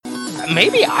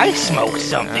Maybe I smoked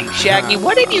something. Shaggy,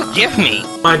 what did you give me?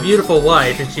 My beautiful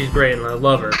wife, and she's great, and I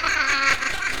love her.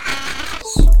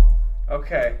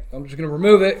 Okay. I'm just gonna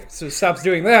remove it so it stops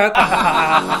doing that.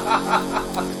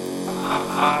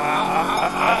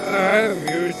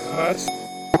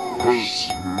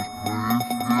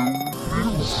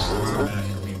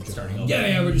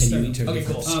 Yeah, we're just starting. You each have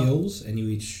different skills, and you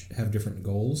each have different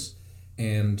goals,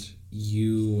 and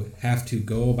you have to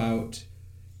go about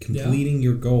completing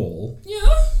your goal.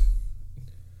 Yeah.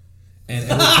 And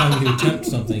every time you attempt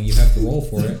something, you have to roll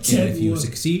for it. And if you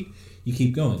succeed, you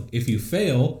keep going. If you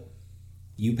fail,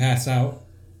 you pass out,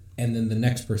 and then the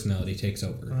next personality takes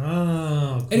over.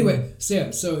 Oh, cool. Anyway,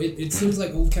 so it seems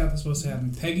like Old Cap was supposed to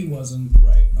happen. Peggy wasn't.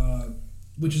 Right.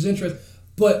 Which is interesting.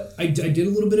 But I did a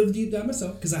little bit of a deep dive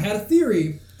myself, because I had a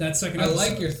theory that second I episode.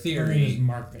 like your Her name is theory.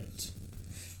 Margaret.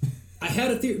 I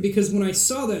had a theory, because when I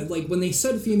saw that, like, when they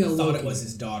said female I thought Loki... it was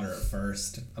his daughter at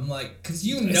first. I'm like, because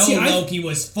See, Loki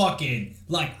was fucking,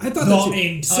 like, I thought that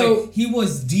too. So- he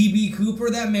was DB Cooper.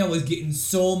 That man was getting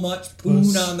so much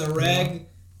poon on the reg.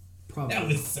 Probably. That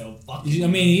was so fucking I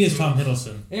mean, he is Tom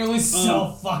Hiddleston. It was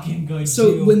so fucking good,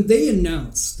 So too. when they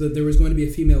announced that there was going to be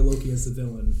a female Loki as the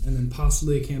villain, and then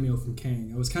possibly a cameo from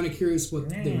Kang, I was kind of curious what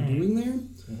they were doing there.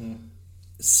 Mm-hmm.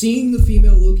 Seeing the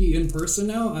female Loki in person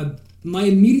now, my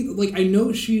immediate... Like, I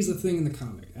know she's a thing in the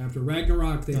comic. After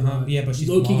Ragnarok, they Yeah, but she's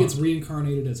Loki blonde. gets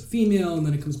reincarnated as a female, and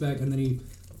then it comes back, and then he...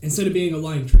 Instead of being a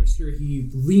lying trickster, he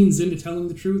leans into telling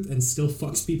the truth and still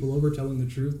fucks people over telling the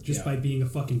truth just by being a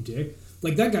fucking dick.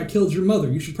 Like, that guy killed your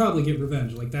mother. You should probably get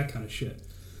revenge. Like, that kind of shit.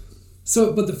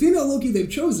 So, but the female Loki they've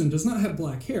chosen does not have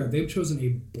black hair. They've chosen a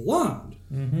blonde.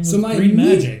 Mm-hmm. So my green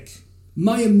magic.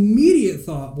 My immediate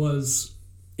thought was,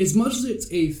 as much as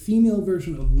it's a female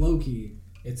version of Loki,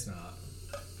 It's not.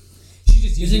 She's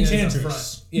just She's using it as a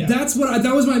Enchantress. front. Yeah. that's what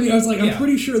that was my idea. I was like, I'm Yeah.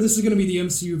 pretty sure this is going to be the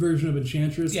MCU version of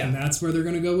Enchantress, Yeah. and that's where they're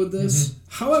going to go with this.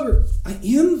 However, I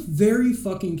am very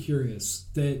fucking curious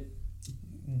that...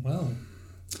 Well,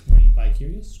 were you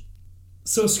bi-curious?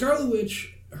 So Scarlet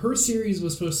Witch, her series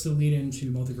was supposed to lead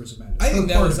into Multiverse of Madness. I think Or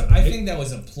that part was. of it, I right? think that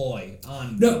was a ploy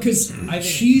on. No, because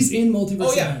she's in Multiverse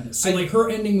Oh, yeah. of Madness. So, like, her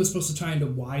ending was supposed to tie into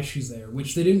why she's there,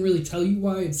 which they didn't really tell you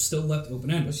why. It's still left Well,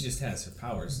 open-ended. she just has her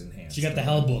powers enhanced. She got the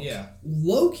Hell book. Yeah.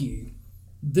 Loki,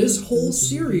 this whole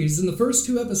series, in the first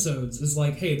 2 episodes, is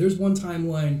like, hey, there's one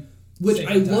timeline, which Same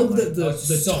I love timeline. that the Oh,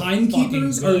 it's so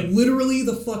timekeepers fucking are good. literally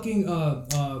the fucking,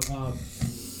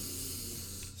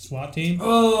 SWAT team.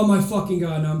 oh my fucking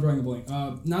god, now I'm drawing a blank.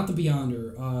 Not the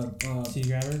Beyonder. Sea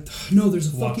grabber. No,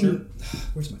 there's a Watcher? fucking...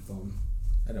 Where's my phone?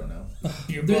 I don't know.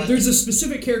 There's a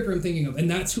specific character I'm thinking of, and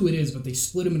that's who it is, but they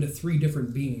split him into 3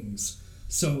 different beings.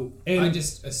 So, and I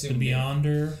just The assumed.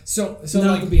 Beyonder. So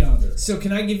not like. the Beyonder. So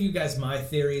can I give you guys my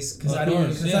theories? Because Of I don't.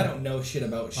 course, Because yeah. I don't know shit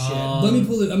about shit. Let me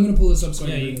pull it. I'm gonna pull this up so I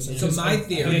Yeah, can you- read this. yeah. So my I think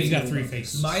theory. he's got 3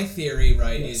 faces. My theory,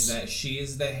 right, Yes. is that she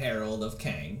is the herald of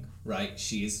Kang. Right,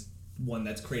 she is one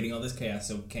that's creating all this chaos,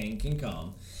 so Kang can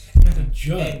come. The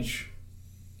judge.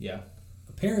 Yeah.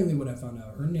 Apparently, what I found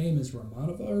out, her name is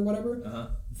Ramonova or whatever. Uh-huh.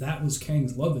 That was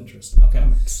Kang's love interest in the Okay.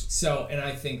 comics. So, and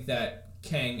I think that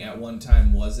Kang at one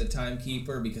time was a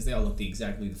timekeeper because they all looked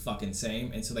exactly the fucking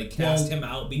same, and so they cast him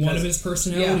out because one of his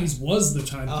personalities was the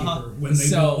timekeeper when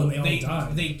they all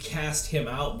died. They cast him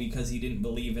out because he didn't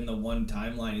believe in the one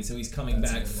timeline, and so he's coming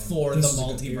That's back a good one. for This the is a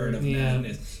good multiverse of theory. Yeah.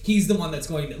 madness. He's the one that's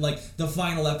going to, like, the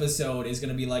final episode is going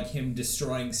to be like him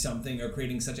destroying something or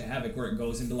creating such a havoc where it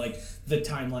goes into like the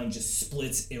timeline just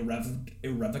splits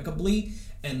irrevocably,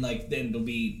 and like then it'll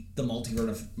be the multiverse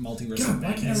of God,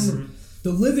 why can't I madness. remember? The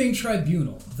Living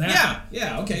Tribunal.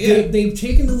 They've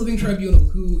taken the Living Tribunal,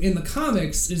 who in the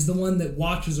comics is the one that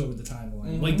watches over the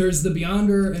timeline. Mm-hmm. Like there's the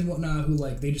Beyonder and whatnot, who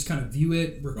like they just kind of view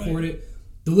it, record it.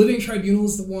 The Living Tribunal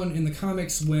is the one in the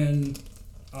comics when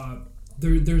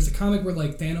there's a comic where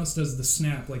like Thanos does the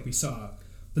snap, like we saw,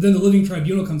 but then the Living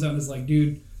Tribunal comes out and is like,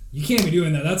 dude, you can't be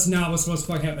doing that. That's not what's supposed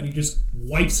to fucking happen. He just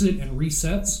wipes it and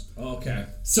resets. Okay.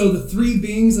 So the 3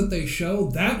 beings that they show,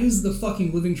 that is the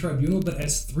fucking Living Tribunal, but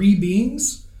as 3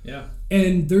 beings. Yeah.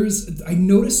 And I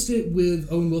noticed it with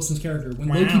Owen Wilson's character. When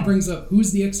Loki brings up,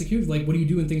 who's the executioner? Like, what are you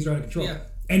doing? Things are out of control. Yeah.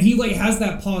 And he, like, has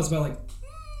that pause by, like,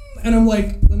 and I'm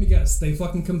like, let me guess. They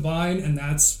fucking combine, and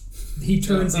he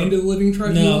turns into the Living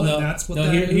Tribunal, and that's what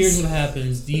that is. Here's what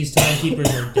happens. These timekeepers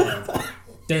are dead.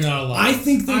 They're not alive. I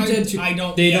think they're dead, too.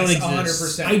 They don't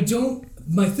exist. 100%.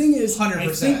 My thing is,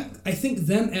 100%. I think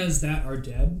them as that are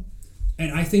dead.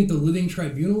 And I think the Living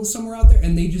Tribunal is somewhere out there,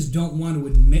 and they just don't want to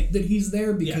admit that he's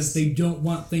there because they don't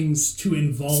want things to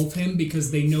involve him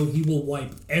because they know he will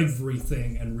wipe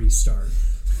everything and restart.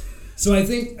 So I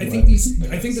think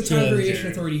the Time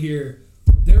Variation Authority here,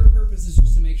 their purpose purpose is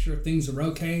just to make sure things are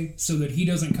okay, so that he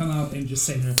doesn't come out and just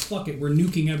say, "Fuck it, we're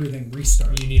nuking everything,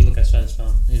 restart." You need to look at Sven's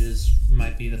phone.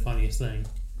 Might be the funniest thing.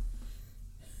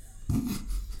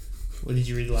 What did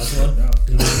you read the last one? No.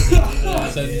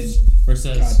 Where it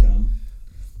says Goddamn.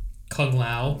 Kung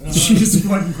Lao. Jesus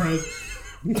fucking Christ.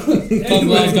 Kung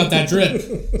Lao's got that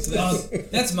drip. So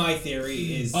that's my theory.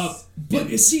 Is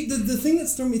But see, the thing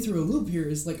that's thrown me through a loop here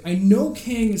is like I know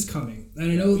Kang is coming,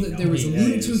 and I know that there was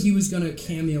alluded to he was going to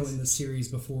cameo in the series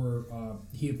before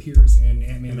he appears in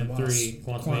Ant-Man and Wasp. 3,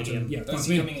 Quantumanium. Yeah, is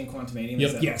he coming in Quantumanium? Yep.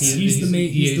 Is that- Yes, He's he's the main.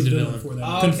 He's the villain villain. for that.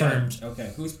 Oh, okay. Confirmed.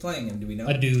 Okay, who's playing him? Do we know?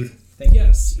 A dude. Thank you.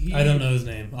 Yes, I don't know his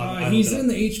name. He's in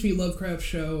the H.P. Lovecraft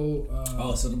show.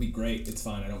 Oh, so it'll be great. It's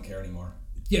fine. I don't care anymore.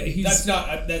 Yeah, he's That's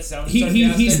not. That sounds. he's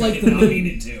sarcastic. like I did not mean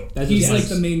it to. he's like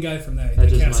the main guy from that. That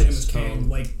They just casted him Mike's as Kang. tone.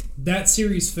 Like that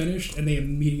series finished, and they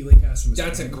immediately cast him as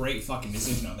That's a Kang. great fucking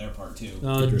decision on their part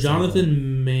too.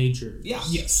 Jonathan Majors. Yeah.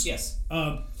 Yes. Yes.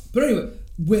 But anyway,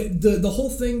 with the whole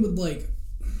thing with like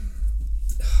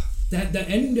that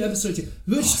ending to episode 2.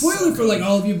 Which spoiler for like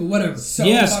all of you, but whatever. So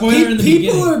Yeah, fucking- spoiler in the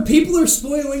beginning. People are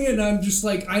spoiling it, and I'm just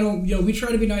like, I don't. We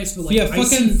try to be nice, but like, Yeah, I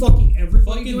see fucking- fucking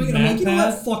everybody fucking doing it. I'm like, you know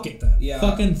what? MatPat. Fuck it then. Yeah.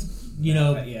 Fucking,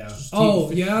 Yeah. just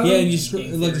Oh, yeah? Yeah, and you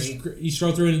Game theory. you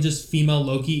scroll through it and just female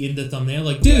Loki in the thumbnail.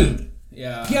 Like, dude.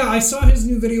 Yeah. Yeah, I saw his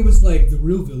new video was like the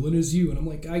real villain is you, and I'm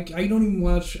like, I don't even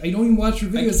watch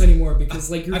your videos anymore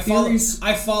because like your theories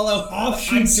I follow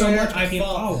offshoot so much I I can't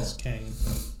follow. follow. Kang.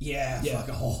 Yeah. Yeah.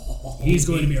 Fuck. Oh. He's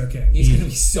going to be our king. He's gonna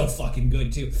be so fucking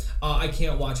good too. I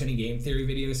can't watch any game theory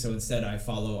videos, so instead I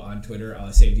follow on Twitter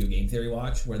Save You Game Theory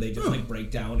Watch, where they just like break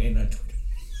down in a Twitter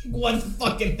what the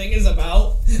fucking thing is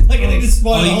about. Like and they just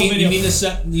spoil the whole video.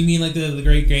 You mean like the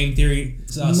great game theory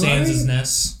Sans'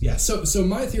 Ness? Yeah. So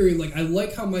my theory, like, I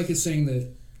like how Mike is saying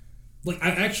that. Like,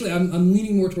 I'm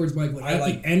leaning more towards Mike. Like, at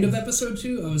the end of episode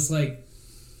 2, I was like,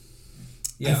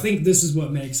 I think this is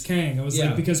what makes Kang. I was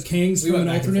like, because Kang's from an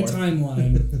alternate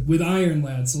timeline with Iron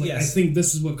Lad, so like, I think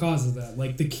this is what causes that.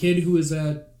 Like, the kid who was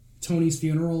at Tony's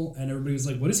funeral, and everybody was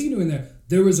like, what is he doing there?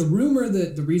 There was a rumor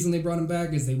that the reason they brought him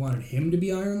back is they wanted him to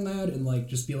be Iron Lad, and like,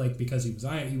 just be like, because he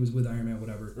was with Iron Man,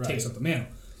 whatever, takes up the mantle.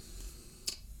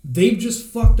 They've just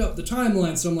fucked up the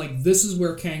timeline, so I'm like, this is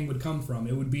where Kang would come from.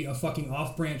 It would be a fucking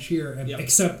off branch here,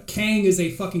 except Kang is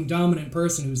a fucking dominant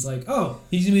person who's like, oh,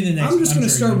 he's gonna be the next. I'm just gonna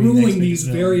start ruling these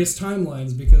various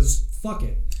timelines because fuck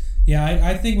it. Yeah,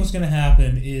 I think what's going to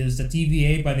happen is that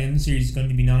TVA by the end of the series is going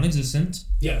to be non-existent.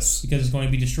 Yes, because it's going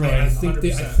to be destroyed. I think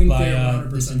they're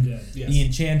 100% dead. Yes. The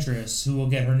Enchantress, who will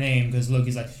get her name because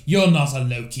Loki's like, "You're not a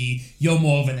Loki. You're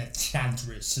more of an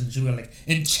Enchantress," and she will like,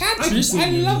 "Enchantress, I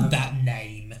love that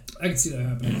name." I can see that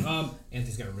happening.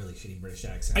 Anthony's got a really shitty British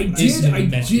accent. I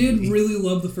did really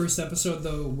love the first episode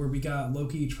though, where we got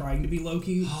Loki trying to be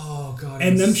Loki. Oh god!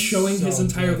 And them showing his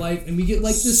entire life, and we get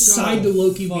like this side to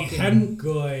Loki we hadn't.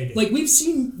 Good. Like we've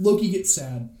seen Loki get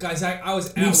sad. Guys, I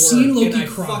was at We've work seen Loki and I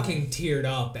cry. fucking teared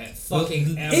up at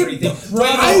fucking everything.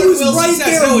 I was right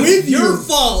there with you. Your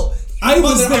fault. I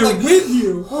was there like, with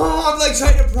you. Oh, I'm like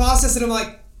trying to process it. I'm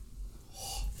like,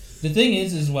 the thing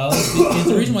is, as well, is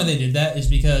the reason why they did that is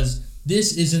because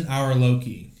this isn't our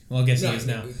Loki. Well, I guess he is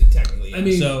now. Technically, yeah. I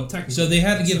mean, so they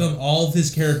had to give him all of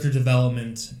his character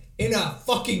development in a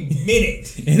fucking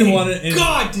minute.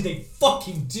 God, did they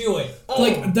fucking do it? Oh.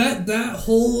 Like that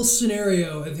whole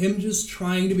scenario of him just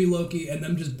trying to be Loki and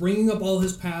them just bringing up all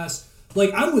his past.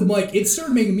 Like, I'm with Mike. It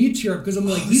started making me tear up because I'm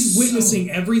like, he's witnessing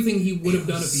everything he would have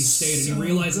done if he stayed, and he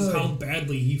realizes how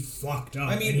badly he fucked up.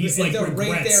 I mean, and he's like, right there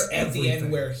regrets at the everything.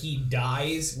 end where he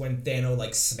dies when Thanos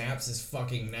like snaps his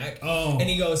fucking neck. Oh. And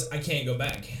he goes, I can't go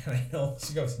back. And I know.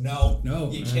 She goes, No,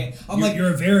 you can't. I'm you're, like,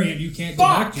 you're a variant. You can't go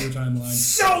back to your timeline.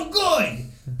 So good.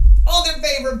 Other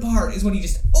favorite part is when he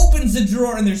just opens the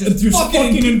drawer and there's just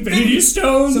fucking Infinity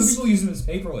Stones. Some people use them as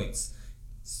paperweights.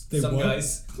 Some what?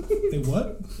 guys. They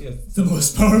what? Yeah, The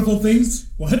most powerful things?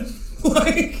 What?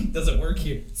 Like, doesn't work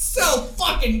here. So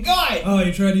fucking good. Oh,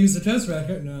 you tried to use the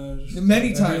Tesseract? No.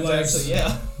 Many times, actually,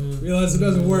 yeah. Realize it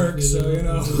doesn't work, so, you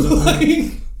know. Like,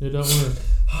 it don't work.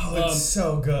 Oh, it's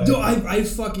so good. No, I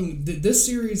fucking... This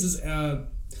series is...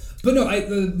 But no,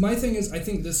 my thing is, I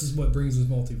think this is what brings us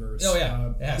multiverse. Oh,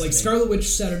 yeah. Like, Scarlet Witch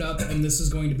set it up, and this is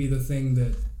going to be the thing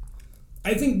that...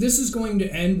 I think this is going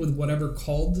to end with whatever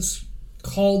called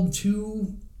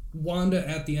to Wanda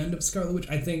at the end of Scarlet Witch.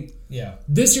 I think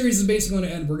this series is basically going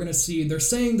to end. We're going to see... They're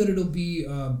saying that it'll be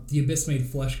the Abyss Made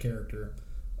Flesh character,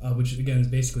 which, again, is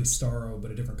basically Starro,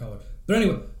 but a different color. But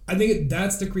anyway, I think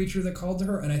that's the creature that called to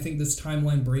her, and I think this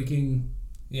timeline breaking...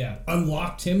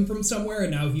 unlocked him from somewhere, and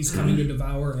now he's coming to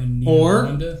devour and or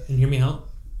Wanda. And hear me out.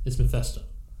 It's Mephisto.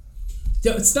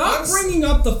 Stop bringing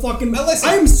up the fucking. Now listen,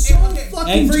 I'm so okay,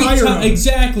 fucking tired of it.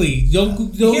 Exactly.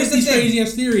 Don't Here's get the these thing. crazy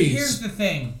ass theories. Here's the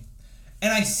thing.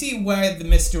 And I see where the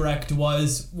misdirect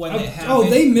was when it happened. Oh,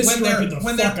 they misdirected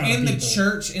when the they're fuck out of in the people.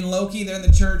 church in Loki. They're in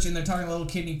the church and they're talking to a little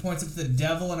kid. And he points up to the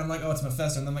devil, and I'm like, "Oh, it's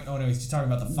Mephisto." And I'm like, "Oh no, he's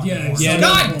talking about the fucking Yeah, horse." yeah,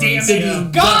 God no, damn so it! the-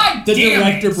 God The damn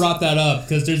director it! brought that up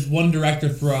because there's one director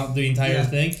throughout the entire Yeah.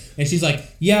 thing, and she's like,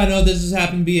 "Yeah, no, this has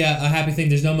happened to be a happy thing.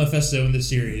 There's no Mephisto in this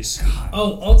series."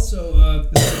 Oh, also,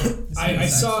 I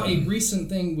makes saw sense. a recent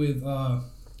thing with Talk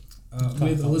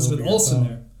Elizabeth over Olsen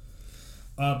yourself.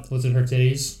 there. Was it her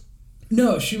titties?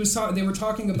 No, she was talking. They were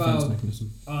talking about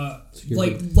You're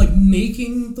like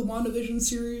making the WandaVision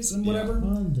series and whatever.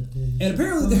 And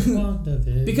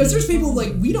apparently, because there's people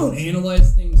like we don't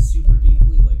analyze things super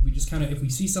deeply. Like we just kind of if we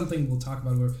see something, we'll talk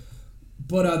about it.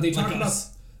 But they talk about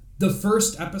the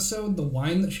first episode, the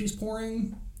wine that she's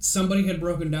pouring. Somebody had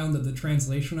broken down that the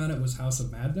translation on it was House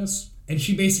of Madness, and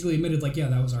she basically admitted like, yeah,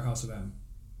 that was our House of M,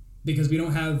 because we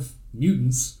don't have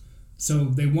mutants, so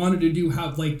they wanted to do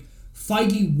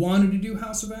Feige wanted to do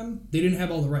House of M. They didn't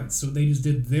have all the rights, so they just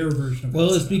did their version of Well,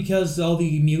 House it's of M. because all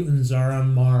the mutants are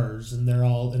on Mars, and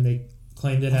they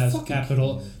claimed it as fucking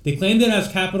capital. kill you. They claimed it as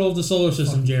capital of the solar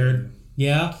system, Fucking Jared. kill you.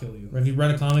 Yeah. Kill you. Have you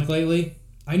read a comic lately?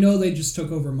 I know they just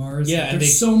took over Mars. Yeah, and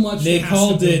there's so much. They that has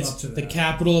called to build it up to the that.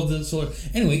 capital of the solar.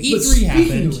 Anyway, But E3 speaking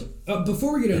happened. of it,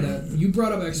 before we get into that, you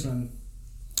brought up X-Men.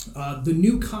 The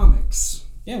new comics.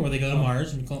 Yeah, where they go to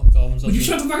Mars and call themselves. Would you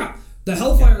shut the fuck up? The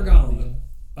Hellfire Gala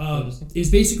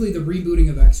is basically the rebooting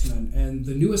of X-Men, and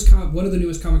the newest one of the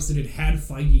newest comics that it had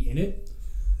Feige in it.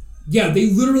 Yeah,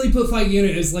 they literally put Feige in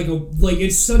it as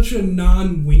it's such a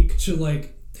non-wink to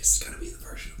this is gonna be the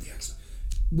version of the X-Men,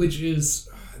 which is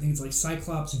I think it's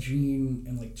Cyclops, Jean,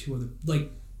 and two other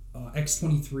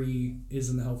X-23 is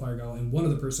in the Hellfire Gala, and one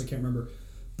other person I can't remember.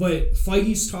 But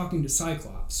Feige's talking to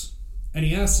Cyclops, and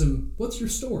he asks him, "What's your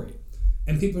story?"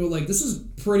 And people are like, "This is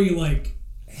pretty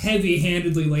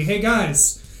heavy-handedly hey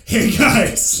guys, Hey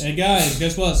guys,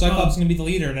 guess what? Cyclops is gonna be the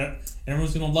leader, and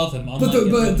everyone's gonna love him.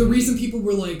 But the reason people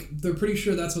were they're pretty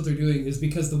sure that's what they're doing is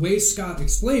because the way Scott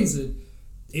explains it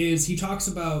is he talks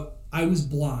about I was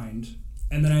blind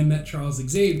and then I met Charles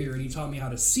Xavier and he taught me how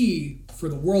to see for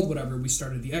the world. Whatever, we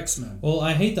started the X-Men. Well,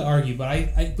 I hate to argue, but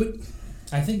I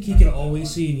think he could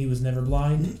always see, and he was never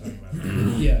blind.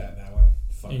 Yeah, that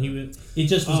one. And it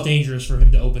just was dangerous for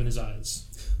him to open his eyes.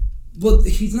 Well,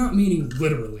 he's not meaning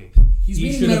literally. He's He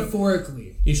meaning should've-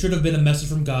 metaphorically. It should have been a message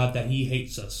from God that he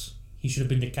hates us. He should have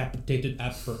been decapitated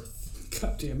at birth.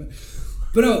 God damn it.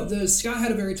 But no, Scott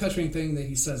had a very touching thing that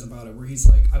he says about it, where he's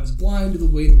like, I was blind to the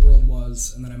way the world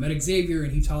was, and then I met Xavier,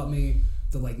 and he taught me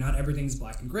that, not everything's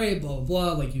black and gray, blah,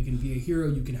 blah, blah. You can be a hero,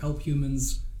 you can help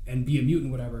humans, and be a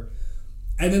mutant, whatever.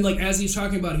 And then, as he's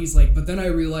talking about it, he's like, but then I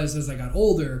realized as I got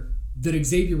older that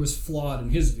Xavier was flawed in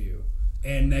his view,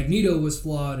 and Magneto was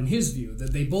flawed in his view,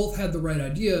 that they both had the right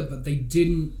idea, but they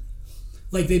didn't.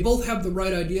 They both have the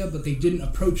right idea, but they didn't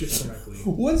approach it correctly.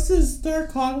 What's this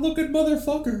Darkhawk looking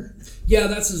motherfucker? Yeah,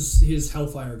 that's his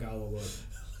Hellfire Gala look.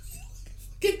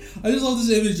 I just love this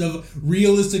image of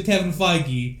realistic Kevin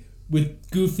Feige with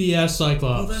goofy ass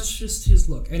Cyclops. Well, that's just his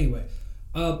look. Anyway,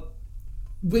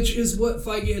 which is what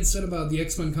Feige had said about the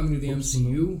X-Men coming to the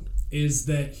MCU, is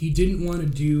that he didn't want to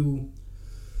do...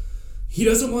 He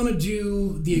doesn't want to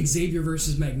do the Xavier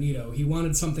versus Magneto. He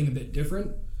wanted something a bit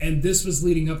different. And this was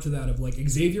leading up to that of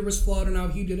Xavier was flawed in how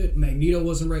he did it. Magneto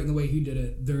wasn't right in the way he did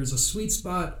it. There's a sweet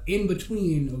spot in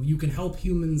between of you can help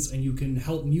humans and you can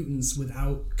help mutants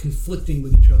without conflicting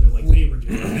with each other like they were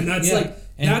doing. And that's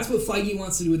that's what Feige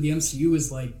wants to do with the MCU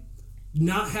is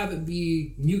not have it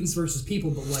be mutants versus people,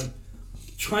 but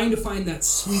trying to find that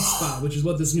sweet spot, which is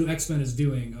what this new X-Men is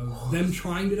doing, of them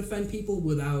trying to defend people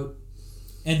without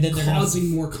causing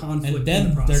more conflict. And then in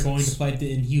the process. they're going to fight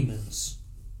the Inhumans.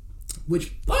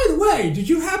 Which, by the way, did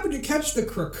you happen to catch the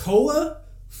Krakoa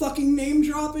fucking name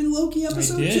drop in Loki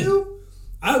episode 2?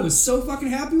 I was so fucking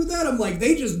happy with that. I'm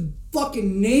they just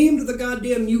fucking named the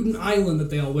goddamn mutant island that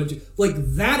they all went to.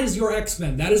 That is your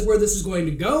X-Men. That is where this is going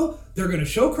to go. They're going to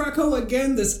show Krakoa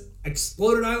again, this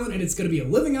exploded island, and it's going to be a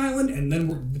living island, and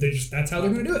then that's how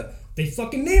they're going to do it. They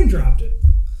fucking name dropped it.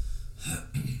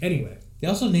 Anyway. They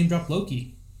also name dropped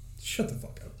Loki. Shut the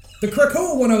fuck up. The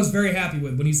Krakoa one I was very happy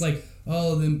with when he's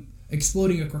them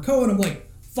exploding a Krakoa, and I'm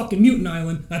fucking mutant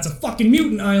island. That's a fucking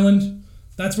mutant island.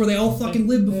 That's where they all fucking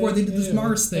lived before they did this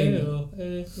Mars thing.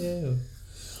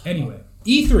 Anyway.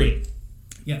 E3.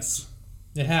 Yes.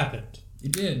 It happened.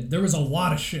 It did. There was a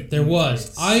lot of shit. There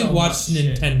was. I watched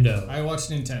Nintendo. I watched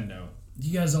Nintendo.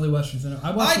 You guys only watch Nintendo.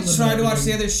 I tried to watch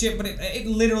the other shit, but it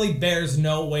literally bears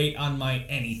no weight on my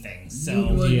anything.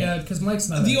 So well, yeah, because Mike's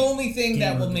not. The only thing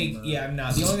that will make I'm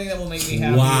not. The only thing that will make me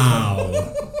happy.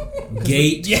 Wow.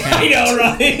 Gate. Yeah, I know,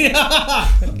 right?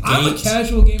 I'm a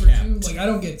casual gamer too. Like I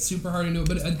don't get super hard into it,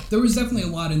 but there was definitely a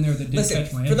lot in there that did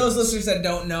catch my head. For those listeners that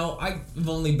don't know, I've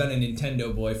only been a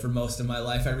Nintendo boy for most of my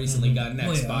life. I recently got an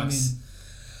Xbox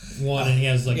One, and he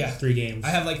has 3 games. I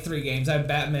have 3 games. I have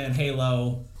Batman,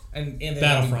 Halo. And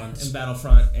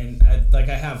Battlefront. And I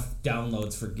have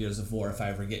downloads for Gears of War if I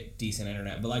ever get decent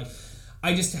internet. But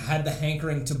I just had the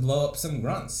hankering to blow up some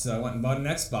grunts, so I went and bought an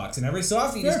Xbox. And every so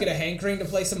often you just get a hankering to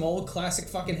play some old classic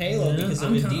fucking Halo because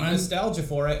of the deep nostalgia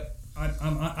for it.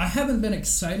 I haven't been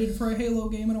excited for a Halo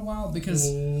game in a while because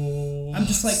I'm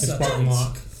just like fucking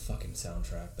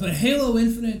soundtrack. But Halo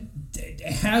Infinite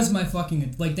has my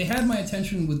fucking they had my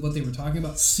attention with what they were talking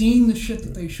about. Seeing the shit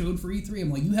that they showed for E3,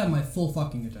 I'm like, you have my full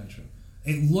fucking attention.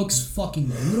 It looks fucking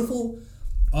beautiful.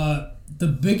 The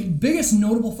biggest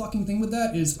notable fucking thing with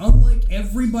that is unlike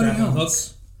everybody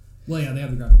else. Well, yeah, they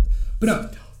have the graphic, but no,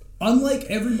 unlike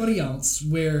everybody else,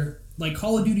 where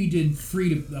Call of Duty did a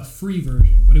free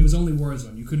version, but it was only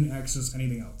Warzone. You couldn't access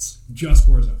anything else, just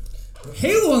Warzone.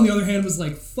 Halo, on the other hand, was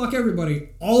like, fuck everybody.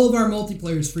 All of our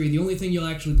multiplayer is free. The only thing you'll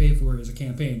actually pay for is a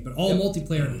campaign. But all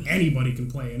multiplayer, anybody can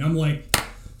play. And I'm like,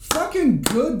 fucking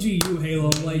good to you,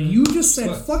 Halo. You just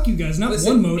said, fuck you guys. Not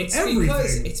one mode,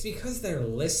 everything. It's because they're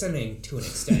listening to an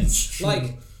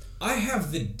extent. I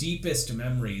have the deepest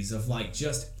memories of,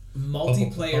 just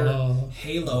multiplayer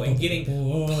Halo and getting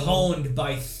pwned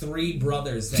by 3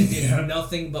 brothers that did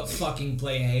nothing but fucking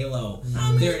play Halo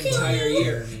their entire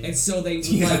year. And so they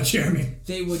would Jeremy.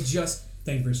 They would just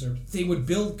thank you for your service. They would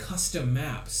build custom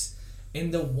maps.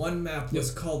 And the one map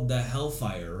was called the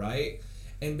Hellfire, right?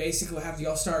 And basically what happens, you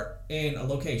all start in a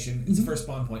location, it's the first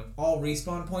spawn point. All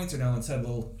respawn points are now inside a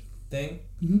little thing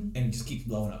and it just keeps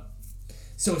blowing up.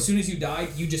 So as soon as you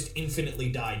died, you just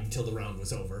infinitely died until the round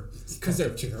was over. Because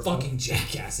they're fucking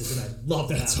jackasses, and I love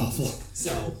that. That's awful. So,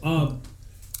 that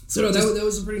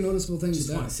was a pretty noticeable thing.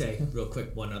 Just want to say, real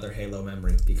quick, one other Halo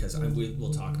memory, because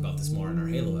we'll talk about this more in our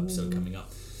Halo episode coming up.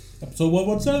 Episode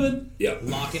 117. Yeah.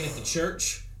 Lock-in at the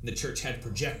church. The church had a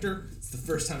projector. It's the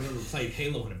first time I've ever played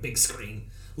Halo on a big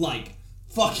screen.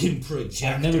 Fucking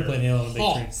projector. I've never played Halo on a big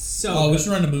screen. So we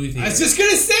should run a movie theater. I was just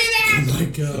gonna say that. Oh my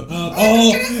god.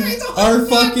 Our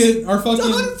fucking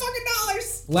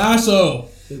 $100 Lasso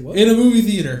in a movie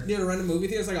theater. Yeah, to rent a movie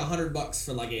theater is $100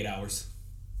 for 8 hours,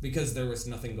 because there was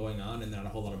nothing going on and not a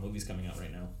whole lot of movies coming out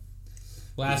right now.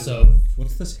 Lasso.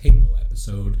 What's this Halo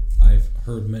episode I've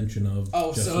heard mention of?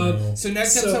 So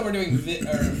next episode we're doing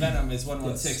Venom is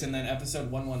 116, and then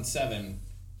episode 117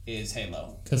 is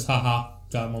Halo. Because haha.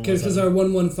 Because our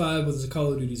 115 was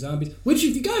Call of Duty Zombies. Which,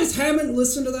 if you guys haven't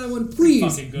listened to that one,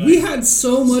 please. We had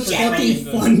so much fucking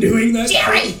fun doing that.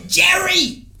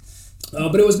 Jerry!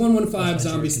 But it was 115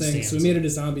 Zombies thing, so we made it a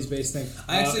Zombies-based thing.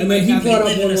 And then he brought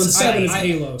up 117 as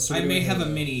Halo. So I may have a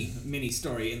mini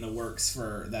story in the works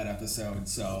for that episode,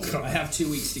 so I have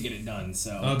 2 weeks to get it done.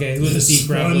 So okay, who's the deep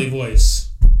gravelly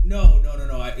voice? No.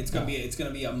 It's gonna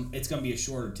be a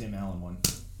shorter Tim Allen one.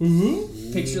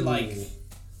 Mm-hmm. Picture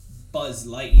Buzz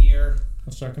Lightyear.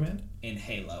 A Star Command? In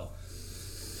Halo.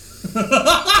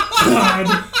 God.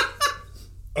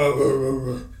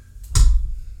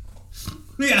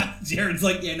 Yeah, Jared's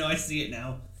I see it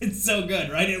now. It's so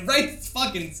good, right? It writes its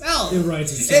fucking self. It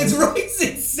writes itself. It writes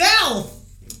itself!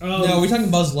 Now, are we talking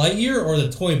Buzz Lightyear or the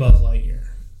toy Buzz Lightyear?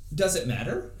 Does it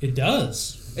matter? It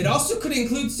does. It also could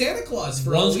include Santa Claus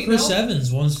for one's all we Chris know.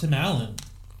 Evans, one's Tim Allen.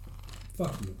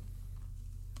 Fuck you.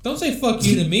 Don't say fuck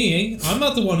you to me. I'm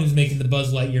not the one who's making the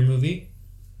Buzz Lightyear movie.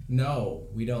 No,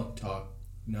 we don't talk.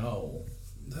 No.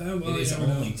 It is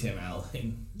only Tim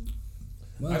Allen.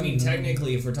 Well, I mean,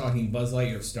 technically, if we're talking Buzz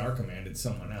Lightyear Star Command, it's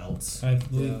someone else. I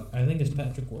think it's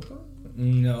Patrick Warburton.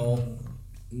 No.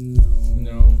 Yeah,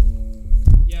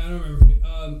 I don't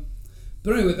remember.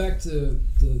 But anyway, back to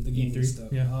the game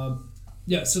stuff.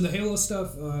 Yeah. So the Halo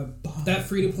stuff, that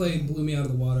free-to-play blew me out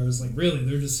of the water. I was like, really?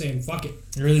 They're just saying, fuck it.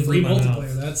 It really free blew my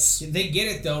multiplayer. mouth. They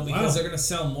get it, though, because they're going to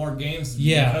sell more games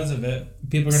because of it.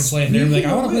 People are going to play it. They're like,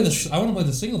 I want to play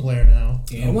the single player now.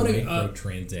 And I want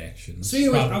microtransactions. So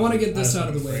anyway, I want to get this out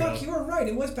of the way. Fuck, you were right.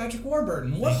 It was Patrick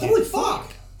Warburton. What the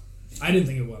fuck? I didn't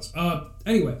think it was.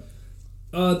 Anyway.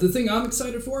 The thing I'm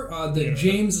excited for, that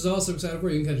James is also excited for,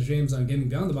 you can catch James on Gaming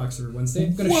Beyond the Box every Wednesday.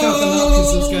 I'm going to shout them out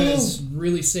because those guys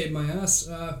really saved my ass.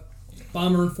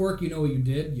 Bomber and Fork, you know what you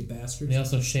did, you bastards. They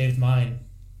also shaved mine.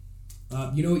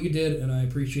 You know what you did, and I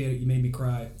appreciate it. You made me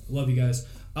cry. I love you guys.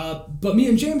 But me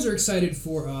and James are excited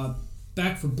for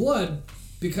Back 4 Blood,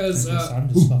 because I'm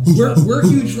just fucking we're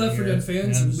chopped huge liver Left 4 over Dead here.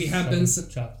 fans. Yeah, I'm We just have been. fucking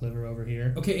chopped liver over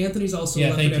here. Okay, Anthony's also Yeah, a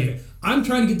Left 4 thank Dead you. fan. I'm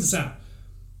trying to get this out.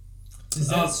 Does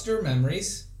that stir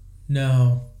memories?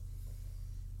 No.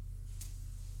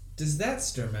 Does that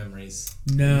stir memories?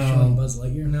 Showing No. Buzz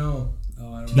Lightyear. No.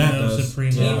 Oh, I don't know. That No, does.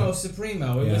 Supremo. Timo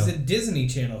Supremo. It Yeah. was a Disney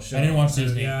Channel show. I didn't watch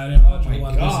Disney. Yeah, I didn't watch Oh my a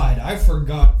lot of god, I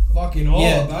forgot fucking all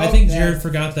Yeah, about I think that. Jared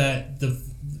forgot that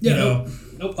Yeah,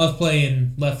 us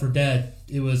playing Left 4 Dead,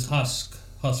 it was Husk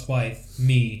wife,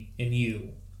 me, and you.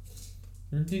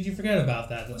 Or did you forget about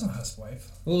that? It wasn't Husk's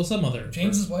wife. Well, some other.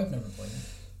 James's wife never played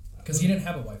it. Because he didn't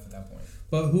have a wife at that point.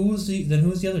 But who was the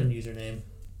other username?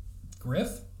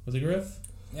 Griff? Was it Griff?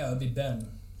 Yeah, that'd be Ben.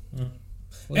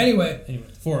 Well, Anyway,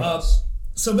 four of uh, us.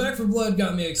 so Back 4 Blood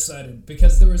got me excited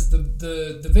because there was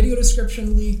the video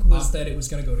description leak was that it was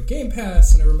going to go to Game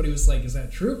Pass, and everybody was like, is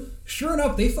that true? Sure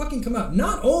enough, they fucking come out.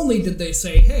 Not only did they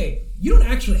say, hey, you don't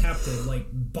actually have to like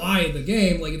buy the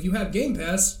game. Like if you have Game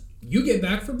Pass, you get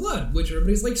Back 4 Blood, which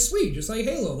everybody's like, sweet, just like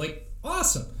Halo, like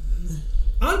awesome.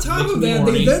 On top Makes of me that,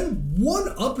 horny. they then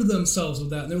one-upped themselves with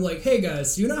that, and they're like, hey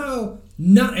guys, so you know how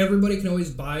not everybody can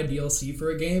always buy DLC for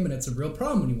a game, and it's a real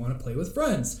problem when you want to play with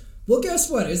friends? Well,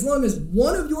 guess what? As long as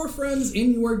one of your friends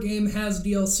in your game has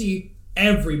DLC,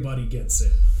 everybody gets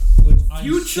it. Which I'm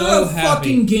Future so of happy.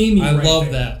 fucking gaming I right love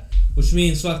there. that. Which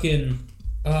means fucking.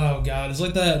 Oh god, it's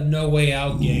like that No Way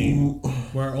Out game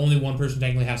where only one person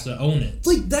technically has to own it.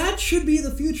 Like, that should be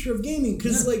the future of gaming,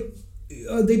 because,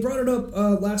 they brought it up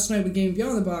last night with Game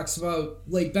Beyond the Box about,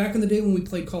 like, back in the day when we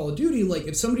played Call of Duty, like,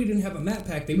 if somebody didn't have a map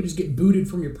pack, they would just get booted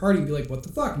from your party and be like, what the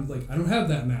fuck? And be like, I don't have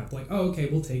that map. Like, oh, okay,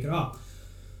 we'll take it off.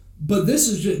 But this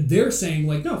is just, they're saying,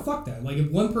 like, no, fuck that. Like, if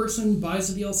one person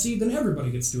buys the DLC, then everybody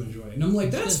gets to enjoy it. And I'm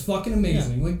like, that's fucking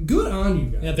amazing. Like, good on you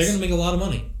guys. Yeah, they're gonna make a lot of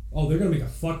money. Oh, they're gonna make a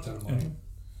fuck ton of money.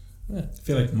 I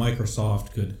feel like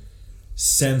Microsoft could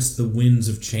sense the winds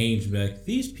of change and be like,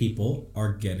 these people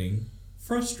are getting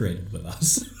frustrated with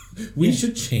us. We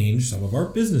should change some of our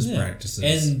business practices.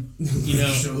 And you know,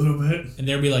 a little bit. and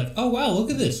they'll be like, "Oh wow,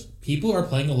 look at this! People are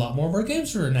playing a lot more of our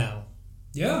games for now."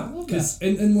 Yeah, because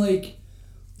and like,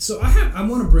 so I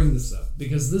want to bring this up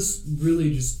because this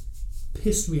really just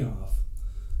pissed me off.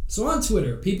 So on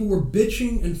Twitter, people were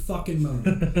bitching and fucking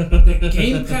moaning that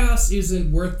Game Pass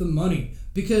isn't worth the money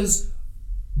because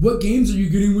what games are you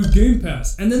getting with Game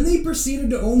Pass? And then they proceeded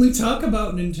to only talk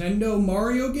about Nintendo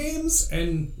Mario games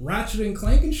and Ratchet and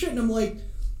Clank and shit. And I'm like,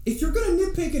 if you're gonna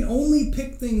nitpick and only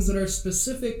pick things that are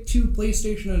specific to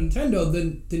PlayStation and Nintendo,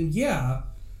 then yeah.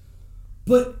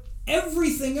 But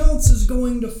everything else is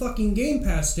going to fucking Game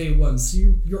Pass day one. So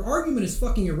your argument is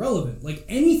fucking irrelevant. Like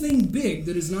anything big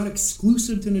that is not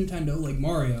exclusive to Nintendo, like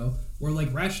Mario or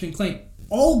like Ratchet and Clank,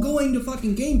 all going to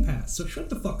fucking Game Pass. So shut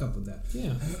the fuck up with that.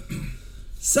 Yeah.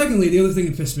 Secondly, the other thing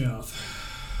that pissed me off.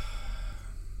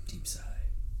 Deep sigh.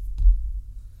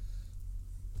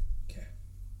 Okay.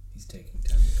 He's taking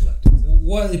time to collect himself.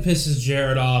 What pisses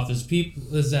Jared off is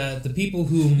that the people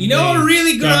who You know what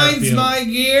really grinds Starfield- my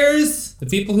gears? The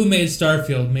people who made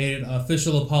Starfield made an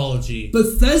official apology.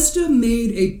 Bethesda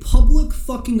made a public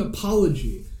fucking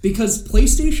apology because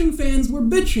PlayStation fans were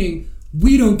bitching,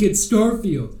 we don't get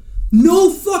Starfield.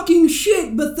 No fucking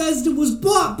shit, Bethesda was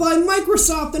bought by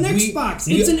Microsoft and Xbox.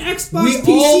 It's an Xbox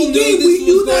PC game. We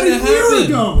knew that a year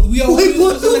ago. We all Like, knew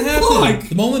what this was the going to happen. fuck?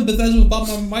 The moment Bethesda was bought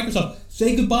by Microsoft,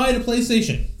 say goodbye to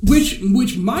PlayStation.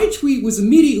 Which my tweet was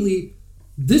immediately,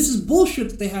 this is bullshit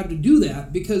that they had to do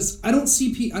that because I don't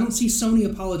see Sony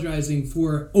apologizing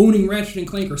for owning Ratchet and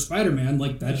Clank or Spider-Man.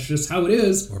 Like that's just how it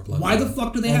is. Or Bloodborne. Why the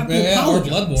fuck do they have to Or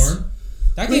apologize? Bloodborne.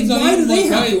 That Like, game's not why do even they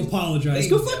have to right. apologize? They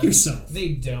Go don't. fuck yourself. They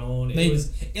don't.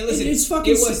 Listen, It's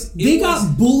fucking. They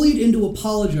got bullied into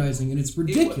apologizing, and it's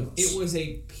ridiculous. It was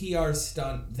a PR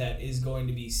stunt that is going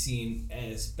to be seen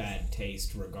as bad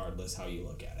taste, regardless how you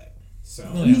look at it. So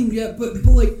I mean, yeah, but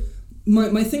like,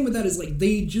 my thing with that is like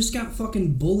they just got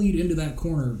fucking bullied into that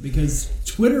corner because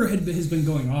Twitter has been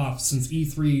going off since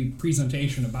E3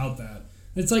 presentation about that.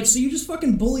 It's like, so you just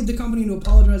fucking bullied the company into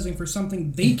apologizing for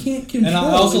something they can't control. And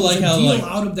I also It was like a how, deal like-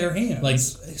 out of their hands. Like,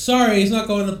 sorry, it's not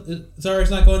going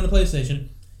to PlayStation.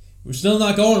 We're still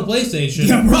not going to PlayStation.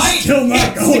 yeah, we're right? still not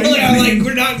Yeah, going. still, I mean,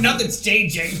 we're not. Nothing's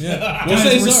changing. We'll guys,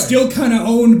 say we're sorry. still kind of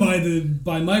owned by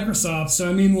Microsoft. So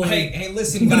I mean, like, Hey,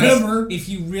 listen, guys. whatever. If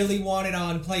you really want it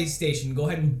on PlayStation, go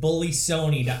ahead and bully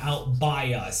Sony to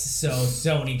outbuy us, so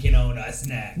Sony can own us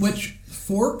next. Which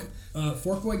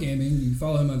Forkboy Gaming, you can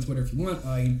follow him on Twitter if you want.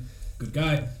 Good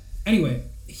guy. Anyway,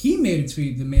 he made a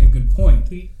tweet that made a good point.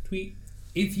 Tweet.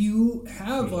 If you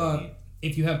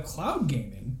have cloud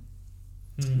gaming,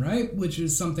 right, which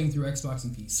is something through Xbox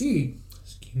and PC,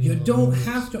 you don't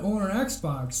have to own an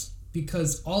Xbox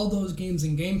because all those games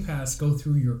in Game Pass go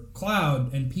through your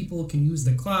cloud, and people can use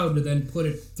the cloud to then put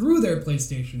it through their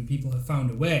PlayStation. People have found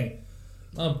a way.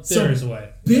 There is a way.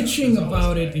 Bitching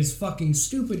about it is fucking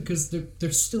stupid because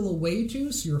there's still a way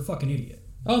to, so you're a fucking idiot.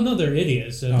 Oh, no, they're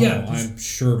idiots. So. Yeah. I'm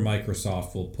sure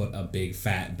Microsoft will put a big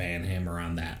fat ban hammer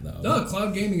on that, though. No,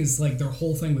 cloud gaming is like their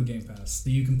whole thing with Game Pass.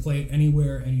 That you can play it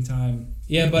anywhere, anytime.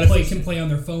 Yeah, but People can play on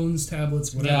their phones,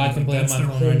 tablets, whatever. Yeah, I can play on That's my their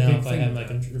phone whole right now big if I thing have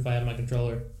with that. my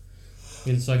controller.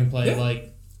 So I can play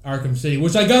like Arkham City,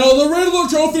 which I got all the Riddler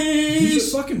trophies. Did you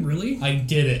fucking really? I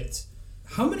did it.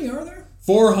 How many are there?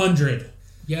 400.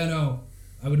 Yeah, no,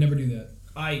 I would never do that.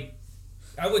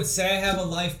 I would say I have a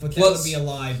life, but that Plus- would be a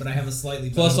lie. But I have a slightly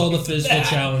Plus better all the life than physical that.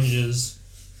 challenges.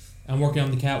 I'm working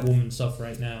on the Catwoman stuff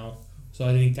right now, so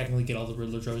I didn't technically get all the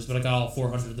Riddler trophies, but I got all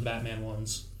 400 of the Batman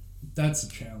ones. That's a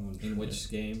challenge. In which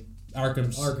game?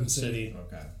 Arkham Arkham City.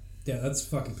 Okay. Yeah, that's a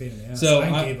fucking pain in the ass. So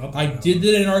I gave up. I on that did one.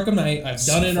 it in Arkham Knight. I've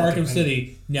So done it in fucking Arkham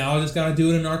City. Now I just gotta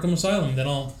do it in Arkham Asylum. Then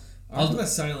I'll Arkham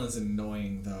Asylum is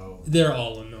annoying though. they're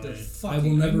all annoying. They're I fucking.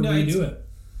 will never annoying. redo it.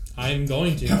 I'm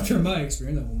going to. After my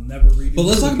experience, I will never redo it. But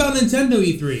let's talk about Nintendo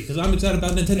E3 because I'm excited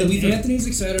about Nintendo And E3. Anthony's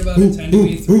excited about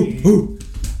Nintendo E3.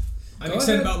 I'm Go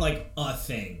excited ahead. about like a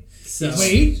thing. So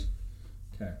Wait.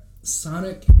 Okay.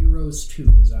 Sonic Heroes 2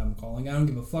 is what I'm calling. I don't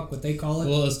give a fuck what they call it.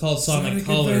 Well, it's called Sonic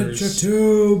Colors.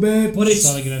 2, bitch. But it's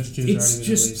Sonic Adventure 2 is it's already been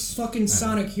just released. fucking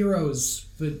Sonic Heroes,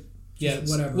 but Yeah,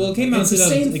 just whatever. well, it came out It's the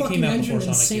 2000 same it came fucking out engine before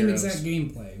and Sonic same Heroes. exact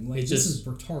gameplay. Like It's this just-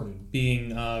 is retarded. being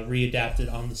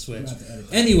readapted on the Switch. Not to edit.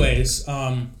 Anyways,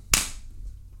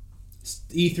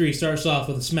 E3 starts off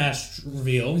with a Smash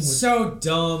reveal. which- So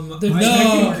dumb. The no,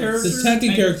 Tekken character? the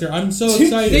Tekken character. I'm so They,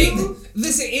 excited.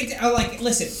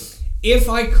 listen. If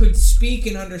I could speak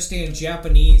and understand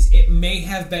Japanese, it may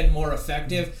have been more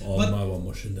effective. But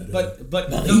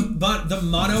the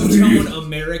monotone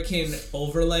American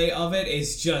overlay of it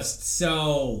is just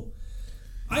so.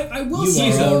 I will You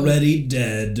say are though, already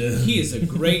dead. He is a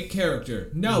great character.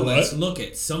 Now What? let's look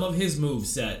at some of his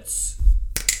movesets.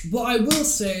 well, I will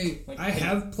say I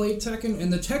have played Tekken,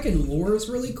 and the Tekken lore is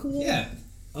really cool. Yeah,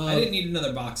 I didn't need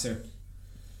another boxer.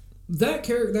 That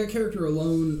character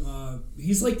alone,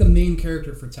 he's like the main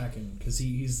character for Tekken because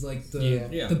he's like the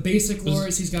Yeah. the basic lore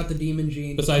is he's got the demon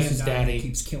gene. Besides he his can't die, daddy. he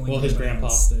keeps killing. Well, his everyone grandpa.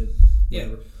 else that- Yeah.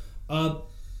 whatever.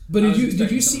 But I did was you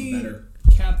expecting see something better.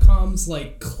 Capcom's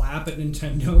like clap at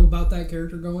Nintendo about that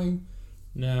character going?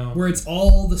 No. Where it's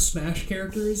all the Smash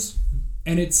characters,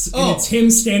 and it's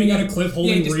him standing on a cliff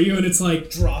holding just Ryu, and it's like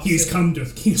drops he's it. come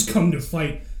to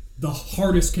fight the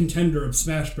hardest contender of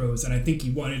Smash Bros, and I think he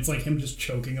won. It's like him just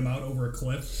choking him out over a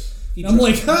cliff. And I'm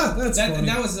like, that's funny. And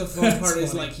that was the fun That's part is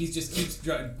funny. like he just keeps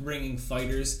bringing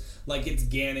fighters like it's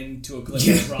Ganon to a cliff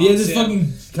Yeah. and drops Yeah, this him.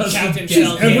 fucking Captain Just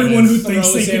Shell everyone who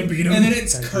throws thinks they can beat him. and then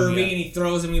it's Kirby Yeah. and he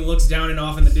throws him and he looks down and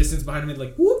off in the distance behind him and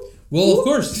like whoop. Well, of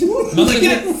course. It's so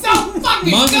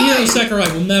fucking Masahiro good. Sakurai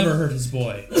will never hurt his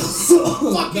boy.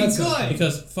 Fucking That's good.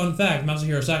 Because, fun fact,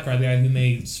 Masahiro Sakurai, the guy who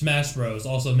made Smash Bros.,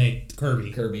 also made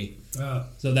Kirby. Kirby.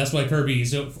 So that's why Kirby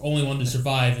is the only one to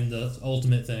survive in the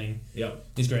ultimate thing. Yep.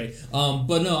 He's great.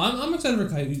 But no, I'm excited for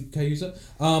Kayusa.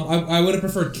 I would have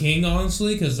preferred King,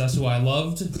 honestly, because that's who I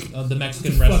loved. The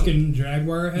Mexican wrestler. fucking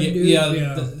Jaguar head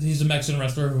dude. He's a Mexican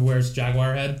wrestler who wears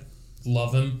Jaguar head.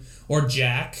 Love him. Or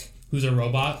Jack, who's a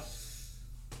robot.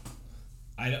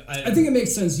 I think it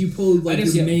makes sense. You pulled like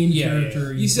just- your main yeah,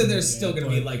 character. You said put there's it still in, going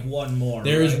to be but- like one more.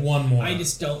 There is right? one more. I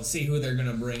just don't see who they're going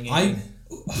to bring in.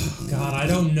 God, I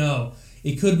don't know.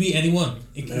 It could be anyone.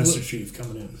 Master Chief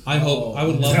coming in. I hope. I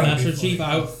would love That would Master be Chief.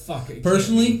 funny. Fuck it.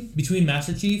 Personally, between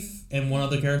Master Chief and one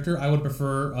other character, I would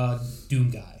prefer Doom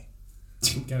Guy.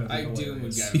 I do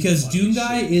would get Because fucking Doom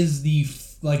Guy shit. is the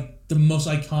most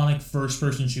iconic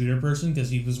first-person shooter person because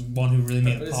he was one who really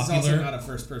made But it this is also popular. not a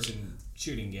first-person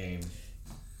shooting game.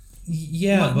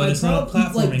 Yeah, but it's not a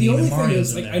platforming Like the game. only and thing Mario's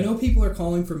is, in like there. I know people are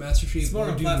calling for Master Chief. It's more or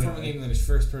of a Doom platforming Guy. game than a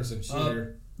first-person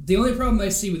shooter. The only problem I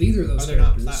see with either of those Are there not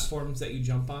characters, platforms that you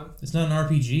jump on? It's not an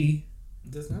RPG,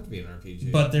 It doesn't have to be an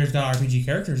RPG. but there's got RPG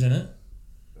characters in it.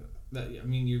 I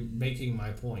mean, you're making my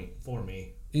point for me.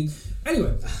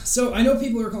 Anyway, so I know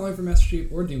people are calling for Master Chief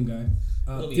or Doom Guy.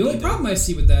 Well, The you only need problem I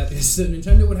see with that is that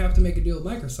Nintendo would have to make a deal with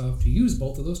Microsoft to use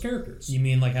both of those characters. You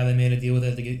mean like how they made a deal with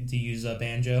it to use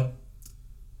Banjo?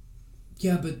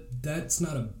 Yeah, but that's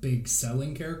not a big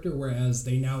selling character, whereas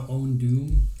they now own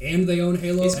Doom and they own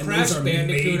Halo. Is and Crash those are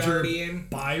Bandicoot major already in?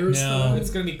 buyers. No. It's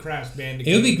gonna be Crash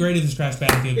Bandicoot. It would be great if it's Crash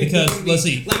Bandicoot because let's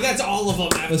see, Like that's all of them.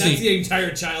 That's see. the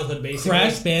entire childhood, basically.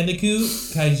 Crash Bandicoot,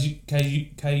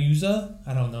 Kayuza,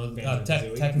 I don't know,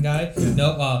 Tekken guy.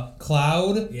 No,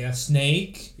 Cloud, Yeah.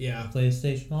 Snake, Yeah.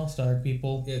 PlayStation All Star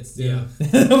people. It's Yeah.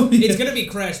 It's gonna be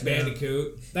Crash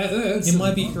Bandicoot. That's It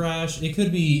might be Crash. It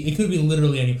could be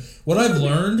literally any. What I've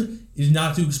learned is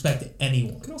not to expect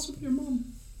anyone. It could also be your mom.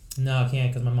 No, I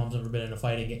can't because my mom's never been in a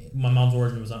fighting game. My mom's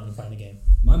origin was not in a fighting game.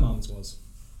 My mom's was.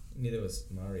 Neither was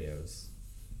Mario's.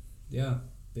 Yeah,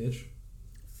 bitch.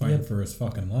 Fighting for his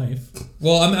fucking life.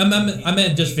 Well, I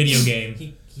meant just video game.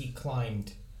 He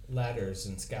climbed ladders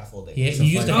and scaffolding. He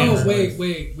used to hammer. Oh, wait.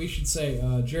 We should say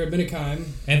Jared Minikheim.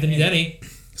 Anthony Denny.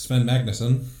 Sven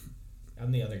Magnuson.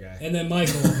 I'm the other guy. And then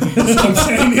Michael. I'm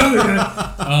saying the other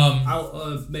guy.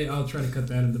 I'll try to cut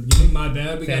that in the beginning. My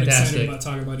bad. We got Fantastic. excited about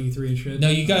talking about E3 and shit. No,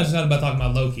 you guys started about talking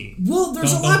about Loki. Well,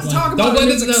 there's Don't- a lot don't- to talk don't about. let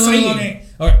and it- it's exciting. Okay.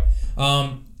 All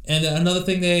right. And another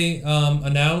thing they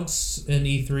announced in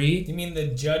E3. You mean the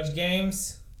Judge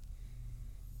Games?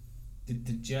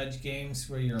 The Judge Games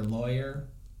where you're a lawyer?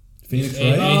 Phoenix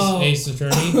Wright. Oh. Ace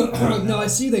Attorney. No, I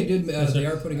see they did. They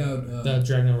are putting out The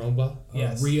Dragonroba.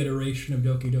 Yes. a reiteration of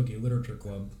Doki Doki Literature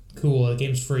Club. Cool. The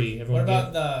game's free. What Everyone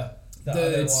about get the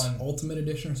other It's one? Ultimate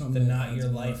Edition or The something. Not Your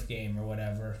Life game or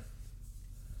whatever.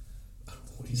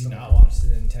 What Did he's you talking not watch the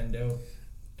Nintendo?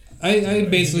 I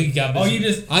basically got this. Oh, you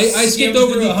just I skipped skimmed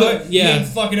over through the a clip. hunt. Yeah. You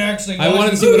didn't fucking actually I watch wanted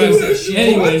to it. see what I Piece of was. shit.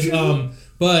 Anyways,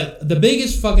 but the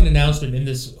biggest fucking announcement in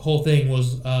this whole thing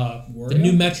was the Wario?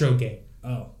 new Metro game,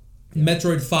 Oh.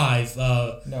 Metroid 5.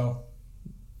 No,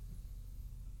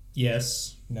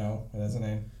 Yes. no, that's the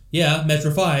name. Yeah,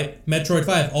 Metroid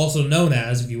 5, also known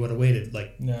as, if you would have waited,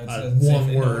 like No, it one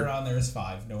nowhere word. on there is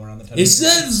 5. Nowhere on the title. It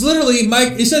says literally,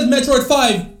 Mike. It says Metroid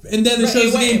 5, and then it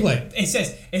shows the gameplay. It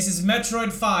says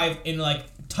Metroid 5 in like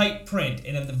tight print,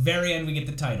 and at the very end we get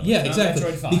the title. Yeah, It's not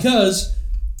exactly. Metroid 5. Because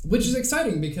Which is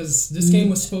exciting because this game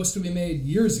was supposed to be made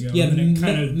years ago. yeah, and then it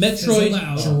kind of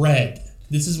Metroid Dread.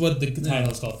 This is what the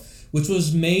title is called, which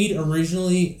was made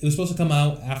originally. It was supposed to come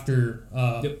out after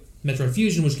Metroid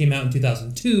Fusion, which came out in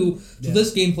 2002. So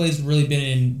this gameplay's really been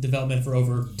in development for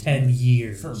over 10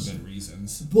 years. for good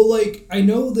reasons. Well, like I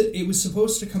know that it was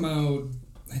supposed to come out,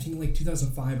 I think like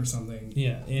 2005 or something.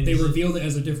 Yeah, and They revealed it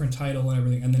as a different title and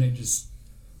everything, and then it just,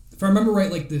 if I remember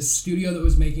right, like the studio that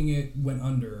was making it went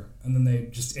under, and then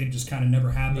it just kind of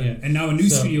never happened. Yeah. And now a new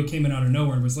So- studio came in out of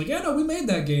nowhere and was like, yeah, no, we made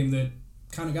that game that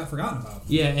kind of got forgotten about.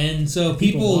 Yeah, and so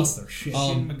People lost their shit.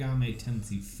 Shin Megami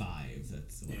Tensei 5.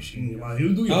 That's the one.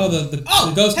 Oh,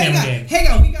 the Ghost hang Hammer on, game. hang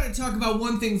on. We gotta talk about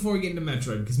one thing before we get into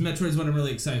Metroid, because Metroid is what I'm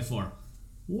really excited for.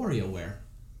 WarioWare.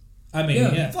 I mean,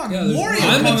 Yeah. yeah. Fuck, Yeah, there's- Wario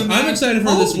I'm coming back. excited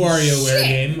for this Holy WarioWare shit.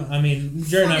 game. I mean,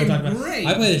 Jared and I were talking Fucking about. great.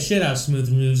 I played the shit out of Smooth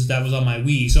Moves that was on my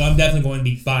Wii, so I'm definitely going to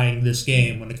be buying this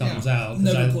game when it comes out. 'cause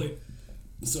Never I, played.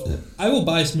 So I will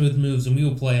buy Smooth Moves and we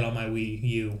will play it on my Wii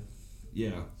U.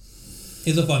 Yeah.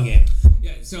 It's a fun game.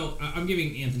 Yeah, so I'm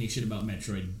giving Anthony shit about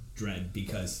Metroid Dread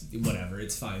because whatever,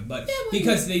 it's fine. But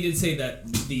because they did say that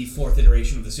the 4th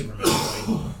iteration of the Super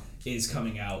Metroid is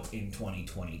coming out in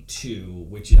 2022,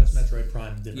 which is Metroid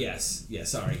Prime. Didn't it? yes,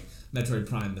 sorry, Metroid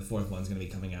Prime, the 4th one's going to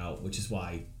be coming out, which is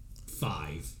why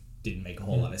 5 didn't make a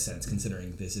whole lot of sense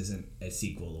considering this isn't a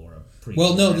sequel or a prequel.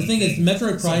 Well, no, or the thing is, anything.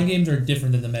 Metroid Prime games are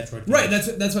different than the Metroid. Right, games.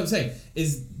 that's what I'm saying.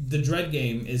 Is the Dread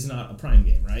game is not a Prime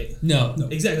game, right? No.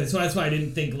 Exactly. So that's why I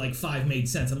didn't think like 5 made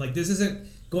sense. I'm like, this isn't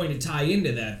going to tie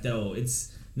into that though. It's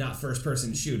not first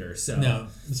person shooter. So No.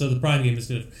 So the Prime game is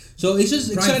good. So it's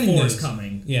just Prime exciting 4 news. is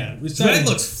coming. Yeah. It's Dread exciting.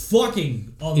 looks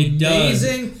fucking amazing. It does.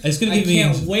 It's gonna give me-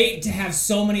 I can't wait to have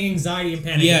so many anxiety and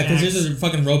panic Yeah, because attacks. there's a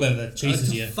fucking robot that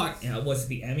chases you. Fuck. What's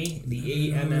the Emmy?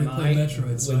 The I've never EMMI played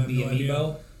Metroid, so I with have the no idea.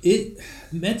 amiibo.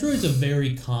 Metroid's a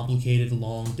very complicated,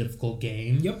 long, difficult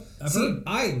game. yep, I've See, heard.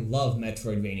 I love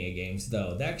Metroidvania games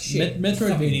though. That shit. fucking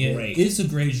Metroidvania great. is a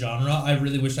great genre. I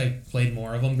really wish I played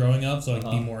more of them growing up so I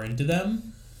could be more into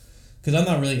them. Because I'm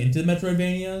not really into the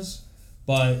Metroidvanias,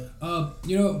 but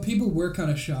You know, people were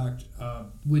kind of shocked,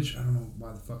 which I don't know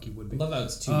why the fuck you would be. I love how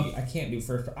it's 2D. I can't do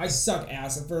first. I suck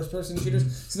ass at first person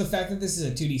shooters. So the fact that this is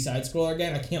a 2D side scroller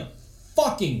again, I can't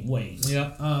fucking wait.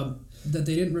 yeah, That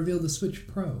they didn't reveal the Switch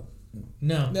Pro.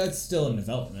 no, That's still in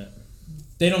development.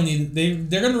 they don't need.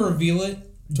 They're gonna reveal it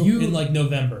in like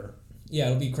November. Yeah,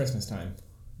 it'll be Christmas time,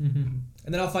 and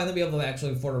then I'll finally be able to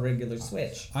actually afford a regular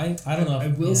Switch. I don't know. I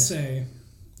will say,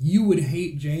 you would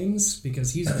hate James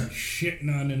because he's been shitting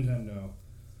on Nintendo.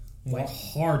 Like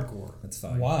hardcore. That's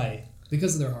fine. Why.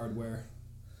 Because of their hardware.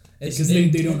 because they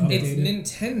don't update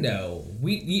It's it. Nintendo.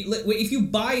 If you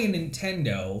buy a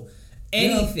Nintendo,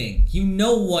 anything, you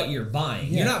know what you're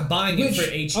buying. You're not buying it for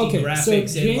HD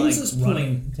graphics and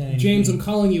running. James, I'm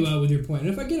calling you out with your point. And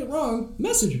if I get it wrong,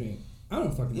 message me. I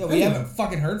don't fucking. Yeah, we haven't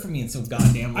fucking heard from you in so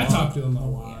goddamn long. I talk to him a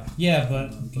lot. Yeah,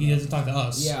 but he doesn't talk to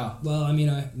us. Yeah. Well, I mean,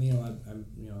 I'm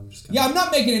just. Yeah, I'm not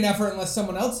making an effort unless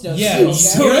someone else does. Yeah,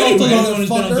 So you're anyway, also the only one who's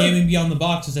been on motherfucker. Gaming Beyond the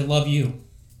Box because they love you.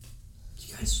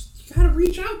 You guys, you gotta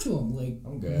reach out to him. Like,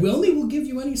 I'm good. Willie will give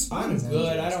you any spot. I'm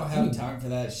good. I don't have Anyway. time for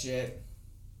that shit.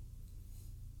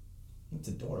 It's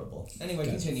adorable. Anyway,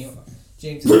 continue.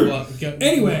 James.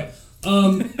 Anyway,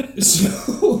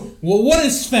 so Well, what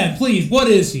is Sven? Please, what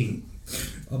is he?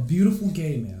 a beautiful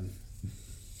gay man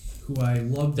who I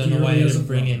love Don't know why dearly you as a didn't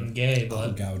bring brother. in gay, I'll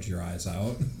but gouge your eyes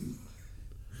out.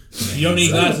 you don't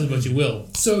need glasses, but you will.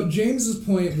 So James's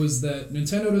point was that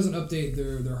Nintendo doesn't update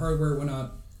their hardware,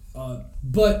 whatnot,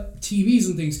 but TVs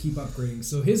and things keep upgrading.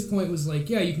 So his point was like,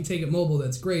 yeah, you can take it mobile,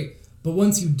 that's great, but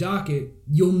once you dock it,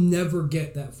 you'll never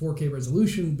get that 4K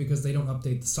resolution because they don't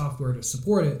update the software to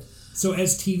support it. So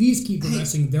as TVs keep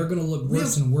progressing, they're going to look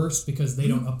worse and worse because they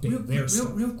don't update their stuff.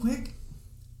 Real quick,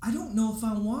 I don't know if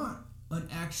I want an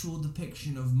actual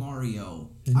depiction of Mario.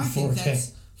 In I think 4K.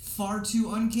 that's far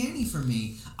too uncanny for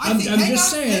me. I'm just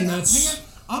saying that's- Hang on.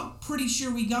 I'm pretty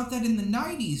sure we got that in the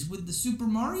 90s with the Super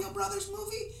Mario Brothers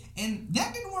movie, and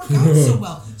that didn't work out so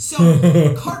well.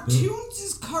 So, cartoons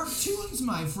is cartoons,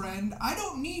 my friend. I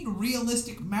don't need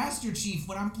realistic Master Chief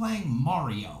when I'm playing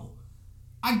Mario.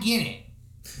 I get it.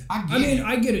 I mean,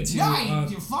 I get it too. Yeah,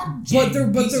 you fucking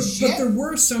but piece of shit. there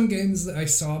were some games that I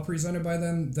saw presented by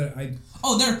them that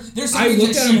there's some I games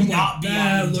looked that at them should and not like be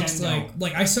that on looks Nintendo.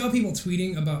 like I saw people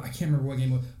tweeting about I can't remember what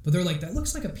game it was, but they're like that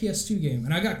looks like a PS2 game,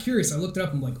 and I got curious. I looked it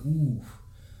up. I'm like, ooh,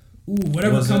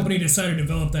 whatever Was it? company decided to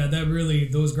develop that really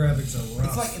those graphics are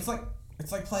rough.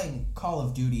 It's like playing Call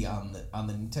of Duty on the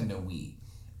Nintendo Wii.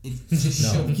 It just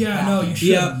shouldn't. Yeah, no, you happen. should.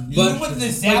 Yeah, Even but with the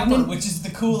Zapper, which is the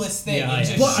coolest thing, Yeah, it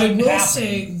just But I shouldn't will happen.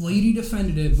 say, Lady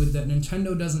defended it with that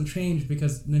Nintendo doesn't change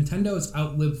because Nintendo's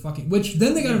outlived fucking. Which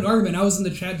then they got an argument. I was in the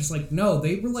chat just like, no,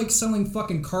 they were like selling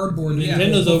fucking cardboard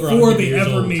Nintendo over before 100 they years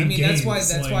ever old. made I mean, games.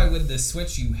 that's why with the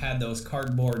Switch you had those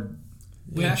cardboard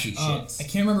patchy Which, shits. I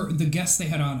can't remember the guest they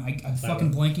had on. I'm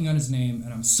fucking blanking on his name,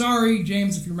 and I'm sorry,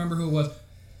 James, if you remember who it was.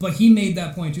 But he made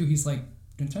that point too. He's like,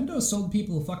 Nintendo sold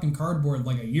people a fucking cardboard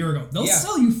like a year ago. They'll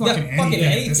sell you fucking anything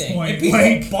at this point. And people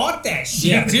Like, bought that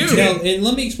shit, Dude. dude. Now, and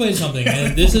let me explain something.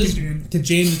 And this is to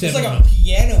James' It's like Nintendo. a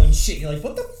piano and shit. You're like,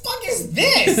 what the fuck is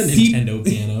this? Nintendo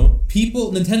piano.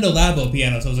 Nintendo Labo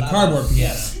piano, so it was a cardboard piano.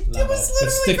 Yes. It was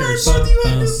With literally stickers. cardboard. You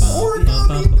had to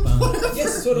origami.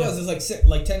 Yes, that's what it was. It was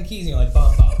like 10 keys, and you're like,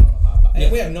 bum, bum, bum, bum, bum.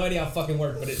 And we have no idea how it fucking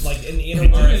worked, but it like in the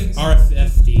internet.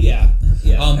 RFFD. Yeah.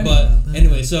 But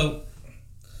anyway, so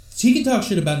he can talk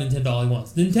shit about Nintendo all he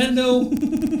wants.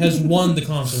 Nintendo has won the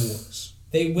console wars.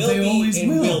 They will They be always and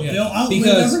will. be. They'll outlive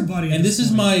Because, everybody. at and this is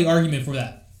point. my argument for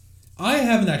that. I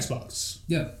have an Xbox.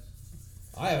 Yeah.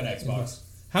 I have an Xbox.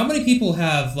 How many people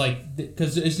have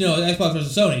because it's Xbox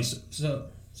versus Sony,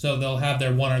 so they'll have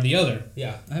their one or the other,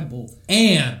 Yeah. I have both.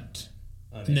 and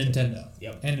On Nintendo,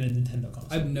 Yep. and a Nintendo console.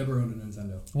 I've never owned a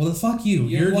Nintendo. Well, then fuck you.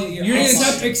 You're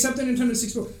Except the Nintendo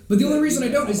 64. But the only reason I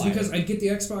don't is because I get the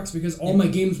Xbox because all my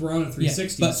games were on a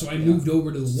 360, but- so I moved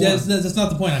over to the one. That's not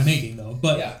the point I'm making though.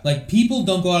 But Yeah. people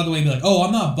don't go out of the way and be like, "Oh,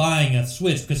 I'm not buying a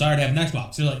Switch because I already have an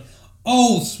Xbox." They're like,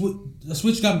 "Oh, the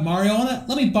Switch got Mario on it.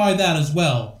 Let me buy that as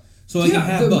well, so I can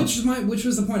have both." which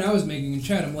was the point I was making in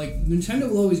chat. I'm like, Nintendo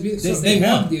will always be. So They they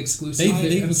have won. the exclusive.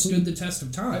 They have stood the test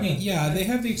of time. I mean, Yeah, they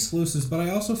have the exclusives, but I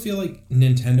also feel like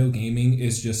Nintendo gaming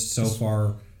is just so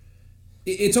far.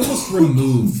 It's almost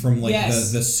removed from like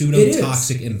Yes. the pseudo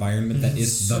toxic environment that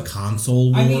is the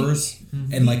console I mean- wars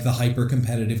and like the hyper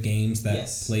competitive games that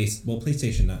Yes.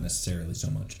 PlayStation not necessarily so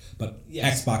much, but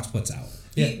Yes. Xbox puts out.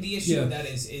 The issue Yeah. with that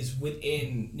is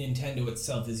within Nintendo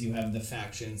itself is you have the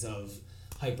factions of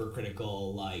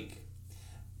hypercritical like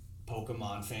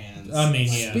Pokemon fans. I mean,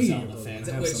 like yeah. Zelda fans,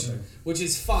 I have which something.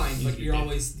 is fine, but you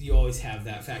always have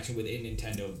that faction within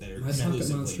Nintendo that are My Pocket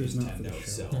exclusively Monster's not for the Nintendo. show.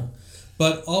 So,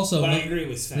 But also, but I agree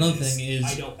with Sven. another thing is-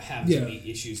 I don't have Yeah. as many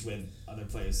issues with other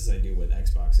players as I do with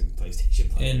Xbox and PlayStation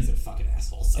players. And- They're fucking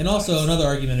assholes. and also sometimes. another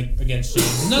argument against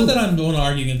James. Not that I'm going to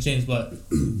argue against James, but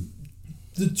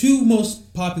the two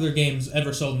most popular games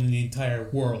ever sold in the entire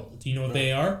world. Do you know what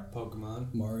they are?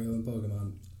 Pokemon. Mario and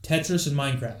Pokemon. Tetris and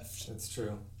Minecraft. That's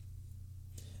true.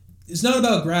 It's not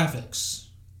about graphics.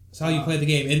 It's how you play the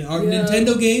game. And our Yeah.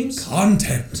 Nintendo games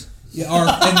Content.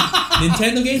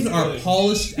 Nintendo games are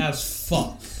polished as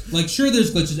fuck. Like, sure,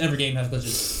 there's glitches. Every game has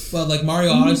glitches. But like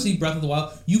Mario Odyssey, Breath of the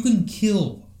Wild, you can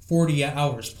kill 40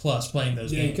 hours plus playing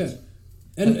those Yeah, you games.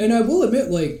 can. And I will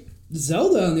admit, like,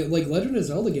 Zelda and the Legend of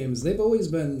Zelda games, they've always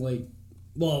been like,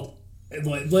 well,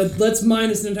 let's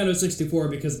minus Nintendo 64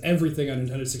 because everything on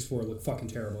Nintendo 64 looked fucking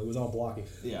terrible. It was all blocky.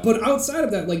 Yeah. But outside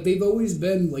of that, like, they've always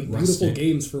been like beautiful Rustic.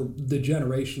 games for the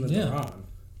generation that they're on.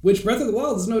 Which Breath of the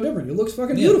Wild is no different. It looks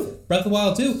fucking Yeah. beautiful. Breath of the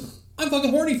Wild 2, I'm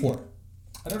fucking horny for.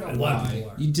 I don't know A lot of why. people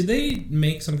are. Did they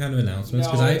make some kind of announcements?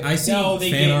 Because I see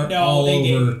they fan did. art No, all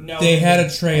they over. didn't. No, They had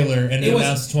a trailer and it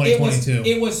announced 2022.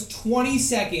 It was 20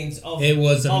 seconds of It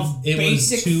was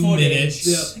basic 2 footage.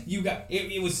 minutes. Yeah. You got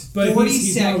it was But 40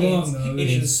 he's not seconds, wrong, though. and It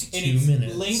it's, was and 2 it's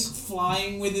minutes. Link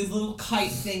flying with his little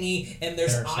kite thingy, and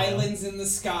there's Carousel. islands in the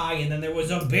sky, and then there was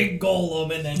a big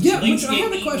golem, and then Yeah, Link's which I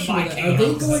have getting a question eaten with by that. Are they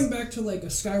chaos. going back to like a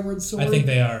Skyward Sword? I think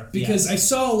they are. Because I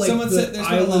saw like Someone said the there's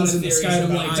been a lot islands of in the theories sky, and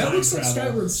I'm about like, that time looks like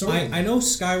travel. Skyward Sword. I know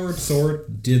Skyward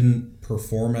Sword didn't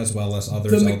perform as well as other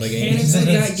The Zelda mechanics games. of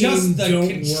that It's just game the don't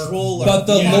controller. work. But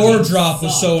the Yeah, lore it drop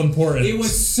was sucked. so important. It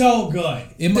was so good.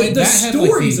 It The, might, the that had, like,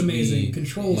 story's the- amazing. the-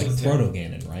 Controls like are terrible.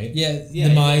 Proto-Ganon, right? Yeah,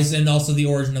 Demise and also the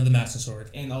origin of the Master Sword.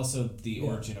 And also the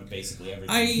origin of basically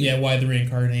everything. Yeah, why the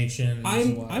reincarnation.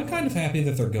 I'm kind of happy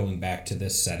that they're going back to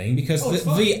this setting because Oh, it's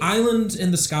the island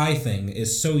in the sky thing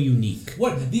is so unique.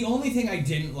 What the only thing I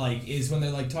didn't like is when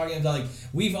they're like talking about like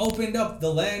we've opened up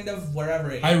the land of wherever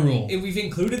Hyrule. We've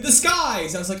included the skies.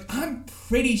 I was like, I'm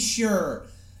pretty sure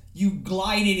you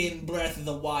glided in Breath of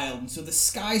the Wild, and so the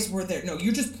skies were there. No,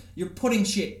 you're putting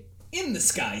shit in the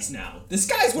skies now. The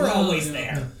skies were always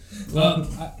there. Well,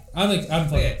 I'm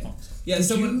playing. Yeah, there's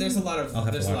a lot of. I'll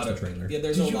have there's to a watch lot the of, trailer. Yeah,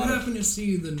 there's Did a you lot happen to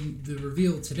see the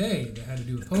reveal today that had to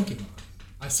do with Pokemon?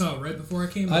 I saw it right before I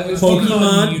came. It was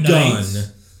Pokemon Unite. Gun.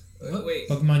 What? Wait,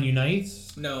 Pokemon Unite.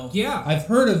 no. Yeah. I've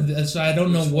heard of this. I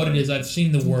don't know what it is. I've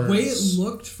seen the The words. way it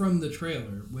looked from the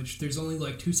trailer, which there's only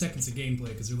like 2 seconds of gameplay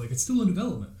because they're like, it's still in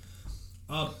development.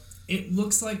 It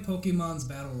looks like Pokemon's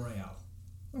Battle Royale.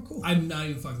 Oh, cool. I'm not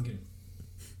even fucking kidding.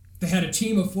 They had a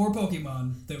team of 4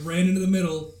 Pokemon that ran into the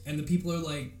middle, and the people are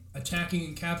like attacking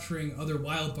and capturing other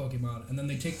wild Pokemon, and then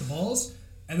they take the balls,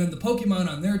 and then the Pokemon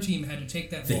on their team had to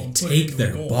take that ball They and put it take into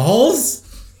their a goal. balls?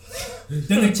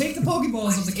 Then they take the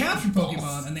Pokeballs of the captured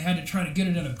Pokemon, and they had to try to get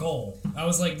it in a goal. I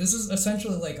was like, this is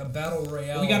essentially like a Battle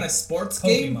Royale. We got a sports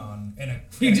game. Pokemon in a.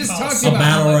 We in a just talked Coliseum. A about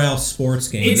battle how- royale sports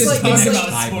game. It's We like- just it's talked like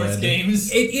about sports hybrid. games.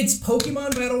 It's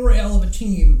Pokemon Battle Royale of a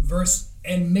team versus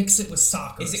and mix it with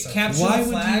soccer. Is it essentially. capture Why the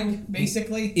would flag, you-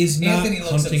 basically? Is not Anthony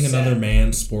looks hunting upset. another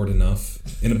man sport enough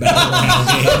in a battle royale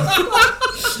game?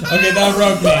 Okay, that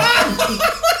broke me.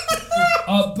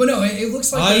 But no, it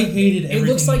looks like I hated it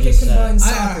looks everything like you it just said. combines I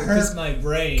soccer hurt my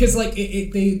brain. because like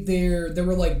there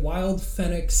were like wild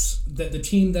Fennecs that the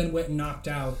team then went and knocked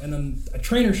out, and then a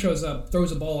trainer shows up,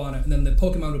 throws a ball on it, and then the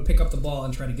Pokemon would pick up the ball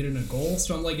and try to get it in a goal.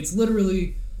 So I'm like, it's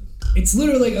literally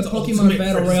like a Pokemon ultimate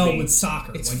Battle Frisbee. Royale with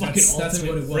soccer. It's like, fucking that's ultimate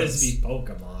what it was. Frisbee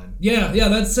Pokemon. Yeah,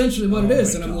 that's essentially what it Oh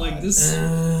is, my and I'm like, God. this.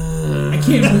 I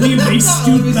can't believe they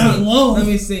stooped that low. Let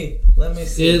me see.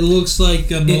 It looks like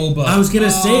a MOBA. I was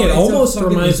gonna say it it's a almost fucking-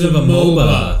 reminds it's me of a a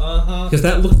MOBA Uh-huh. because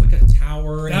that looks like a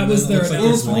tower. That and was then it their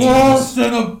looks like announcement.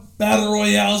 there's than a battle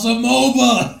royale. It's a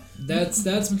MOBA. That's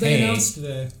what they Hey. announced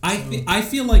today. I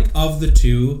feel like of the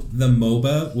two, the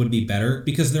MOBA would be better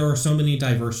because there are so many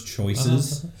diverse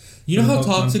choices. You know how Pokemon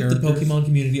toxic the characters. Pokemon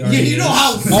community are. Yeah, you know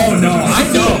how. Oh no, I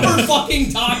know. Super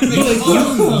fucking toxic. You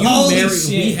Holy marry, shit.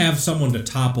 we have someone to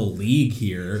topple league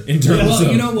here in terms Well,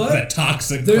 of you know what? the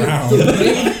toxic The crowd.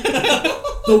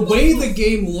 way the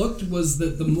game looked was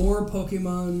that the more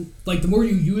Pokemon, like the more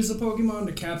you use a Pokemon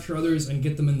to capture others and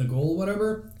get them in the goal,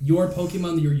 whatever, your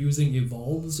Pokemon that you're using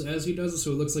evolves as he does it.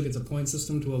 So it looks like it's a point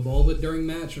system to evolve it during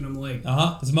match. And I'm like,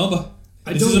 It's a MOBA.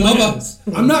 I This don't is a know.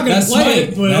 MOBA. I'm not gonna That's play fine.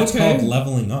 it, but That's okay. called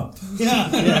leveling up. That's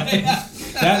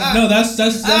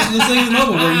the thing in the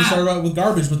MOBA where you start out with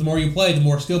garbage, but the more you play, the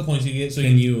more skill points you get. So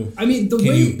Can you I mean, the can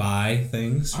way you buy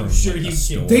things? I'm from, sure like, you a can.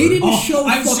 store? they didn't show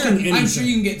I'm fucking sure. anything. I'm sure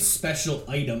you can get special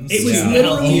items. It was Yeah.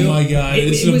 literally. Oh my god,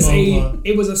 it's It a was MOBA.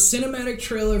 it was a cinematic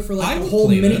trailer for like I a would whole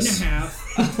play minute this. and a half.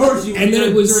 Of course you. And then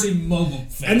it was- dirty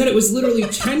MOBA fan. And then it was literally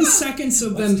 10 seconds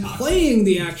of them toxic. playing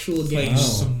the actual game.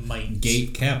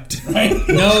 Gate kept.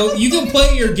 No, you can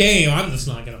play your game. I'm just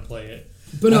not gonna play it.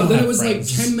 But I no, don't then it have was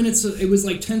friends. like 10 minutes. It was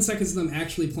like 10 seconds of them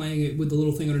actually playing it with the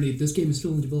little thing underneath. This game is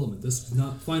still in development. This does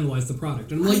not finalize the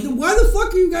product. And I'm like, then why the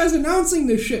fuck are you guys announcing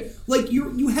this shit? Like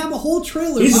you have a whole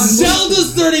trailer. It's on-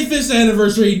 Zelda's 35th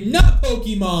anniversary, not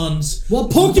Pokemon's. Well,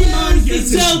 Pokemon It's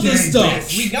gets its Zelda dang stuff.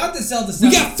 bitch. we got the Zelda stuff.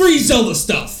 We got 3 Zelda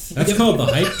stuff. That's called the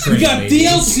hype train. We got baby.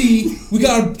 DLC. We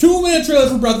got a 2-minute trailer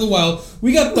for Breath of the Wild.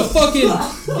 We got the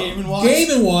fucking Game & Watch.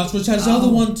 Game & Watch, which has Zelda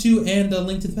 1, 2, and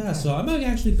Link to the Past. So I might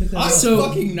actually pick that up.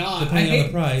 fucking not. Depending on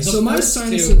the price. So my first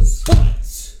sinuses,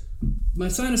 my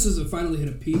sinuses have finally hit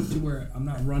a peak to where I'm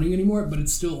not running anymore, but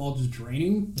it's still all just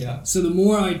draining. Yeah. So the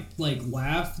more I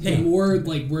laugh, the more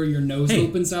where your nose Hey.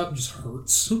 opens out just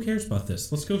hurts. Who cares about this?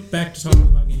 Let's go back to talking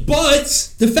about games.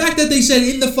 But the fact that they said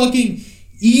in the fucking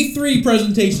E3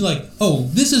 presentation, like, oh,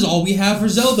 this is all we have for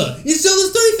Zelda. It's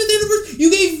Zelda's 35th anniversary.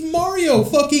 You gave Mario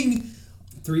fucking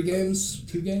 2 games.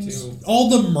 all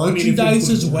the merchandise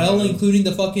include as well, Mario. including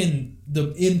the fucking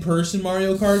the in-person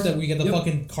Mario Kart that we get the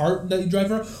fucking cart that you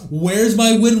drive around. Where's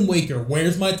my Wind Waker?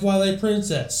 Where's my Twilight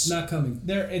Princess? Not coming.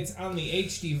 It's on the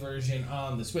HD version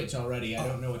on the Switch already. I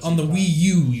don't know what On the Wii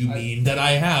U, you mean, that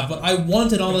I have, but I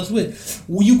want it on the Switch.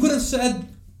 Well, you could have said,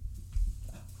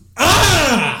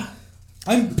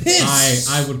 I'm pissed.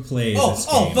 I would play this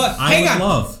oh, game. but I hang would on.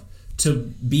 love to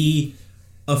be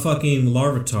a fucking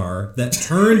Larvitar that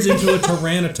turns into a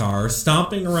Tyranitar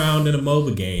stomping around in a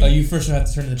MOBA game. You first have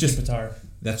to turn into Chippitar.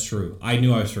 That's true. I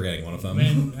knew I was forgetting one of them.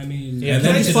 I mean, Yeah, and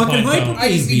then Turns he's into fucking Pinecone. hyper.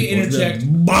 I just need to interject.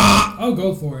 I'll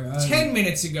go for it. 10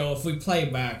 minutes ago, if we play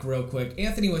back real quick,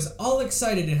 Anthony was all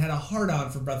excited and had a hard-on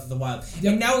for Breath of the Wild.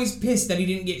 And now he's pissed that he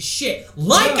didn't get shit.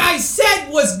 Like I said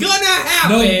was gonna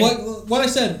happen! No, what I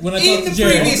said when I in talked the to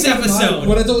Jared. previous episode.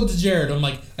 When I told to Jared, I'm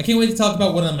like, I can't wait to talk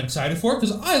about what I'm excited for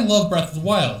because I love Breath of the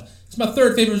Wild. It's my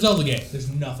 3rd favorite Zelda game. There's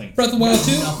nothing. Breath of the Wild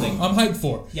 2, Nothing. I'm hyped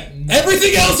for. Yeah, nothing.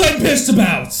 Everything else I'm pissed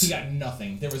about. He got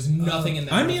nothing. There was nothing in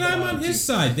that. I mean, Breath of I'm the on Wild his 2.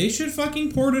 side. They should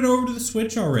fucking port it over to the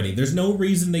Switch already. There's no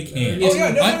reason they can't. Oh,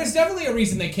 yeah, no, I- there's definitely a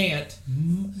reason they can't.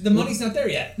 The money's not there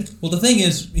yet. Well, the thing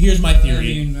is, here's my I theory.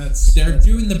 mean, that's They're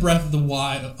doing the Breath of the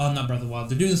Wild, not Breath of the Wild.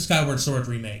 They're doing the Skyward Sword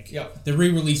remake. Yep. They're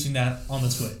re-releasing that on the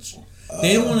Switch.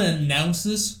 They don't want to announce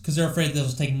this because they're afraid they'll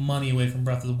take money away from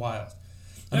Breath of the Wild.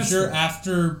 I'm That's sure fair.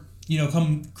 after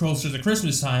come closer to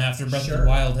Christmas time, after Breath of Sure. the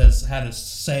Wild has had a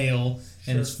sale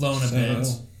and it's flown a bit.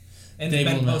 And They it's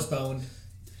been will not. postponed.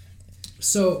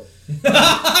 so.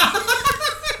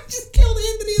 Just killed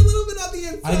Anthony a little bit on the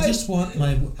inside.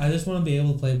 I just want to be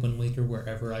able to play Wind Waker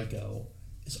wherever I go.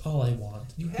 It's all I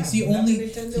want. It's the only.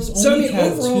 It's So I only mean,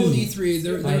 had overall with two.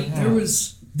 E3, I have.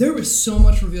 there was so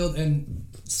much revealed, and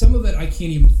some of it I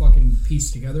can't even fucking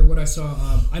piece together. What I saw,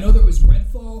 I know there was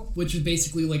Redfall, which is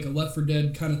basically like a Left 4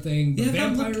 Dead kind of thing. But Yeah, that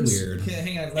vampires. looked weird. Okay,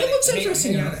 hang on. It looks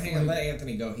interesting Hang on, enough, hang on. like- Let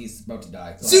Anthony go. He's about to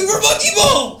die. Go Super ahead. Monkey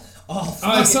Ball. Oh,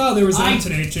 I saw there was I that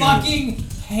today too. fucking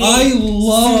hate I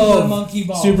love Super Monkey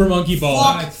Ball. Super Monkey Ball.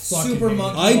 Fuck I fucking Super hate it.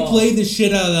 Monkey I Ball. played the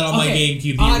shit out of that on my Okay,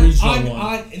 GameCube, the original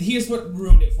one. Here's what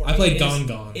ruined it for me. I played is- Gone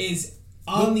Gone. Is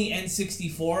on the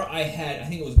N64, I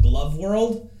think it was Glove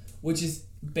World, which is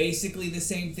basically the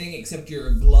same thing except you're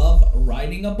a glove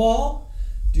riding a ball.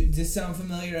 Does this sound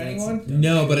familiar to anyone?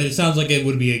 No, but it sounds like it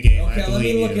would be a game. I Okay, let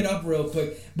me believe look you. it up real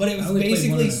quick. But it I was only played one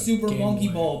basically of the Super Game Monkey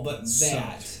Boy. Ball, but It that.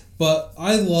 sucked. But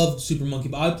I loved Super Monkey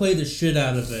Ball. I played the shit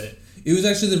out of it. It was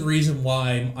actually the reason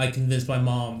why I convinced my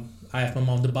mom. I asked my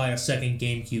mom to buy a second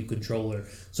GameCube controller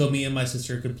so me and my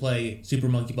sister could play Super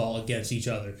Monkey Ball against each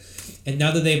other. And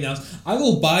now that they've announced, I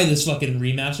will buy this fucking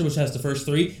remaster, which has the first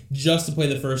 3, just to play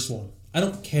the first one. I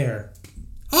don't care.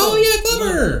 Oh, yeah,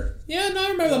 Clever! Yeah, no, I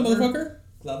remember that motherfucker.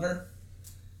 Glover?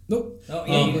 Nope. Oh,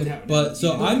 yeah, you didn't have But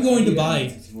so you I'm didn't- going to you didn't buy.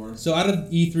 have 64. So out of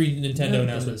E3 Nintendo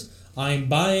announcements, I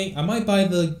might buy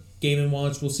the Game &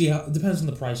 Watch. We'll see how. It depends on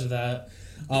the price of that.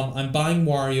 I'm buying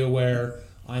WarioWare.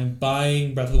 I'm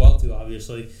buying Breath of the Wild 2,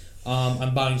 obviously.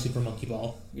 I'm buying Super Monkey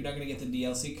Ball. You're not gonna get the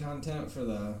DLC content for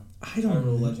the I don't Hyrule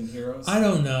know. Legend Heroes? I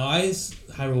don't know.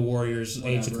 Hyrule Warriors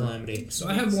Age of Whatever. Calamity. So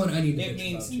I have one I need to It bitch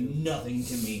means about too. nothing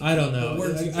to me. I don't know. The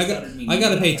words you I just uttered mean got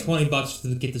to pay nothing. $20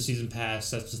 to get the season pass.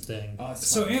 That's the thing. Oh, it's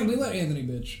So fine. we let Anthony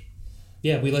bitch.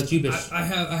 Yeah, we let you bitch. I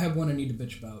have one I need to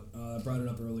bitch about. I brought it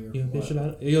up earlier. You bitch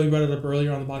about it? You brought it up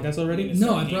earlier on the podcast already?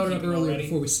 No, I brought it up Gatekeeping earlier already?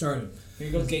 before we started.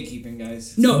 Here goes gatekeeping,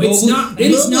 guys. No, it's Mobile- not. It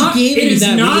is mobile not. gaming It is is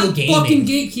not not real gaming. fucking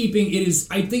gatekeeping. It is.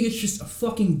 I think it's just a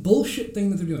fucking bullshit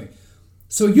thing that they're doing.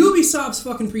 So Ubisoft's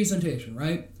fucking presentation,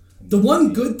 right? The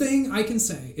one good thing I can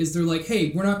say is they're like,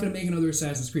 hey, we're not going to make another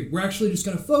Assassin's Creed. We're actually just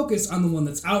going to focus on the one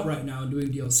that's out right now and doing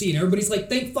DLC. And everybody's like,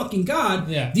 thank fucking God.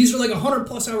 Yeah. These are like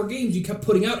 100+ hour games you kept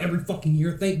putting out every fucking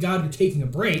year. Thank God you're taking a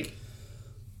break.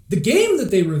 The game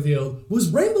that they revealed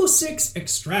was Rainbow Six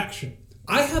Extraction.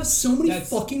 I have so many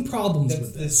fucking problems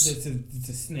with this. It's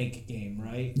a Snake game,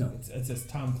 right? No. It's a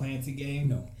Tom Clancy game.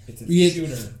 No. It's a Yeah.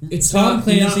 shooter. It's Tom not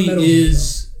Clancy Metal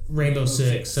is Rainbow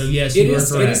Six. So yes, It you are is.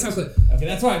 It correct. is Tom Clancy. Okay,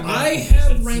 that's why I said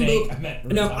have Rainbow. Snake. I meant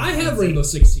Now Tom I have Clancy. Rainbow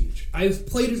Six Siege. I've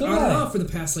played it So on and do I. off for the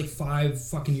past like 5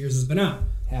 fucking years. It's been out.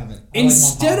 Haven't.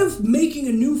 Instead of making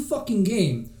a new fucking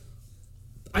game,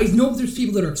 I know there's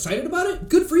people that are excited about it.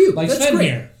 Good for you. Like That's Sven great.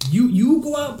 here. You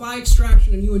go out, buy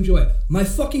Extraction, and you enjoy it. My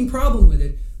fucking problem with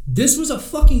it, this was a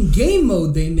fucking game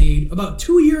mode they made about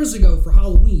 2 years ago for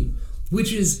Halloween,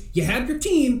 which is you have your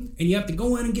team and you have to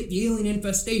go in and get the alien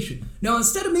infestation. Now,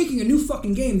 instead of making a new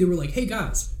fucking game, they were like, hey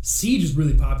guys, Siege is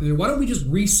really popular. Why don't we just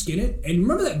reskin it? And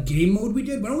remember that game mode we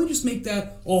did? Why don't we just make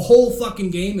that a whole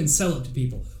fucking game and sell it to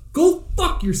people? Go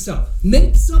fuck yourself.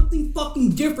 Make something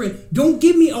fucking different. Don't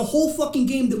give me a whole fucking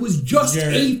game that was just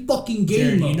a fucking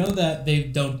game Jared, mode. you know that they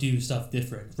don't do stuff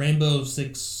different. Rainbow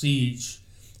Six Siege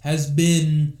has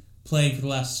been playing for the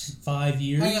last 5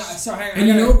 years.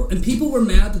 And people were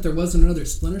mad that there wasn't another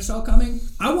Splinter Cell coming.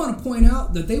 I want to point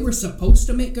out that they were supposed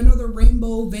to make another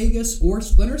Rainbow Vegas or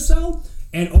Splinter Cell,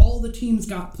 and all the teams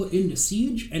got put into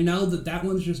Siege, and now that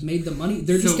one's just made the money,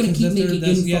 they're just going to keep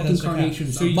making fucking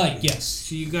carnations. So Mike, yes.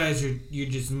 So you guys you're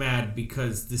just mad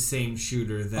because the same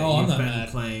shooter that I'm you've not been mad.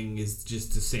 playing is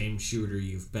just the same shooter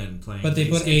you've been playing. But they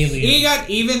put aliens.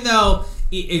 Even though,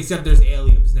 except there's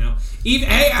aliens now.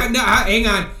 Hang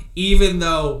on. Even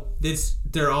though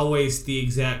they're always the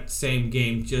exact same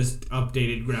game, just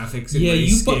updated graphics. And Yeah,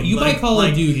 you buy Call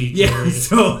of Duty, Yeah, Jared.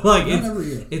 so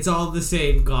it's all the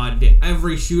same.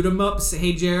 Every shoot 'em ups.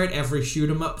 Hey Jared, every shoot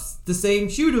 'em ups, the same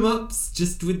shoot 'em ups,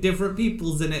 just with different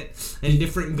peoples in it and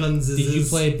different guns. Did you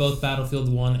play both Battlefield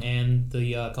 1 and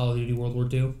the Call of Duty World War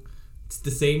II? It's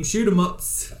the same shoot 'em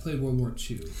ups. I played World War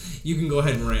II. You can go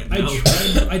ahead and rant now.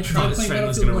 I tried playing Sven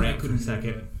was Battlefield gonna 1. I rant for a couldn't second.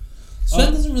 do it.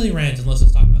 Sven doesn't really rant unless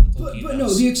it's talking about the Tolkien But no,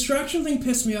 house. the Extraction thing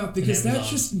pissed me off because And that's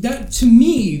Amazon. just that to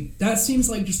me that seems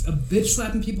like just a bitch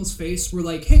slapping people's face. We're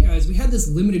like, hey guys, we had this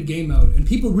limited game mode and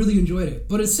people really enjoyed it,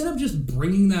 but instead of just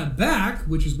bringing that back,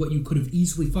 which is what you could have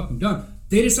easily fucking done,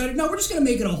 they decided no, we're just gonna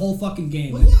make it a whole fucking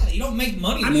game. Well, yeah, you don't make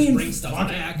money. I to mean, just bring stuff fuck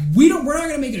back. it. We're not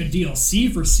gonna make it a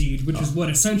DLC for Siege, which is what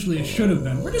essentially it should have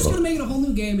been. We're just gonna make it a whole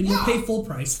new game and you pay full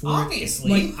price for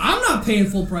Obviously. it. Like I'm not paying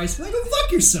full price for it. Go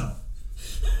fuck yourself.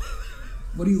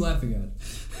 What are you laughing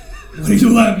at? What are you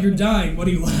laughing? You're dying. What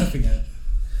are you laughing at?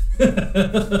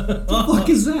 The fuck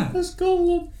is that? Let's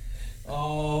go.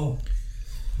 Oh,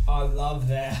 I love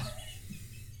that.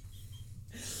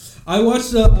 I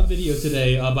watched a video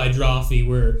today by Drawfee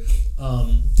where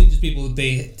just people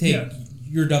they take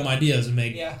your dumb ideas and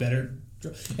make better.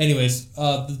 Anyways,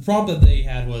 the problem that they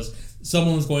had was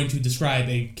someone was going to describe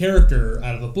a character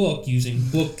out of a book using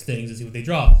book things to see what they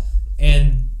draw,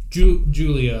 and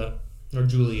Julia,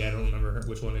 I don't remember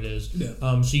which one it is.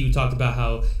 Yeah. She talked about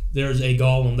how there's a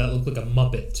golem that looked like a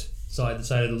Muppet. So I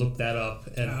decided to look that up,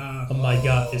 and oh my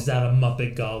god, is that a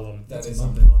Muppet golem? That is a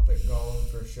Muppet golem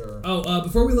for sure. Oh,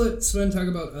 before we let Sven talk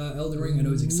about Elden Ring, I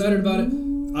know he's excited about it.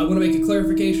 I want to make a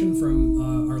clarification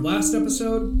from our last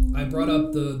episode. I brought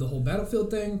up the whole Battlefield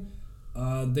thing.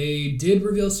 They did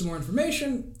reveal some more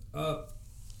information.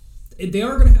 They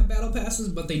are going to have battle passes,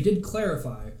 but they did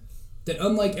clarify that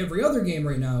unlike every other game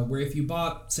right now, where if you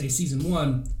bought, say, Season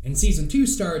 1, and Season 2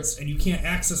 starts, and you can't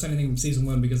access anything from Season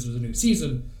 1 because there's a new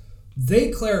season,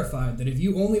 they clarified that if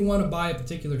you only want to buy a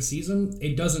particular season,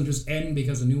 it doesn't just end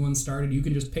because a new one started. You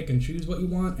can just pick and choose what you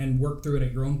want and work through it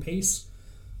at your own pace,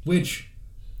 which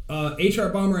HR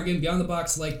Bomber, again, Beyond the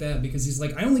Box like that because he's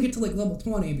like, I only get to like level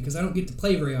 20 because I don't get to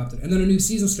play very often. And then a new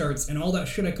season starts, and all that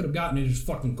shit I could have gotten is just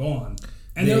fucking gone.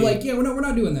 And they're like, yeah, we're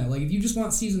not doing that. Like, if you just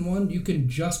want Season 1, you can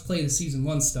just play the Season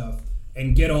 1 stuff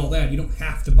and get all that. You don't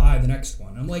have to buy the next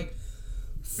one. I'm like,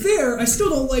 fair. I still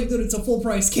don't like that it's a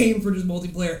full-price game for just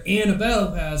multiplayer and a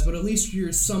battle pass, but at least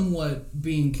you're somewhat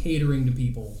being catering to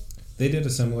people. They did a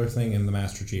similar thing in the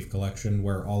Master Chief Collection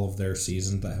where all of their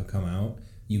seasons that have come out,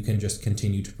 you can just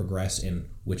continue to progress in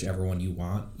whichever one you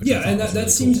want. Yeah, and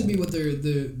that seems to be what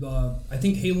I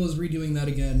think Halo's redoing that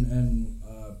again, and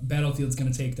Battlefield's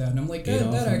going to take that, and I'm like,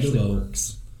 that actually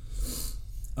works.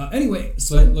 Anyway,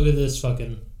 look at this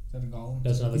fucking. Is that a golem?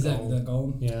 That's another golem. That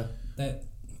golem? Yeah.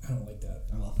 I don't like that.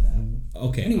 I love that.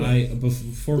 Okay, Anyway.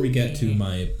 Before we get to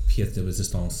my pièce de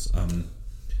résistance,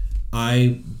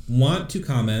 I want to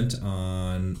comment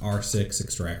on R6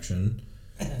 Extraction.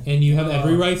 And you have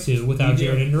every right to without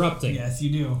Jared interrupting. Yes,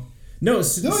 you do. No,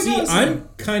 I'm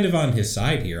kind of on his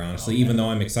side here, honestly. Even though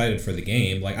I'm excited for the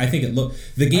game, like I think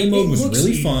the game mode was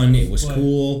really fun. It was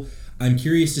cool. I'm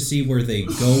curious to see where they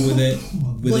go with it.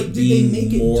 With Like, it did they being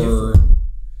make it more. different?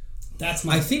 That's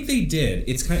my. I think they did.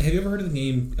 It's kind. Have you ever heard of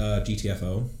the game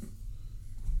GTFO?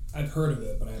 I've heard of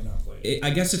it, but I have not played it. I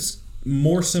guess it's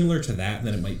more similar to that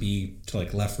than it might be to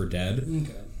like Left 4 Dead.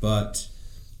 Okay. But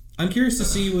I'm curious to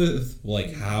see with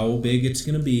like how big it's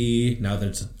gonna be now that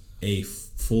it's a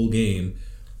full game.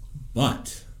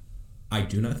 But I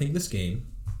do not think this game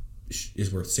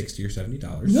is worth $60 or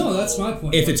 $70. No, that's my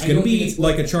point. If it's I going to don't think be it's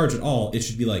like worth a charge at all, it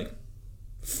should be like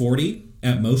 40,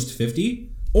 at most 50,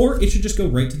 or it should just go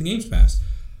right to the Games Pass.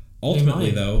 Ultimately,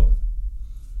 might. though,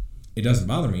 it doesn't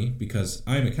bother me because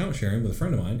I'm account sharing with a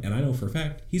friend of mine, and I know for a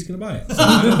fact he's going to buy it. So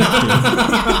I don't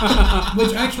have to.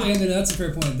 Which actually, Anthony, that's a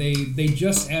fair point. They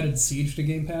just added Siege to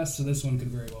Game Pass, so this one could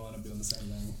very well end up doing the same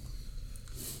thing.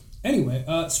 Anyway,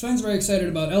 Sven's very excited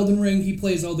about Elden Ring. He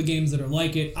plays all the games that are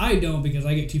like it. I don't because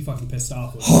I get too fucking pissed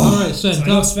off with it. All right, Sven, So I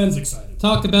know Sven's excited.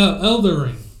 talk about Elden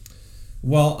Ring.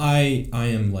 Well, I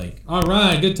am like... All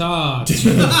right, good talk.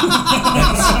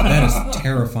 that is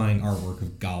terrifying artwork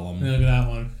of Gollum. Look at that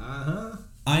one.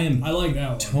 I like that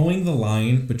one. Towing the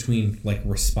line between like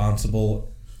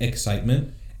responsible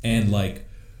excitement and like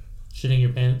Shitting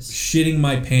your pants. shitting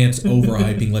my pants,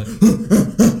 overhyping like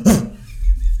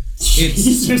it's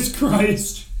Jesus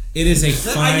Christ. it is a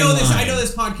fine I know this. line. I know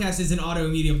this podcast is an audio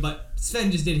medium, but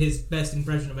Sven just did his best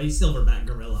impression of a silverback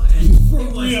gorilla, and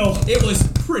it was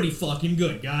pretty fucking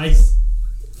good, guys.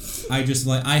 I just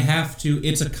like I have to.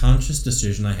 It's a conscious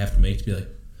decision I have to make to be like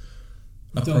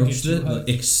approach get too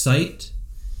it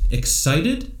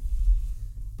excited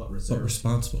But but reserved.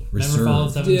 responsible, Never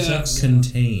followed reserved, 76.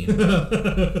 contained.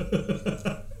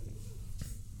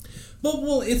 But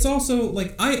well, it's also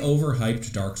like I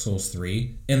overhyped Dark Souls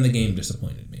 3 and the game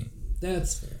disappointed me.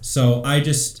 That's fair. So I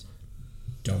just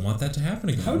don't want that to happen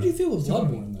again. How did you feel with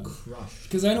Bloodborne, though?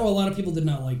 Because I know a lot of people did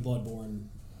not like Bloodborne,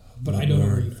 but I don't know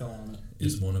where you fell on it.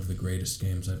 Is one of the greatest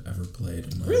games I've ever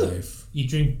played in my Really? life. You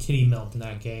drink kitty milk in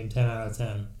that game. 10 out of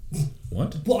 10.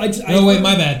 What? Well, Oh wait,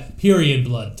 my bad. Period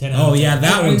blood. 10 out of 10. Oh yeah,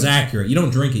 that one's accurate. You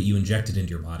don't drink it; you inject it into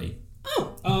your body.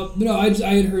 No, I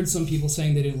had heard some people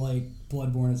saying they didn't like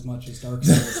Bloodborne as much as Dark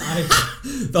Souls.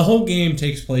 The whole game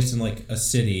takes place in like a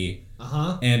city,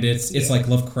 and it's like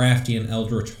Lovecraftian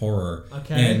eldritch horror.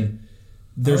 Okay. And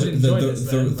there's I would enjoy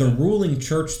this then, the ruling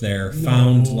church there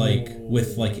found like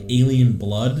with like alien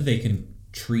blood they can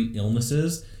treat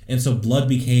illnesses, and so blood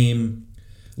became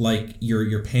like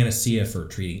your panacea for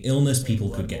treating illness. People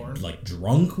could get like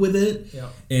drunk with it. Yeah.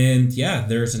 And yeah,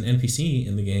 there's an NPC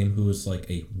in the game who is like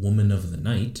a woman of the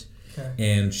night. Okay.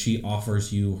 And she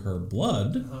offers you her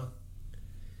blood.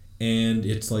 And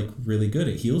it's like really good.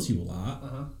 It heals you a lot.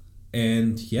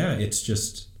 And yeah,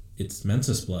 it's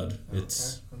Mensis blood.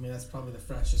 It's I mean, that's probably the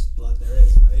freshest blood there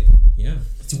is, right? yeah.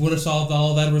 It would have solved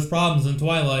all of Edward's problems in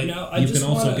Twilight. Now, You can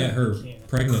also get her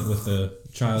pregnant with the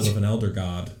child of an elder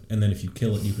god, and then if you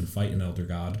kill it, you can fight an elder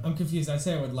god. I'm confused. I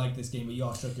say I would like this game, but you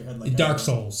all shook your head like Dark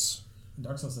Souls.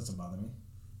 Dark Souls doesn't bother me.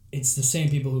 It's the same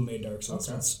people who made Dark Souls.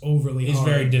 Okay. It's overly It's hard.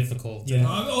 very difficult. Yeah.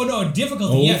 Oh no,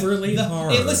 difficulty. Overly yes.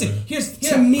 hard. Listen, here's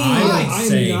To me, I I'm would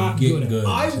say not get good at it. good.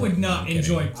 I would not I'm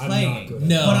enjoy kidding. I'm playing, not good at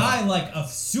No. but I like a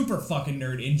super fucking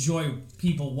nerd enjoy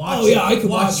people watching. Oh, yeah, I could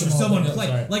watch for them all someone day. play.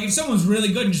 That's right. Like if someone's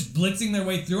really good and just blitzing their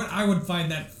way through it, I would find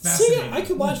that So fascinating. yeah, I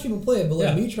could watch people play it, but like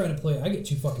Yeah. me trying to play it, I get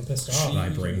too fucking pissed off. Should I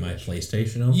bring my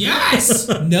PlayStation over? Yes.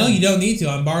 No, you don't need to.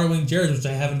 I'm borrowing Jared's, which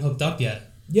I haven't hooked up yet.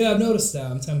 Yeah, I've noticed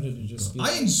that. I'm tempted to just be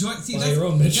I enjoy. See, Play that's, your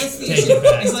own bitch. that's the Take issue. it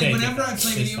back, It's like take it whenever I back.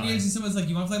 play It's video fine. games and someone's like,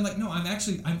 "You want to play?" I'm like, "No,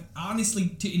 I'm honestly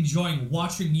to enjoying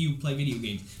watching you play video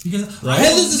games because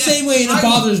Heather's the same way, and it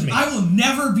bothers me. I will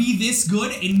never be this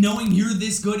good, and knowing you're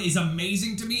this good is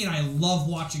amazing to me, and I love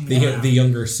watching that. The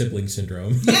younger sibling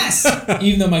syndrome. Yes.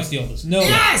 Even though Mike's the oldest. No.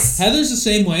 Yes! Heather's the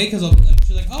same way because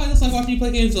she's like, oh, I just like watching you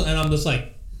play games. And I'm just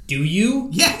like, do you?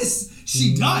 Yes,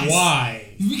 she does. Why?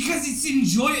 Because it's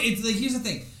enjoyable. It's like, here's the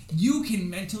thing. You can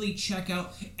mentally check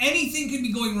out. Anything can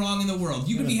be going wrong in the world.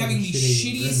 You could be having the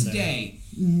shittiest day.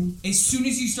 As soon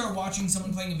as you start watching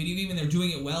someone playing a video game and they're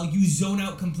doing it well, you zone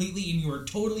out completely and you are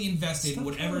totally invested in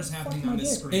whatever is happening on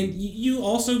this screen. And you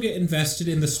also get invested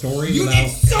in the story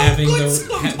It's so having good the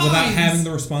sometimes. without having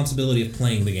the responsibility of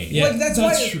playing the game. Yeah, Like,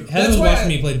 that's true. Heather was watching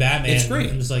me play Batman. It's great.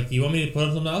 I'm just like, do you want me to put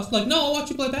up something else? Like, no, I'll watch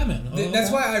you play Batman. Oh, That's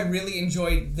okay. why I really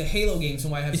enjoyed the Halo games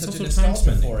and why I have It's such a also time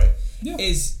nostalgia spending. for it.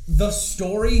 Is the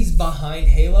stories behind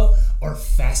Halo are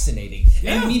fascinating.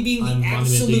 And me being I'm the wanting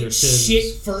to do your absolute Sims.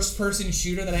 shit first-person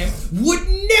shooter that I am, would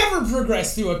never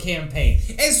progress through a campaign.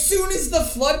 As soon as the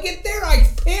flood get there, I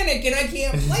panic and I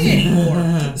can't play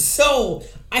anymore. So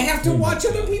I have to watch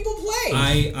other people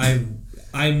play.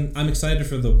 I'm excited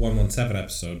for the 117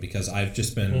 episode because I've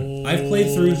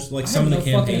played through like some of the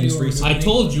campaigns recently. I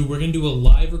told you we're going to do a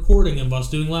live recording of us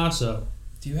doing Lasso.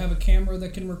 Do you have a camera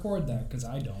that can record that? Because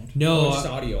I don't. No. just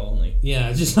audio only. Yeah,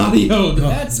 it's just audio.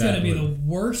 That's that going to be would- the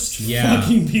worst Yeah.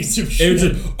 fucking piece of It shit. was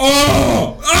just,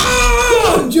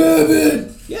 oh,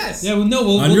 Yes. Yeah, well,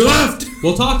 no, on your left.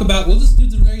 We'll talk about. We'll just do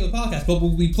the regular podcast. podcast, but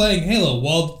we'll be playing Halo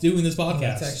while doing this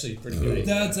podcast. That's actually pretty good.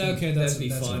 That's okay. That'd be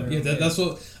fun. fair. Yeah, that's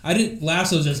what I didn't.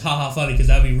 Last was just haha funny because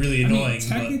that'd be really annoying. I mean,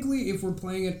 technically, if we're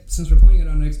playing it, since we're playing it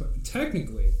on Xbox,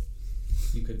 technically,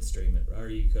 You could stream it, or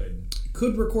you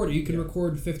could. record it. You can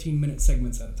record 15-minute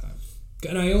segments at a time.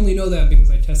 And I only know that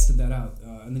because I tested that out.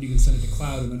 And then you can send it to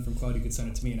Cloud, and then from Cloud you could send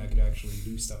it to me, and I could actually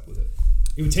do stuff with it.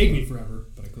 It would take me forever,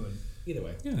 but I could. Either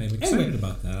way. Yeah, I'm excited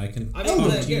about that. I can I talk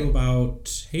love to that you game.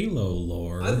 about Halo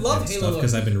lore I love and Halo stuff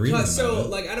because I've been reading about So,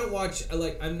 it. like, I don't watch.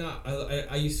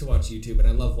 I used to watch YouTube, and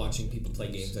I love watching people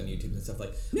play games on YouTube and stuff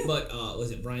like. Yeah. But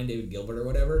was it Brian David Gilbert or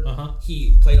whatever? Uh-huh.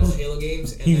 He played all the Halo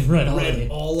games and He then read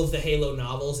read all of the Halo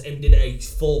novels and did a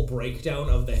full breakdown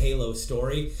of the Halo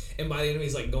story. And by the end,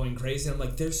 he's like going crazy. I'm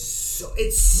like, it's so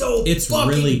It's fucking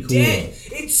really cool. dead.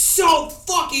 It's so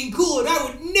fucking cool, and I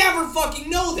would never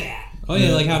fucking know that. Oh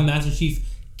yeah, like how Master Chief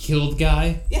killed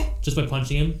guy. Yeah. Just by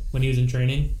punching him when he was in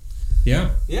training. Yeah.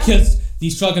 Yeah. Because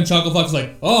these fucking chuckle fucks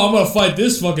like, oh, I'm gonna fight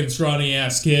this fucking scrawny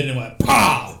ass kid, and went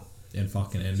pow. And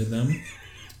fucking ended them.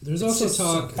 There's also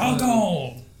talk.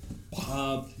 Falcon.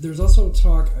 There's also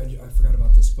talk. I forgot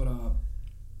about this, but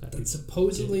that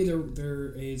supposedly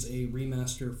there is a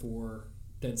remaster for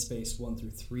Dead Space 1 through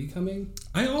 3 coming.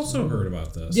 I also heard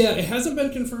about this. Yeah, it hasn't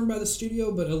been confirmed by the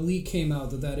studio, but a leak came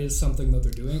out that is something that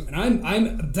they're doing, and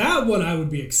I'm that one I would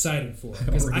be excited for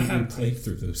because I have played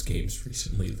through those games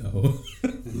recently though. I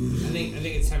think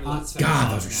it's time to let Sven God,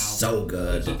 talk those are now. so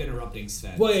good. Keep interrupting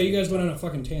Sven. Well, yeah, you guys went on a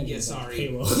fucking tangent. Yeah, about sorry.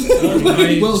 Halo.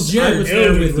 I was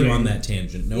there with you Ring. on that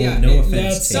tangent. No, Yeah, no it-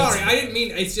 offense. Sorry, Tate. I didn't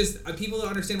mean. It's just people don't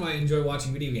understand why I enjoy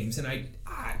watching video games, and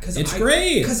It's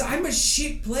great. Because I'm a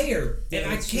shit player and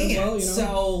I it's true, can't. well, you know.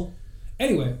 So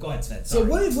Anyway, go ahead, Sven. so Sorry.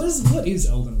 what is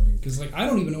Elden Ring? Because like I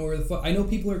don't even know where the fuck. I know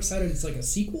people are excited. It's like a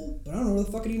sequel, but I don't know where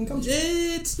the fuck it even comes from.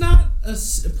 It's not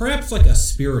perhaps like a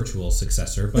spiritual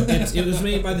successor, but it was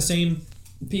made by the same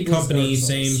People company, Dark Souls.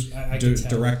 same I can tell.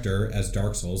 director as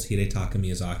Dark Souls, Hidetaka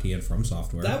Miyazaki, and From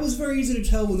Software. That was very easy to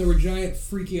tell when there were giant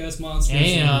freaky ass monsters.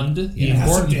 And the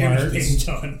important part being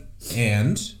done.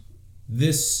 And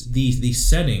the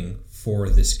setting for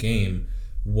this game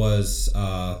was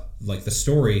like the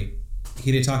story.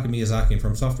 Hidetaka Miyazaki and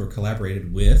From Software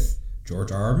collaborated with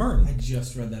George R.R. Martin, I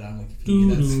just read that on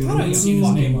Wikipedia. How do I see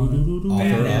his name on it?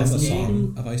 author of Badass A game.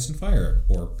 Song of Ice and Fire,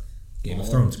 or Game of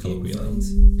Thrones colloquially.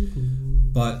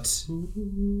 But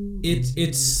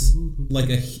it's like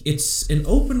it's an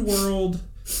open world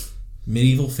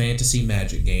medieval fantasy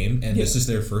magic game, and this is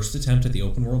their first attempt at the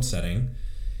open world setting.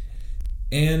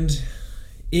 And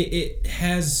it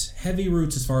has heavy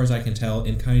roots, as far as I can tell,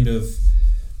 in kind of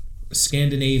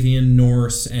Scandinavian,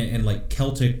 Norse, and like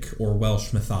Celtic or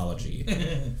Welsh mythology.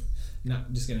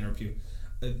 Not just gonna interrupt you.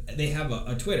 They have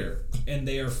a Twitter, and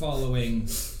they are following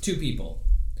two people.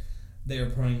 They are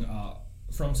putting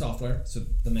From Software, so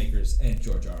the makers, and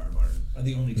George R.R. Martin are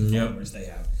the only two followers they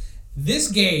have. This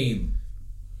game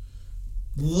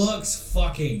looks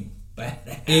fucking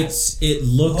badass. It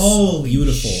looks Holy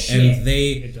beautiful, shit. and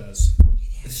It does.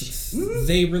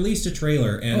 they released a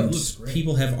trailer, and it looks great.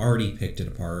 people have already picked it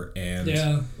apart. And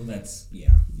Yeah. Well, that's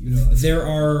there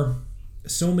are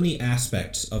so many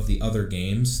aspects of the other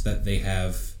games that they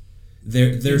have.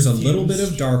 There's a little bit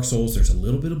of Dark Souls. There's a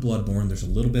little bit of Bloodborne. There's a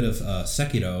little bit of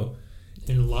Sekiro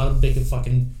and a lot of big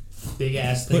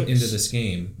ass things put into this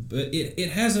game, but it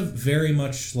has a very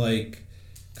much like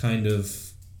kind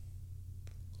of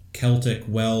Celtic,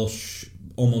 Welsh,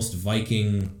 almost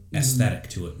Viking aesthetic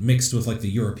to it, mixed with like the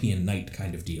European knight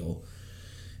kind of deal.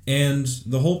 And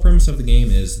the whole premise of the game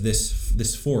is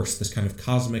this force, this kind of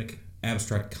cosmic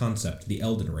abstract concept, the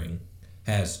Elden Ring,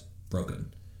 has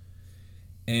broken.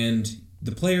 And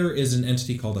the player is an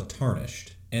entity called a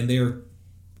Tarnished, and they are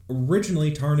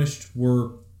originally Tarnished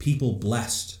were people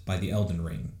blessed by the Elden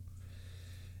Ring,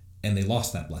 and they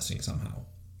lost that blessing somehow,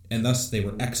 and thus they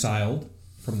were exiled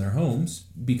from their homes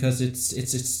because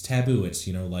it's taboo. It's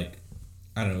like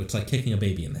I don't know. It's like kicking a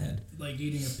baby in the head. Like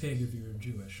eating a pig if you're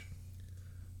Jewish.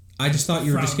 I just thought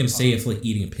you were just going to say if like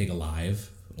eating a pig alive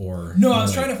or No, I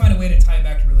was trying to find a way to tie it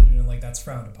back to religion, and like that's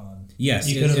frowned upon. Yes,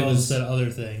 you could have also said other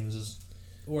things.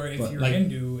 Or if you're like,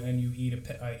 Hindu and you eat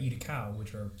a cow,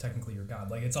 which are technically your god,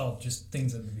 like it's all just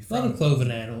things that would be a lot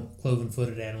frowned of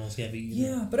cloven-footed animals can't be eaten.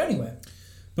 Yeah, but anyway.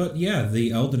 But yeah,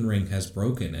 the Elden Ring has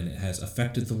broken, and it has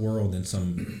affected the world in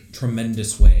some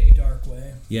tremendous way. Dark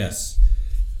way. Yes.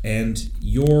 And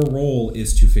your role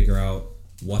is to figure out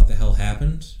what the hell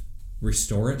happened,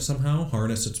 restore it somehow,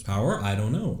 harness its power. I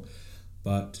don't know.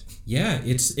 But yeah,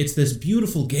 it's this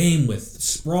beautiful game with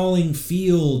sprawling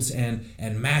fields and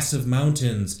massive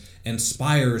mountains and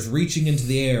spires reaching into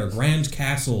the air, grand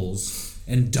castles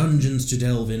and dungeons to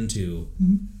delve into.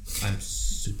 I'm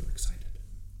super excited.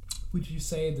 Would you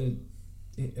say that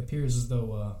it appears as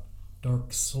though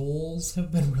Dark Souls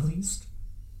have been released?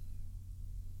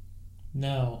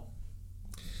 No.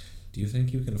 Do you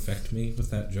think you can affect me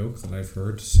with that joke that I've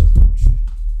heard so much?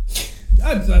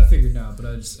 I figured now, but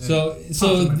I just So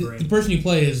the person you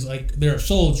play is like they're a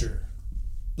soldier,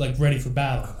 like ready for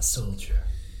battle. I'm a soldier.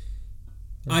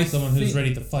 Someone who's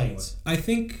ready to fight. I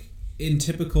think in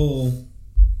typical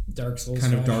Dark Souls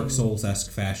kind of fashion. Dark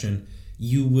Souls-esque fashion,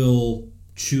 you will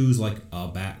choose like a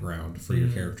background for your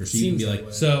character. So you can be like,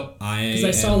 because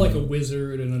I saw like a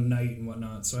wizard and a knight and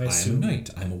whatnot. So I assume am a knight.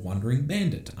 I'm a wandering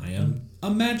bandit. I am a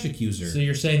magic user. So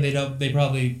you're saying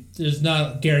there's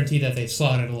not guaranteed that they've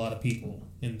slaughtered a lot of people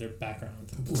in their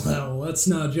background. Well, let's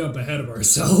not jump ahead of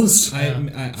ourselves. I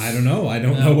don't know. I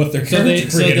don't know what their character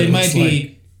So they might be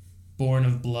like. born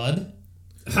of blood.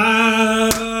 He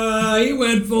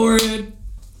went for it.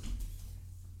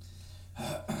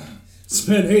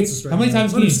 Sven hates us right How many now.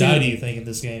 times can you die, do you think, in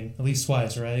this game? At least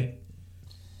twice, right?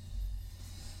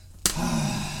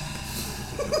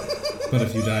 But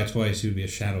if you die twice, you'd be a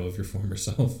shadow of your former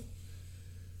self.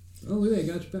 Oh, look, I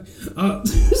got you back.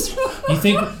 You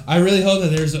think? I really hope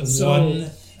that there's one.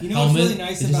 You know what's helmet really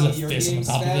nice that just about a your fist on game,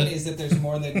 top of Sven, it? is that there's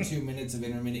more than 2 minutes of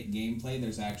intermittent gameplay.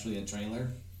 There's actually a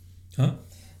trailer. Huh?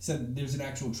 So there's an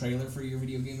actual trailer for your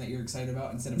video game that you're excited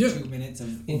about instead of 2 minutes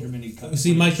of intermittent cut.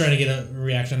 See, Mike's trying to get a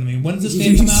reaction on me. When does this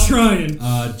game come out? He's trying.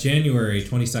 January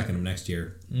 22nd of next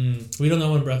year. We don't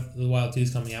know when Breath of the Wild 2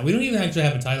 is coming out. We don't even actually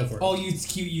have a title for it. Oh, it's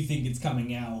cute. You think it's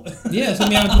coming out? Yeah, it's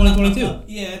coming out in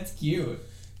 2022. Yeah, it's cute.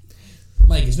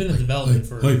 Mike, it's been in development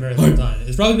for a very long time.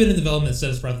 It's probably been in development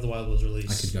since Breath of the Wild was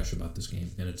released. I could gush about this game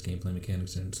and its gameplay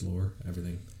mechanics and its lore,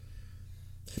 everything.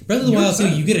 Breath of the Wild 2,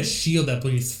 you get a shield that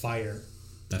breathes fire.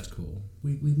 That's cool.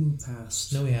 We moved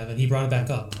past. No, we haven't. He brought it back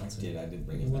up. I did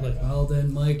bring it We're back like, up. Well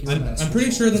then, Mike, you're I'm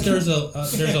pretty sure that there's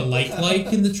a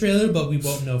like in the trailer, but we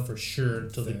won't know for sure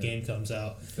until the game comes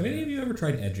out. Have any of you ever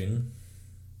tried edging?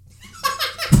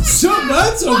 So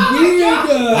that's a weird.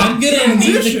 I'm gonna need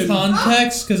the transition.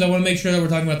 context because I want to make sure that we're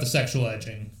talking about the sexual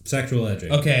edging. Sexual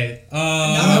edging. Okay.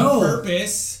 Not No. on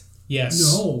purpose. Yes.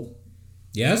 No.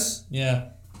 Yes? Yeah.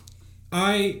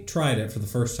 I tried it for the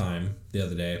first time the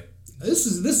other day. This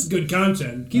is good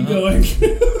content. Keep going.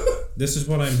 This is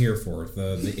what I'm here for.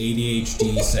 The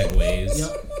ADHD segues.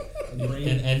 Yep.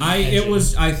 And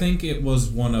I think it was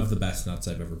one of the best nuts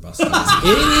I've ever busted.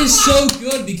 It is so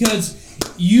good because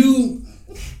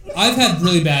I've had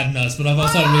really bad nuts, but I've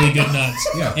also had really good nuts.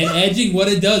 Yeah. And edging, what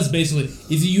it does basically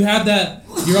is you're on that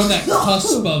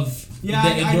cusp of the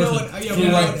I know endorphin. what.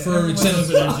 Yeah, For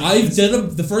example, I've done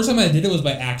it. The first time I did it was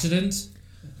by accident,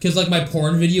 because like my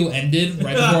porn video ended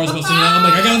right before I was supposed to. I'm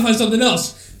like, I gotta find something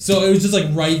else. So it was just like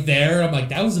right there. I'm like,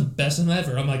 that was the best one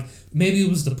ever. I'm like, maybe it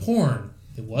was the porn.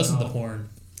 It wasn't the porn.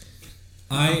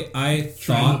 I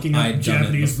Tried thought looking up I'd done it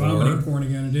Japanese vomiting before. porn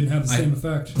again. It didn't have the same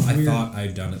effect. I Weird. thought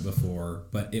I'd done it before,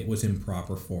 but it was in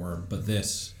proper form. But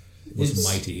this was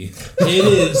mighty. It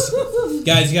is,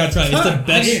 guys. You gotta try it. It's the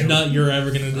best nut you're ever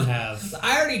gonna have.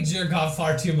 I already jerk off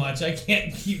far too much. I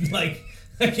can't do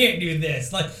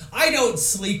this. Like, I don't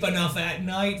sleep enough at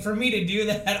night. For me to do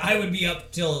that, I would be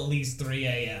up till at least 3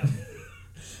 a.m.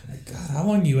 God, how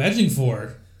long are you edging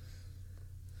for?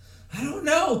 I don't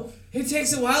know. It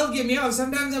takes a while to get me off.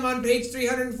 Sometimes I'm on page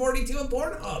 342 of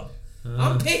Pornhub.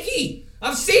 I'm picky.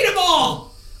 I've seen them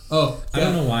all. Oh, I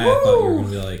don't know why I thought you were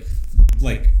gonna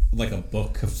be like a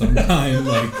book of some kind.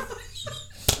 Like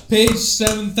page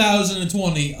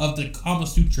 7020 of the Kama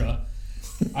Sutra.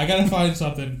 I gotta find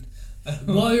something.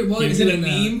 While you're Is it a doing that,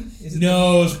 meme? Is it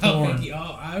No, it's how porn. picky?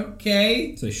 Oh,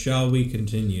 okay. so, shall we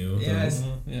continue? Yes.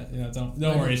 Yeah. Don't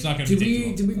worry. It's not gonna did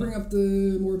be. we bring up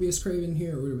the Morbius Craven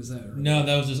here, or was that? Earlier? No,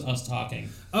 that was just us talking.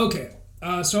 Okay.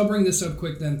 So I'll bring this up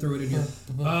quick, then throw it in here.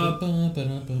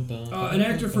 An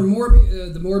actor from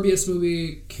the Morbius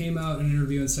movie came out in an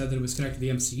interview and said that it was connected to the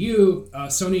MCU.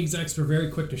 Sony execs were very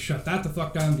quick to shut that the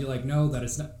fuck down and be like, no, that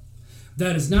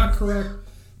is not correct.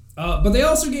 But they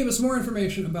also gave us more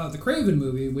information about the Craven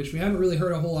movie, which we haven't really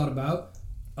heard a whole lot about,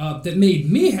 that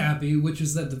made me happy, which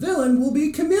is that the villain will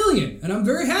be Chameleon. And I'm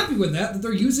very happy with that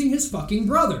they're using his fucking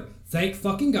brother. Thank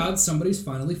fucking God somebody's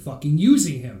finally fucking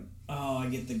using him. Oh, I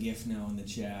get the gif now in the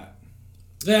chat.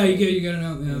 Yeah, you gotta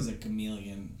know. Yeah. He's a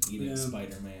chameleon eating Yeah.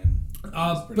 Spider-Man.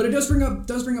 But it does bring up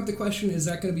the question: is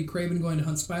that going to be Kraven going to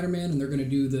hunt Spider-Man, and they're going to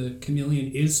do the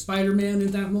Chameleon is Spider-Man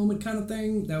at that moment kind of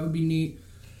thing? That would be neat.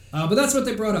 But that's what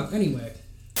they brought up anyway.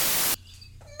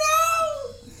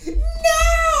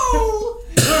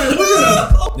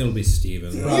 It'll be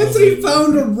Steven. Anthony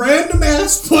found a random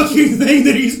ass fucking thing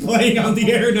that he's playing on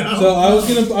the air now. So I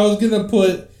was gonna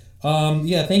put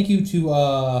Yeah, thank you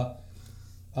to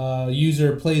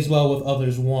user plays well with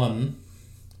others 1.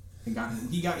 He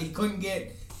couldn't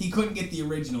get the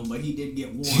original, but he did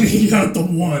get 1. He got the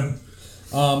 1.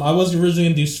 I was originally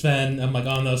gonna do Sven. I'm like,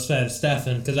 oh no,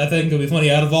 Stefan, because I think it'll be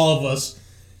funny out of all of us,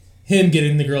 him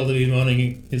getting the girl to be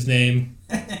moaning his name,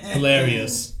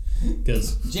 hilarious.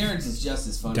 Because Jared's is just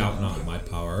as funny. Doubt not my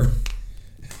power.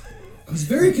 I was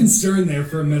very concerned there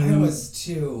for a minute. I was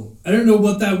too. I don't know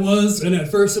what that was, and at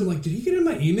first I'm like, did he get in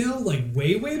my email like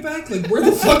way back? Like, where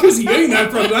the fuck is he getting that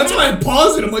from? That's why I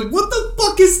paused it. I'm like, what the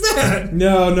fuck is that?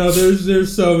 no,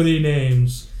 there's so many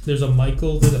names. There's a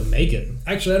Michael, there's a Megan.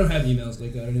 Actually, I don't have emails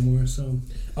like that anymore, so.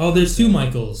 Oh, there's 2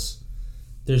 Michaels.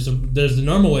 There's the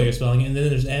normal way you're spelling it, and then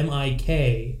there's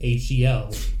Mikhel.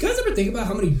 You guys ever think about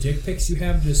how many dick pics you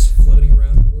have just floating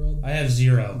around the world? I have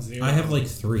 0. I have like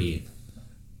 3.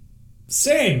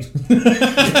 Same. Man,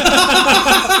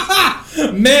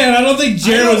 I don't think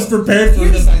Jared was prepared for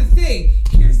Here's this.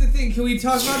 Here's the thing. Can we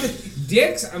talk about this?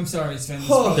 Dicks, I'm sorry, Sven.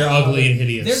 They're ugly and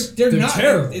hideous. They're They're not.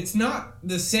 terrible. It's not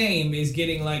the same as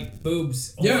getting like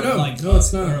boobs. Or, Yeah, no. like, No,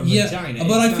 it's not. Or a Yeah, vagina.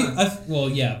 but It's not. well,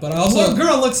 yeah, but I Well, also, a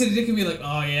girl looks at a dick and be like,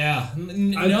 "Oh yeah,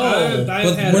 no." I've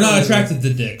but had we're not it. attracted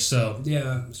to dicks, so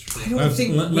Yeah, that's true. I don't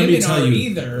think let women me tell are you,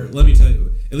 either. Let me tell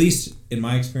you, at least in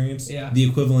my experience, Yeah. the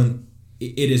equivalent,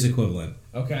 it is equivalent.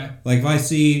 Okay. Like if I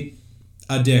see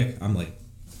a dick, I'm like,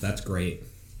 that's great.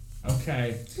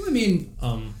 Okay. Well, I mean,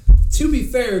 to be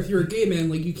fair, if you're a gay man,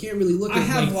 like you can't really look I at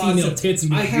have like lots female of tits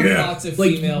and be I like, have yeah. lots of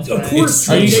like, female of friends. course,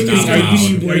 Are you dick is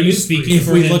speaking- are you speaking If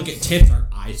for we him? look at tits, our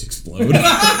eyes explode. I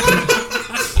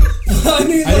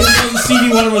mean, I didn't know Stevie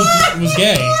Wonder was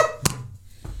gay.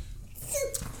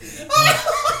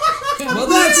 well,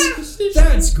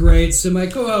 that's great. So my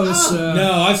co-host,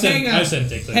 No, I've Hang on. sent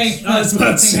dick pics. Hey, I was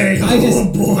about to say,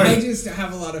 I just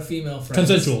have a lot of female friends.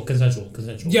 Consensual.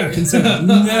 yeah, consent. never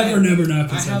not I have a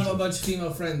consensual. bunch of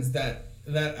female friends that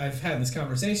I've had this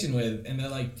conversation with, and they're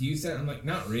like, "Do you send?" I'm like,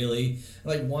 "Not really.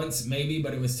 Like once maybe,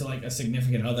 but it was to like a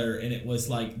significant other, and it was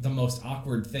like the most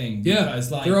awkward thing. Yeah, because,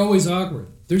 like, they're always awkward.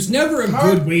 There's never a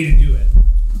good way to do it.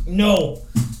 no,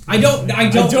 I don't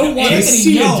want to wanna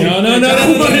see it, dude. No.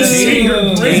 I want to see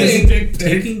your brazen dick pic.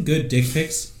 Taking good dick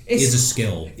pics It's- is a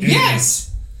skill.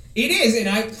 Yes, it is, and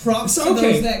I props So to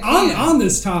okay, those that can. on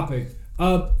this topic,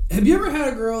 have you ever had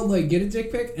a girl like get a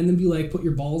dick pic and then be like, put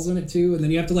your balls in it too, and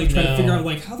then you have to like try to No. figure out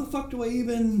like how the fuck do I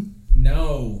even?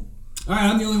 No. All right,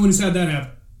 I'm the only one who's had that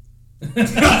happen.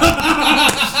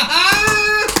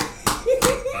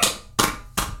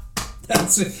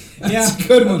 That's it. That's a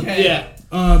good one. Okay. Yeah.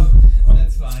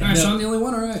 That's fine. All right, so No. I'm the only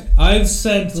one. All right. I've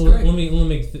sent. great. Let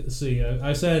me see.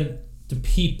 I sent to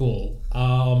people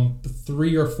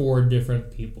 3 or 4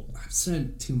 different people. I've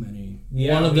sent too many.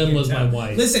 One of we them can was tell. my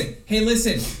wife. Listen,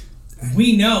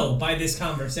 we know by this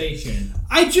conversation.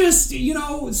 I just,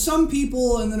 some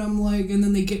people, and then I'm like, and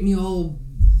then they get me all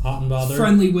Hot and bothered.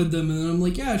 friendly with them, and then I'm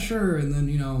like, yeah, sure, and then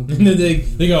And then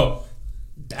they go,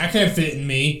 that can't fit in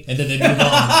me, and then they move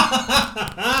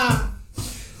on.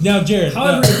 Now, Jared.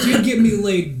 however, it did get me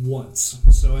laid once,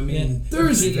 so I mean, Yeah.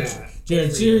 there's Yeah. that.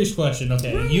 Jared, serious question.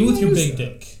 Okay, Right, you with your what big is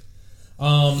dick.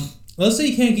 Let's say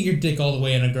you can't get your dick all the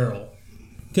way in a girl,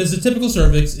 because the typical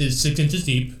cervix is 6 inches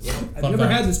deep. I've Fun never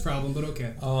fact. had this problem, but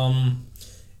okay.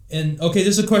 And okay,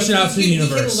 this is a question out to the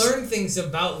universe. You can learn things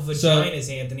about vaginas,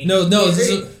 So- Anthony. No, this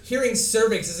is hearing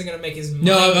cervix isn't going to make his mind.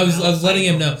 No, I was letting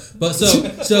him know. But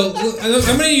so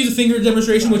I'm going to use a finger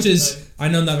demonstration, which is I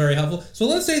know not very helpful. So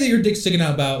let's say that your dick's sticking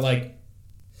out about like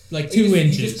 2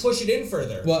 inches. You just push it in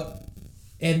further. What?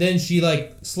 And then she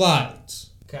like slides,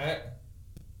 Okay.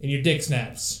 and your dick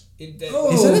snaps.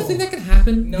 Oh. Is that a thing that can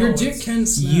happen? No, Your dick it's- can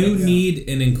snap. You yeah. need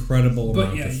an incredible But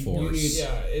amount yeah, of you force need-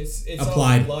 Yeah, it's all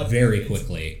applied blood, very it's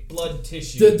quickly. Blood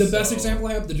tissue. The best so- example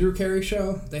I have, the Drew Carey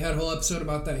show, they had a whole episode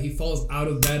about that. He falls out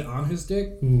of bed on his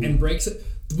dick and breaks it.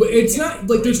 But it's not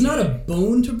like there's not a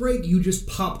bone to break. You just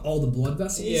pop all the blood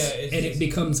vessels, Yeah, it's and just- it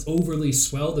becomes overly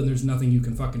swelled, and there's nothing you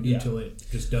can fucking do till it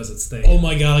just does its thing. Oh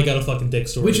my god, I got a fucking dick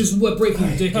story. Which is what breaking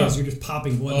your dick is. You're just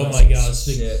popping blood oh vessels. my god.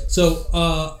 Shit.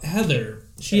 So Heather,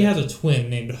 she has a twin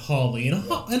named Holly, and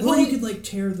Or Holly, you could like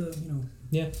tear the,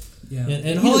 yeah, yeah. and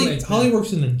Either Holly way, it's Holly bad.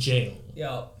 works in the jail.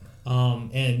 Yeah.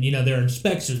 And there are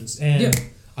inspections, and Yeah.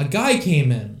 a guy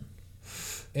came in,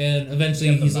 and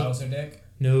eventually he's Bowser dick.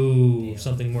 no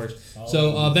something worse.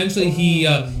 So eventually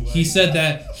he said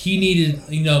that he needed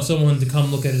someone to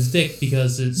come look at his dick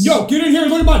because it's Yo, get in here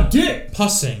and look at my dick.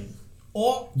 pussing.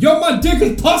 Oh, Yo, my dick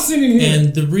is pussing in here.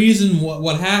 And the reason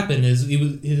what happened is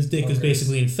his dick was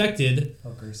basically infected.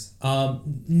 hookers.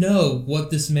 No, what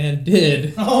this man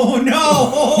did Oh no!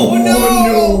 Oh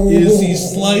no! is he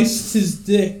sliced his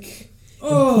dick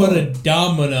and put a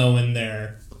domino in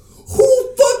there.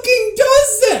 Who fucking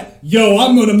does that? Yo,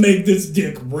 I'm gonna make this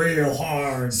dick real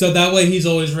hard. So that way he's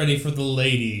always ready for the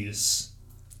ladies.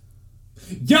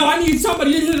 Yo, I need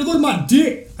somebody in here to look at my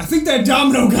dick. I think that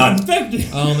domino got infected.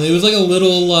 It was like a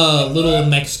little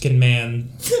Mexican man,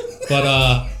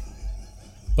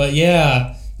 but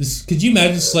yeah. Could you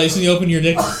imagine slicing open your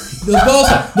dick? No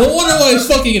wonder why it's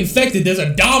fucking infected. There's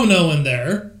a domino in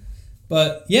there.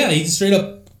 But yeah, he just straight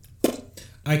up.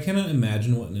 I cannot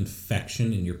imagine what an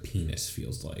infection in your penis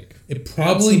feels like. It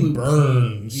probably Absolute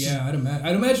burns. Yeah,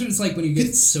 I'd imagine it's like when you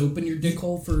get soap in your dick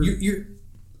hole for.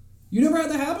 You never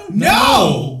had that happen?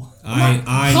 No! I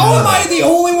How am I the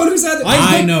only one who's had that?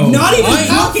 I know. Not even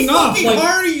How jacking off. fucking Like,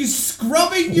 hard are you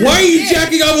scrubbing your Why are you dick?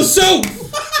 jacking off with soap?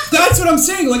 that's what I'm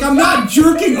saying. Like, I'm not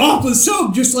jerking off with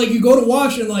soap. Just like you go to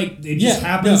wash and like it just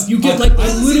happens. You get like a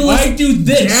little I do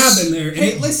this. dab in there.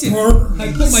 Hey, and it listen. burns. I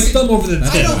put my thumb over the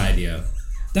That's tip. a good idea.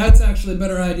 That's actually a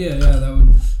better idea. Yeah, that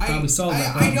would probably solve that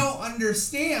I problem. don't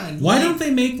understand. Why Like, don't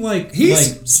they make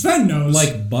Sven knows.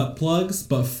 like butt plugs,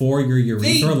 but for your urethra,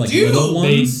 They like do. little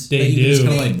ones? They that you do. just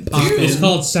kind of like pop do. It's in?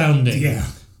 called sounding.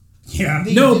 Yeah.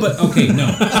 No, but okay, no,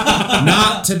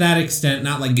 not to that extent.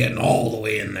 Not like getting all the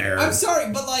way in there. I'm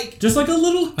sorry, but like. Just like a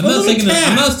little. I'm not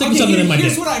sticking something in my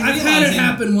Here's dick. what I'm I've realizing. had it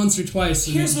happen once or twice.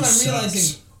 And Here's it what I'm just realizing.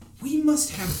 sucks. We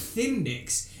must have thin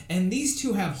dicks. And these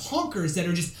two have honkers that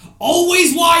are just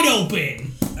always wide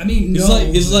open. I mean, no.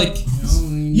 It's like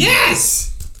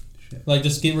Yes! like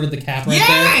just get rid of the cap right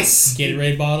Yes! there.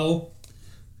 Gatorade bottle.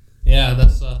 Yeah,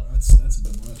 that's That's a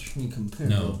bit much.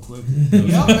 No,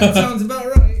 Yep, that sounds about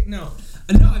right. No,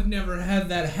 I've never had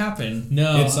that happen.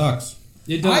 no. it sucks.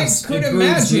 It I does. could It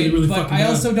burns imagine, really but fucking I bad.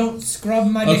 also don't scrub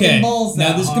my dick Okay, and balls that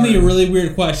now this is hard. gonna be a really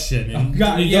weird question, and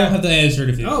God, you yeah. don't have to answer it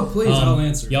if you. Oh, please, I'll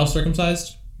answer. Y'all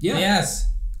circumcised? Yeah. Yes.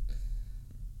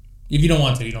 If you don't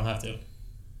want to, you don't have to.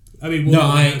 I mean, No,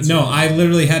 I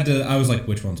literally had to. I was like,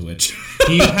 which one's which?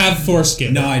 Do you have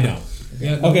foreskin? No, I don't.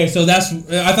 Yeah, no. Okay, so that's.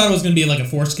 I thought it was gonna be like a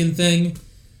foreskin thing.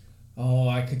 Oh,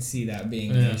 I could see that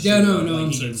being. Yeah. An issue. Yeah, no, Like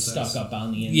I'm you get circumcised. stuck up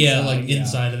on the inside. Yeah, like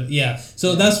inside of it. Yeah.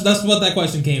 So that's what that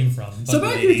question came from. So But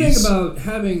back to your thing ladies, about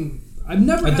having. I've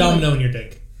never a had domino in your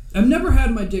dick. I've never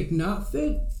had my dick not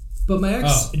fit, but my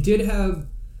ex Oh. did have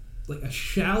like a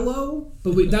shallow,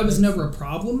 but that was never a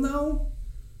problem though.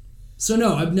 So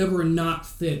no, I've never not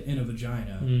fit in a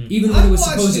vagina, even when it was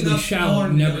I've watched supposedly enough shallow.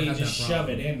 porn Never to had that just problem. shove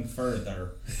it in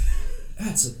further.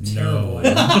 That's a terrible,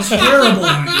 terrible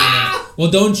idea.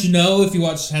 Well, don't you know if you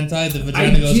watch hentai, the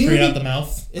vagina goes did. straight out the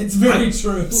mouth? It's very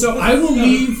true. So I will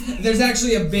leave. There's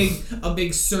actually a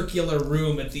big circular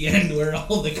room at the end where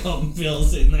all the cum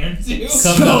fills in there too.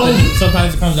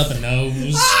 Sometimes it comes out the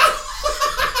nose.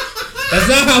 That's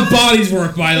not how bodies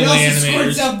work, by the It way, also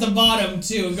squirts animators. out the bottom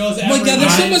too. It goes Oh my god,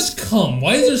 there's so everywhere. much cum.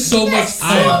 Why is there so much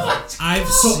cum? I've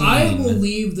So seen. I will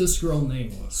leave this girl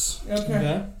nameless.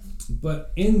 Okay.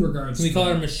 But in regards, Can we to call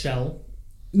her Michelle?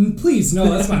 Please, no,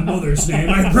 that's my mother's name.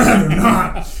 I'd rather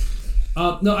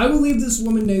not. No, I will leave this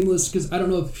woman nameless because I don't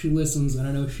know if she listens, and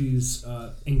I know she's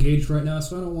engaged right now,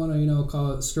 so I don't want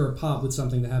to, stir a pot with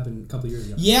something that happened a couple years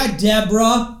ago. Yeah,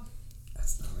 Deborah.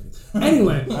 That's not right.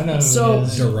 Anyway, I know who so it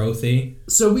is. Dorothy.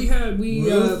 so we had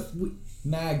Ruth.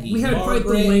 Maggie. we had quite the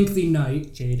Margaret. lengthy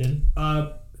night. Jaden.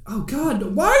 Oh God,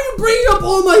 why are you bringing up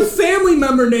all my family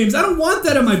member names? I don't want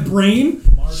that in my brain.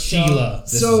 Sheila.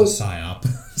 This So- is a psyop.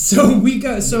 So we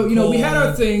had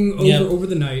our thing Yep. over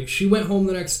the night. She went home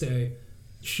the next day.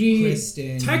 She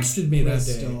Kristen, texted me that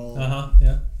day. Crystal.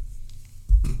 Yeah.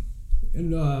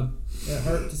 And It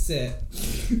hurt to sit.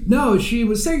 no, she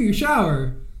was taking a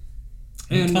shower.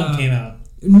 And cum came out.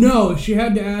 No, she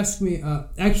had to ask me.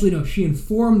 Actually, no, she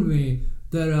informed me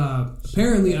that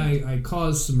apparently I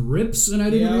caused some rips and I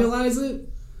didn't Yeah. realize it.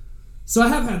 So I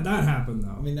have had that happen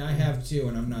though. I mean, I have too,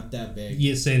 and I'm not that big.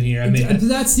 Yeah, same here. I mean,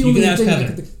 That's the you only can ask thing.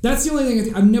 Heather. That's the only thing I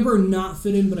think. I've never not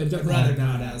fit in, but I've I'd definitely rather had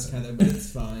not that. ask Heather, but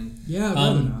it's fine. Yeah, I'd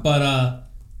rather not. But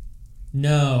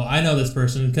no, I know this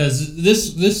person because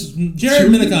this Jared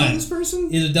Should we know Minikind this person?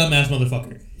 is a dumbass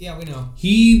motherfucker. Yeah, we know.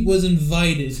 He was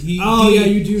invited. Yeah,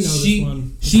 you do know she, this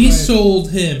one. That's She right.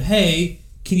 sold him, hey,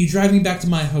 can you drive me back to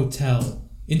my hotel?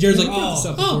 And Jared's We like, brought this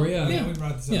up before, yeah. Yeah, we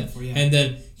brought this up before, yeah. And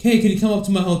then, hey, can you come up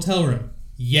to my hotel room?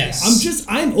 Yes.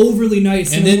 I'm overly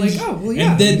nice, and, And I'm then, like, oh well,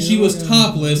 yeah. and then you she know, was yeah.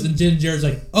 topless, and then Jared's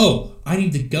like, oh, I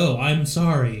need to go. I'm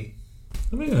sorry.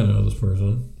 I think I know this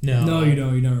person. No. No, you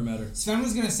don't. You never met her. Sven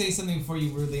was gonna say something before you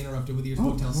rudely interrupted with your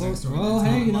hotel sex story. Well, That's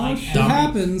hey, not you know, like shit every-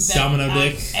 happens. that Domino at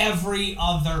dick. Every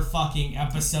other fucking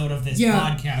episode of this Yeah.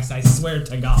 podcast, I swear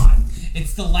to God,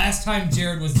 it's the last time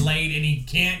Jared was laid, and he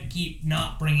can't keep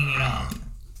not bringing it up.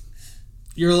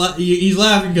 He's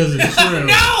laughing because it's true.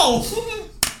 No.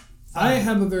 I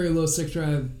have a very low stick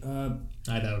drive.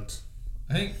 I don't.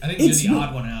 I think It's you're the not-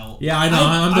 odd one out. Yeah, I know.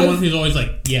 I'm the one who's always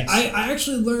like, yes. I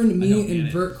actually learned I me don't get and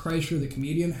it. Bert Kreischer, the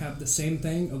comedian, have the same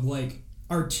thing of like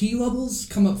our T levels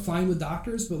come up fine with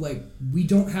doctors, but like we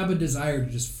don't have a desire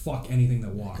to just fuck anything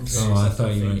that walks. Oh, I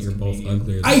thought you meant you're both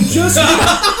uglier. I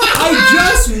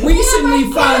just recently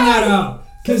found that out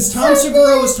because Tom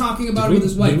Segura was talking about it with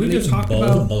his wife. Did we and they just talked both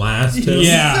about. blast him?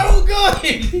 yeah. So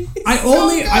good.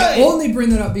 I only bring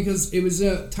that up because it was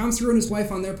Tom Segura and his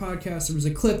wife on their podcast. There was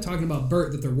a clip talking about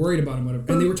Bert that they're worried about him, whatever,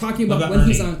 and they were talking about What when about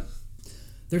he's Ernie? on.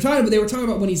 They were talking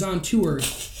about when he's on tour.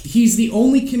 He's the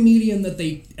only comedian that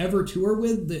they ever tour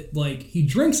with that like he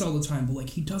drinks all the time, but like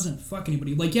he doesn't fuck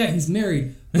anybody. Like yeah, he's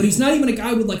married, but he's not even a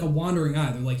guy with like a wandering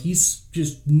eye. They're like he's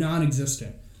just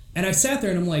non-existent. And I sat there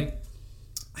and I'm like,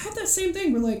 I have that same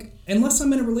thing. Where like unless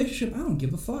I'm in a relationship, I don't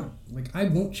give a fuck. Like I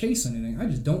won't chase anything. I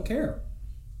just don't care.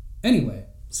 Anyway,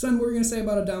 Sven, what were you gonna say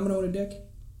about a domino and a dick?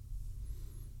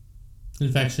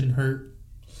 Infection hurt.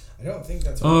 I don't think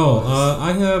that's what Oh, it was.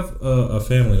 I have a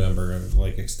family member,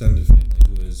 like extended family,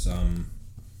 who is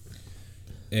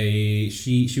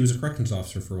she was a corrections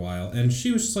officer for a while, and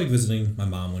she was just like visiting my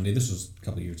mom one day. This was a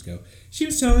couple years ago. She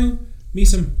was telling me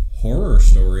some horror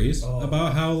stories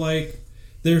about how like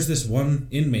there's this one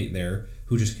inmate there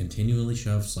who just continually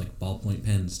shoves like ballpoint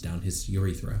pens down his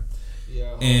urethra,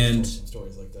 Yeah, and- some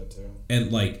stories like that too.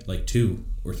 and like 2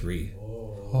 or 3,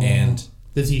 Oh. and.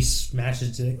 Does he smash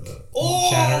his dick? Oh,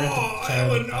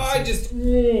 I just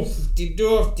He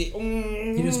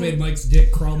just made Mike's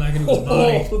dick crawl back into his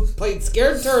body. played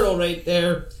scared turtle right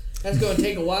there. That's going to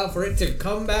take a while for it to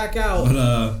come back out.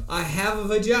 But I have a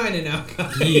vagina now,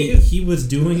 guys. he was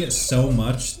doing it so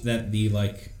much that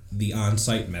the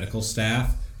on-site medical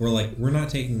staff were like, we're not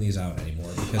taking these out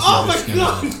anymore because Oh we're my just gonna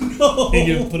god, no! They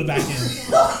do put it back in.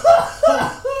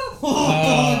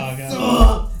 Oh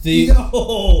god. The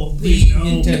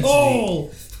intensity.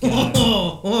 Oh, God.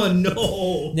 oh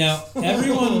no! Now,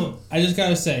 everyone, I just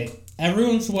gotta say,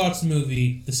 everyone should watch the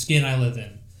movie The Skin I Live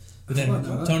In. With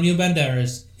Antonio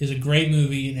Banderas is a great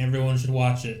movie and everyone should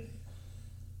watch it.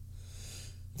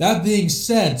 That being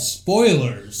said,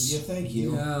 spoilers. Yeah, thank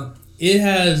you. Yeah.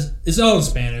 It's all in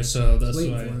Spanish, so that's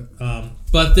Wait why.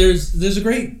 But there's a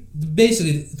great,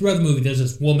 basically throughout the movie, there's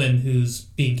this woman who's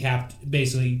being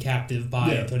captive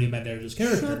by Antonio Banderas'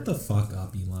 character. Shut the fuck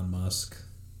up, Elon Musk.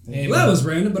 And- Well, that was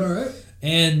random, but all right.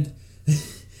 And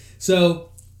so,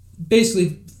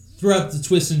 basically, throughout the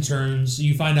twists and turns,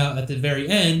 you find out at the very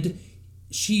end,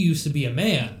 she used to be a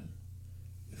man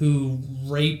who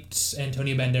raped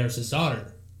Antonio Banderas'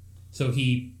 daughter. So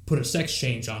he put a sex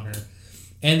change on her.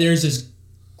 And there's this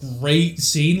great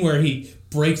scene where he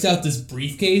breaks out this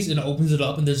briefcase and opens it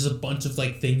up, and there's a bunch of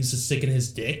like things to stick in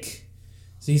his dick.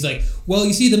 So he's like, well,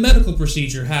 you see, the medical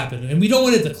procedure happened, and we don't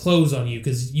want it to close on you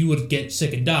because you would get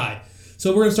sick and die.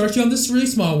 So we're going to start you on this really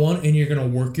small one, and you're going to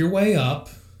work your way up.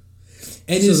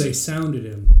 And So they sounded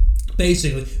him.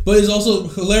 basically, but it's also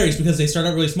hilarious because they start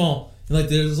out really small, and like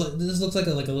there's like this looks like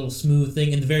a little smooth thing,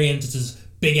 and at the very end it's this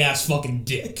big ass fucking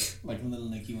dick. Like Little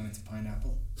Nicky when it's a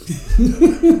pineapple.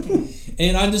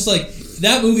 And I'm just like,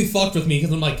 that movie fucked with me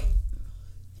because I'm like,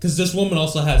 because this woman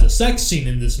also has a sex scene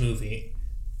in this movie,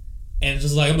 and it's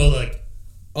just like I'm like,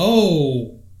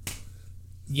 oh,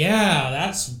 yeah,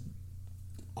 that's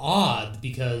odd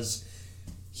because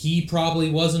he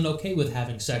probably wasn't okay with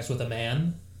having sex with a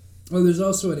man. Oh, there's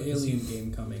also an Alien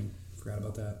game coming. Forgot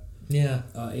about that. Yeah.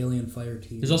 Alien Fire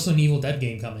Team. There's also an Evil Dead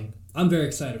game coming. I'm very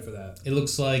excited for that. It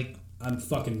looks like I'm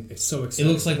fucking so it excited.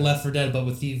 looks like Left 4 Dead, but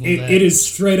with Evil Dead. It is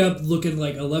straight up looking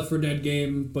like a Left 4 Dead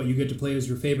game, but you get to play as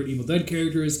your favorite Evil Dead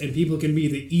characters, and people can be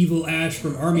the evil Ash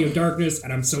from Army of Darkness,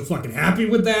 and I'm so fucking happy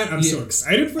with that. I'm so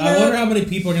excited for that. I wonder how many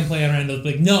people are gonna play around those.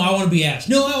 Like, no, I want to be Ash.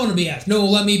 No, I want to be Ash. No,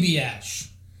 let me be Ash.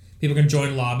 People can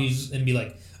join lobbies and be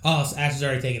like, oh, so Ash is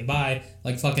already taken by,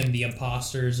 like fucking the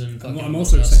imposters and fucking. I'm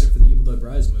also excited for the Evil Dead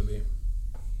Rise movie.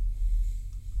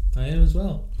 I am as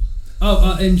well.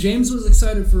 Oh, and James was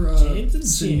excited for James and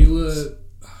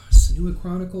Senua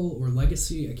Chronicle or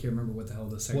Legacy. I can't remember what the hell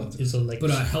the second What is a legacy?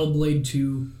 But Hellblade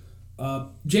 2.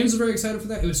 James was very excited for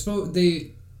that. It was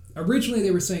originally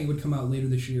they were saying it would come out later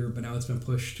this year, but now it's been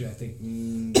pushed to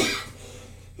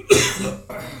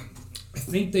I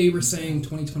think they were saying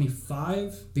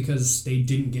 2025 because they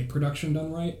didn't get production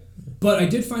done right. But I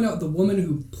did find out the woman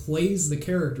who plays the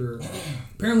character,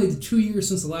 apparently the 2 years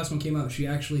since the last one came out, she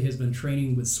actually has been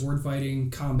training with sword fighting,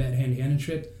 combat, hand-to-hand and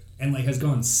shit, and like has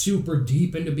gone super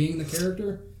deep into being the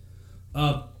character.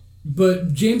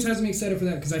 But James has me excited for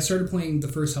that because I started playing the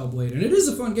first Hellblade, and it is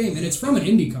a fun game, and it's from an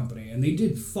indie company, and they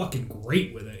did fucking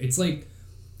great with it. It's like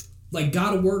like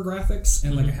God of War graphics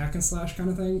and like a hack and slash kind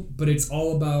of thing, but it's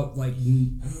all about like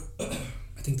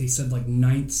I think they said like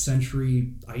 9th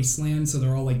century Iceland, so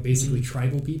they're all like basically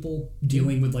tribal people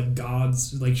dealing with like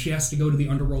gods. Like she has to go to the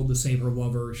underworld to save her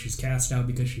lover. She's cast out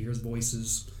because she hears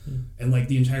voices, and like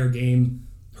the entire game,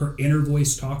 her inner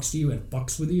voice talks to you and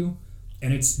fucks with you,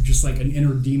 and it's just like an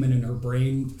inner demon in her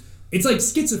brain. It's like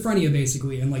schizophrenia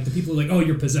basically, and like the people are like, "Oh,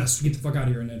 you're possessed. Get the fuck out of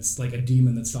here!" And it's like a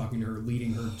demon that's talking to her,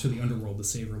 leading her to the underworld to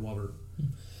save her lover.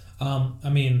 I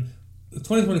mean,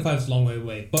 2025 is a long way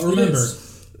away, but remember,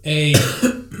 a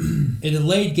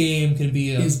delayed game can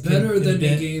be is better than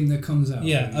a game that comes out.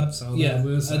 Yeah, that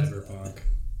was Cyberpunk.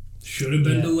 Should have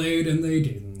been delayed, and they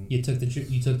didn't. You took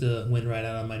the wind right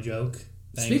out of my joke.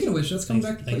 Thanks. Speaking of which, let's come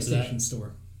back to PlayStation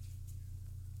Store.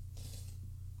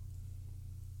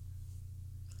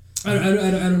 I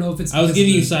don't know if it's. I was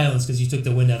giving you silence because you took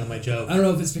the wind out of my joke. I don't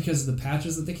know if it's because of the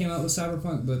patches that they came out with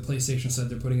Cyberpunk, but PlayStation said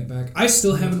they're putting it back. I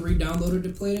still haven't re-downloaded to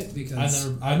play it because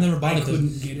I've never bought it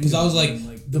because I was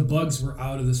like the bugs were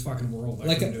out of this fucking world.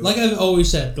 Like I've always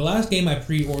said, the last game I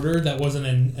pre-ordered that wasn't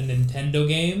a Nintendo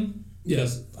game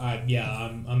because I'm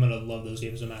gonna love those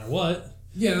games no matter what.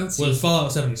 Yeah, was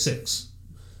Fallout 76.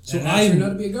 So I turned out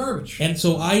to be a garbage. And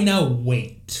so I now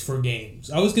wait for games.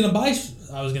 I was gonna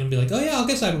be like, oh yeah, I'll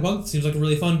get Cyberpunk. It seems like a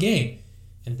really fun game.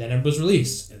 And then it was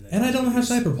released. And I don't have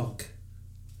Cyberpunk.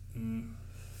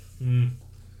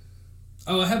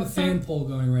 Oh, I have a fan poll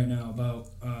going right now about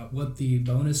what the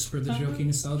bonus for the Jokey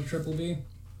Nostalgia Trip will be.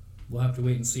 We'll have to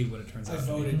wait and see what it turns out. I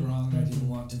voted wrong. I didn't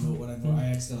want to vote what I voted. I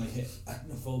accidentally hit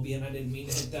Arachnophobia and I didn't mean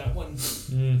to hit that one.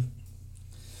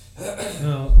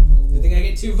 Good thing I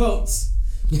get 2 votes.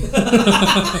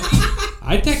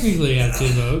 I technically have 2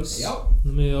 votes. Yep.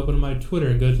 Let me open my Twitter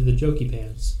and go to the Jokey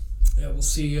Pants. Yeah, we'll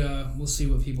see. We'll see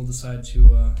what people decide to.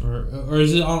 Or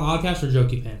is it on Oddcast or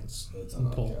Jokey Pants? It's on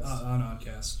Oddcast. On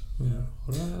Oddcast. Yeah.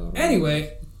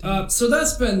 Anyway, so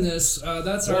that's been this.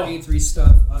 That's our E3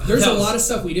 stuff. There's a lot of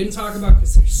stuff we didn't talk about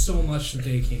because there's so much that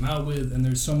they came out with, and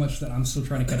there's so much that I'm still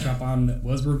trying to catch up on that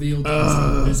was revealed.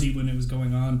 I was busy when it was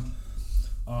going on.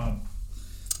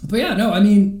 But yeah, no, I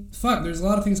mean, fuck, there's a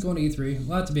lot of things going to E3. A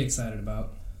lot to be excited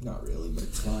about. Not really, but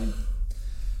it's fine.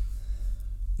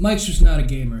 Mike's just not a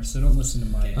gamer, so don't listen to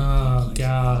Mike. Oh,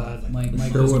 God. Mike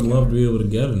sure would love to be able to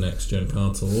get a next-gen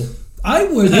console. I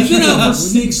would. They've been out for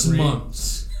 6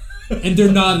 months. And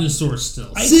they're not in the store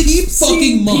still. I keep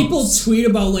seeing months. People tweet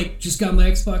about, like, just got my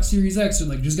Xbox Series X or,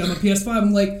 like, just got my PS5.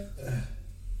 I'm like,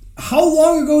 how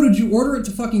long ago did you order it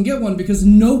to fucking get one? Because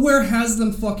nowhere has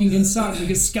them fucking in stock.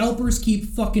 Because scalpers keep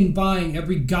fucking buying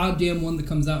every goddamn one that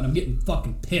comes out, and I'm getting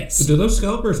fucking pissed. Do those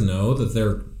scalpers know that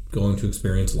they're going to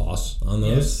experience loss on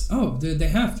those? Yes. Oh, they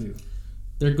have to.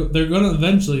 They're going to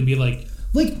eventually be like...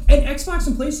 Like, and Xbox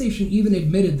and PlayStation even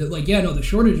admitted that, like, yeah, no, the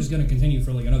shortage is going to continue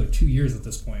for, like, another 2 years at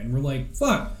this point. And we're like,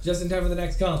 fuck. Just in time for the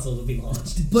next console to be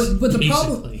launched. But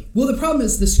the problem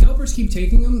is the scalpers keep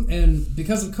taking them, and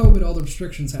because of COVID, all the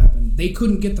restrictions happened. They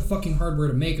couldn't get the fucking hardware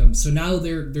to make them, so now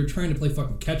they're trying to play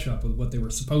fucking catch up with what they were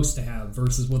supposed to have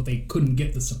versus what they couldn't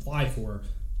get the supply for.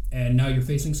 And now you're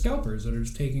facing scalpers that are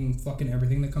just taking fucking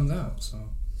everything that comes out, so...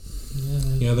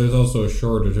 Yeah, there's also a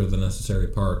shortage of the necessary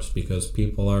parts because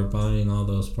people are buying all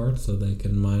those parts so they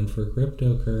can mine for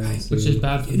cryptocurrency. Which is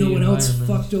bad for you know what else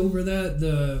fucked over that?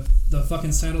 The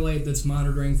fucking satellite that's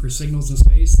monitoring for signals in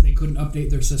space, they couldn't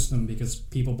update their system because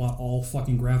people bought all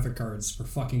fucking graphic cards for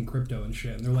fucking crypto and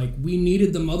shit. And they're like, we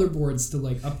needed the motherboards to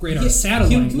like upgrade our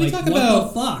satellite. Can we talk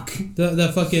about the fuck?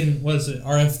 The fucking, what is it,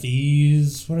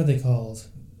 RFDs? What are they called?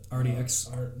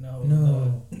 RDX?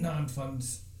 No.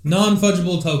 Non-funds.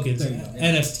 Non-fungible tokens.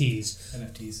 NFTs.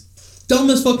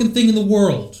 Dumbest fucking thing in the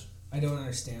world. I don't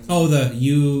understand. Oh,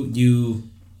 you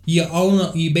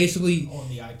basically own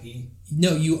the IP.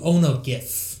 No, you own a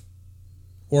GIF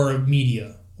or a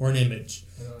media or an image.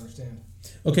 I don't understand.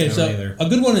 Okay, so a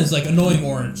good one is like Annoying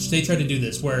Orange. They tried to do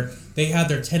this where they had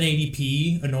their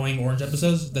 1080p Annoying Orange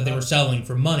episodes that they were selling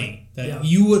for money. That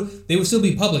they would still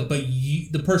be public, but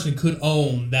the person could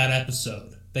own that episode.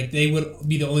 Like, they would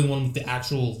be the only one with the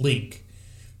actual link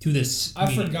to this.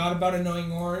 I forgot about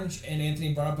Annoying Orange, and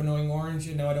Anthony brought up Annoying Orange,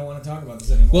 and now I don't want to talk about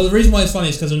this anymore. Well, the reason why it's funny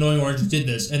is because Annoying Orange did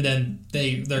this, and then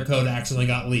their code accidentally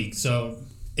got leaked, so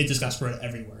it just got spread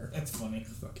everywhere. That's funny.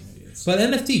 Fucking idiots. But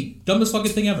NFT, dumbest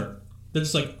fucking thing ever. They're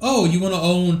just like, oh, you want to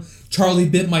own Charlie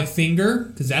Bit My Finger?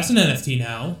 Because that's an NFT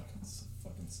now. That's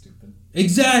fucking stupid.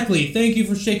 Exactly. Thank you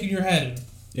for shaking your head.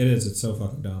 It is. It's so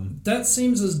fucking dumb. That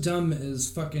seems as dumb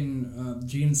as fucking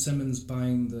Gene Simmons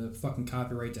buying the fucking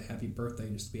copyright to Happy Birthday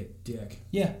just to be a dick.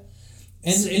 Yeah.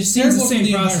 And it seems the same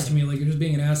process to me. Like, you're just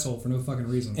being an asshole for no fucking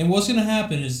reason. And what's going to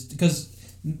happen is, because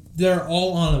they're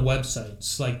all on a website.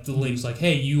 It's like the links, like,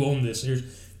 hey, you own this.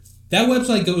 That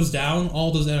website goes down,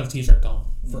 all those NFTs are gone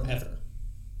forever.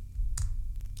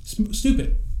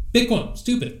 Stupid. Bitcoin,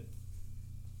 stupid.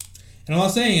 And I'm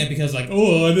not saying it because, like,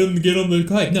 oh, I didn't get on the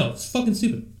hype. No, it's fucking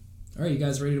stupid. All right, you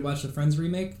guys ready to watch the Friends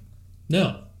remake?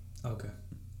 No. Okay.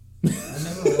 I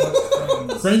never watched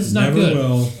Friends. Friends is not Never good.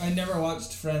 will. I never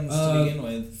watched Friends to begin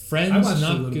with. Friends I watched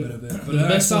not a little good. bit of it, The but I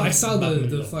best saw one-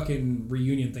 the fucking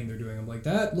reunion thing they're doing. I'm like,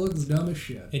 that looks dumb as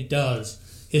shit. It does.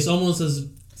 It's almost as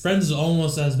Friends is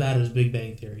almost as bad as Big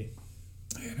Bang Theory.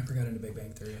 I never got into Big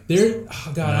Bang Theory. There,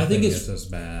 oh God, I think it's as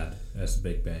bad as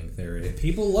Big Bang Theory.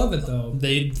 People love it though.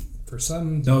 they. For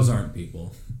some, Those aren't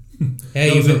people. Hey,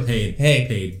 Those you've are been-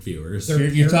 paid viewers. You're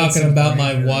parents talking and about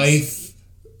my grandparents.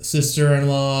 wife,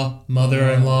 sister-in-law,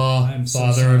 mother-in-law, I'm so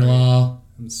father-in-law,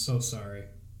 I'm so sorry.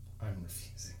 I'm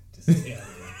refusing to stay out of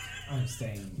it. I'm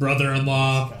staying in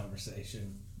brother-in-law. this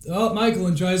conversation. Oh, Michael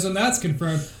enjoys them. That's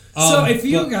confirmed. So if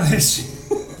you guys,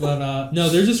 But no,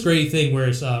 there's this great thing where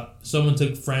it's someone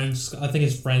took Friends. I think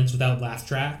it's Friends without laugh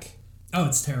track. oh,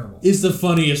 it's terrible. It's the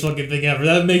funniest fucking thing ever.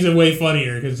 That makes it way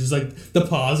funnier because it's like the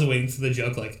pause waiting for the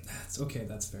joke. Like That's okay.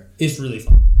 That's fair. it's really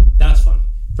funny. That's funny.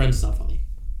 Friends is not funny.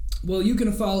 Well, you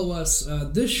can follow us,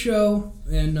 this show,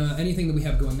 and anything that we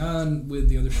have going on with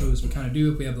the other shows we kind of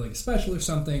do. If we have like a special or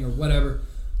something or whatever,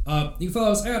 you can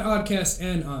follow us at Oddcast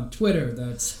and on Twitter.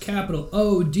 That's capital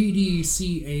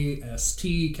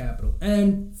ODDCAST, capital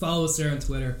N. Follow us there on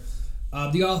Twitter.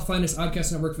 You all find us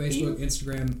Oddcast Network, Facebook,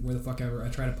 Instagram, where the fuck ever. I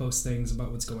try to post things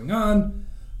about what's going on.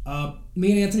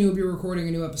 Me and Anthony will be recording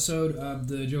a new episode of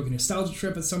the Joking Nostalgia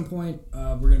Trip at some point.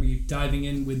 We're going to be diving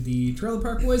in with the Trailer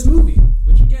Park Boys movie,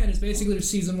 which again is basically just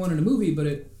season 1 in a movie,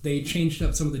 but they changed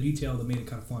up some of the detail that made it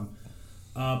kind of fun.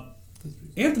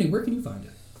 Anthony, where can you find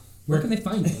it? Where can they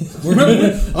find you?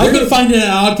 I can find it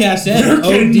at Oddcast at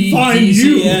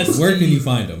ODDCAST. Where can you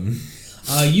find them?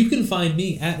 You can find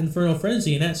me at Inferno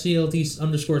Frenzy and at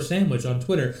CLT_sandwich on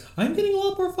Twitter. I'm getting a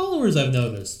lot more followers, I've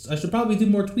noticed. I should probably do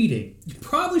more tweeting. You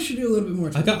probably should do a little bit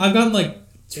more. I've gotten like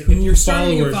if 2 you're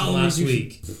starting to get followers last you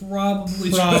week. should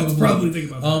probably think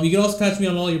about that. You can also catch me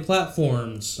on all your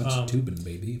platforms. That's Tubin,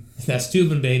 baby. That's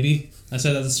Tubin, baby. I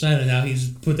said that to Sven, and now he's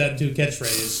put that into a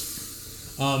catchphrase.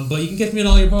 But you can catch me on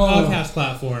all your podcast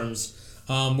platforms.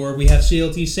 Where we have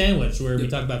CLT Sandwich, where we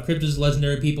talk about cryptids,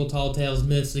 legendary people, tall tales,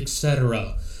 myths,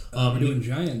 etc. We're doing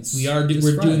Giants. We're this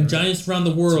Friday, doing right? Giants around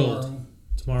the world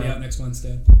tomorrow. Be out next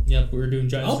Wednesday. Yep, we're doing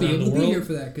Giants I'll be around able the to world. be here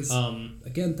for that because,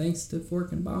 again, thanks to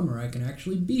Fork and Bomber, I can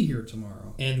actually be here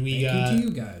tomorrow. And we Thank you to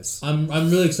you guys. I'm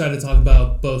really excited to talk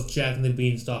about both Jack and the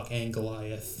Beanstalk and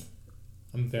Goliath.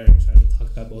 I'm very excited to talk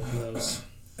about both of those.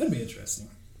 That'd be interesting.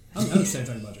 I'm excited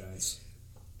to talk about Giants.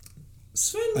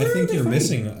 Sven, I think you're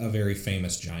missing a very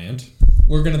famous giant.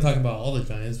 We're gonna talk about all the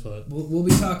Giants, but We'll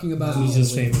be talking about who's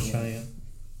this famous Giant?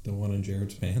 The one in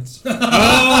Jared's pants.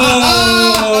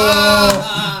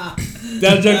 Oh!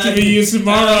 That joke to be used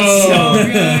tomorrow.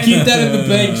 Keep that in the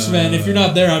bank, Sven. If you're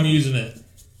not there, I'm using it.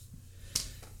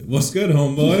 What's good,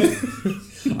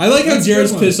 homeboy? I like how That's a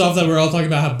Jared's good one. pissed off that we're all talking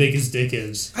about how big his dick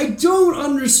is. I don't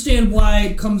understand why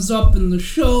it comes up in the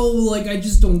show. Like, I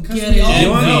just don't get we it. all You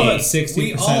want to know know what it. 60%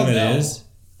 We all of it know. is?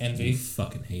 Envy. You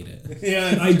fucking hate it.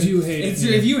 Yeah, I do hate it's it.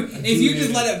 true. If you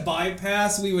just let it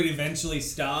bypass, we would eventually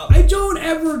stop. I don't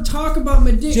ever talk about my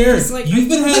dick. Jared, It's like, you've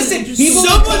been having- Listen, people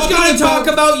someone's talking gotta about-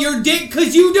 talk about your dick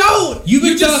because you don't. You've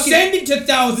been You just talking- send it to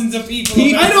thousands of people.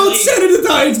 I don't eventually. send it to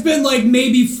that. It's been like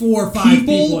maybe 4 or 5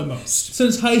 people at most.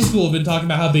 since high school have been talking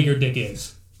about how big your dick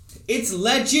is. It's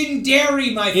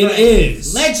legendary, my It friend.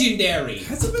 is. legendary.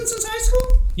 Has it been since high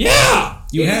school? Yeah!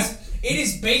 It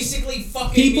is basically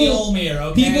fucking People- Mjolnir,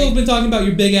 okay? People have been talking about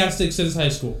your big ass dick since high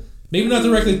school. Maybe not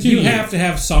directly to you. You have to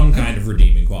have some kind of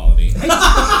redeeming quality. Shit, goddamn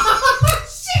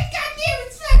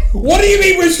it, Sven. What do you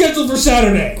mean we're scheduled for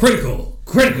Saturday? Critical.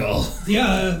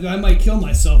 Yeah, I might kill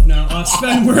myself now.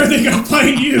 Sven, where are they gonna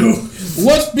find you?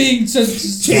 What's being said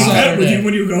Take that with you Saturday?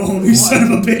 when you go home, you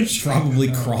son of a bitch.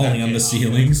 Probably crawling on the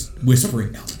ceilings,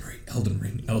 whispering, Elden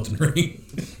Ring, Elden Ring.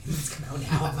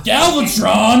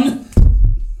 Galvatron!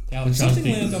 Galvatron's Something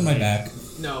being- lands on my back.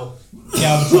 No.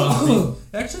 Galvatron's being-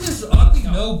 Actually, there's oddly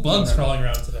no bugs crawling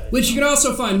around today. Which you can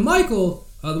also find Michael,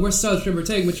 the Worst Stylish Ever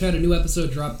Take, which had a new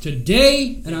episode drop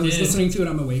today, and I was did. listening to it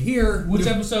on my way here. Which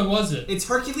episode was it? It's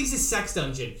Hercules' sex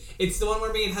dungeon. It's the one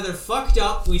where me and Heather fucked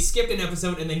up. We skipped an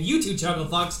episode, and then you two chuckle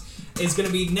fucks is going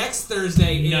to be next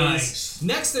Thursday. Nice.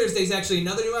 Next Thursday is actually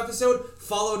another new episode,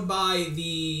 followed by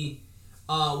the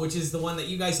which is the one that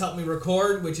you guys helped me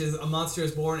record, which is A Monster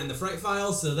is Born and the Fright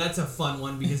Files. So that's a fun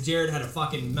one because Jared had a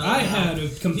fucking meltdown. I had a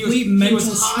complete mental He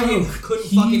was high and stroke. couldn't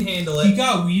fucking handle it. He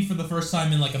got weed for the first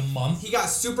time in like a month. He got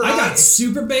super I high. got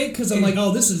super baked because I'm like,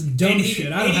 oh, this is dumb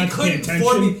shit. I don't have to pay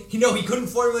attention. He couldn't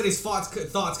formulate his thoughts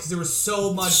because there was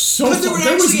so much. There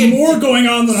was more going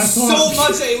on than I thought. So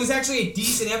much. It was actually a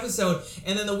decent episode.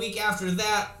 And then the week after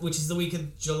that, which is the week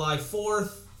of July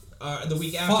 4th, the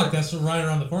week after. Fuck, that's right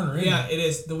around the corner, isn't it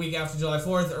is the week after July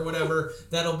 4th or whatever.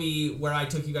 That'll be where I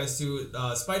took you guys to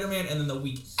Spider-Man. And then the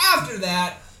week after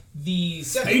that, the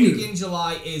second week in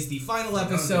July, is the final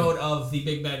episode of the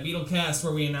Big Bad Beetlecast,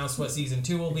 where we announce what season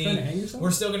 2 will be.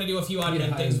 We're still going to do a few odd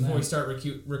things before we start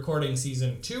recording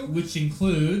season 2. Which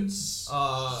includes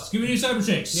Scooby-Doo Cyber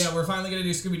Chase. Yeah, we're finally going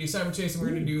to do Scooby-Doo Cyber Chase, and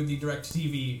we're going to do the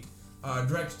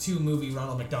direct-to movie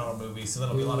Ronald McDonald movie, so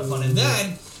that'll be a lot of fun. And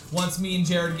then, once me and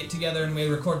Jared get together and we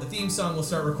record the theme song, we'll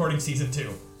start recording season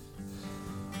 2.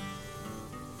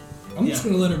 I'm just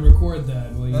gonna let him record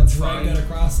that while you drag that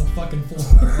across the fucking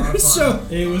floor. So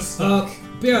it was stuck.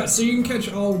 Yeah, so you can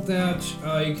catch all of that.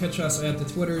 You can catch us at the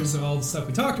Twitters, all the stuff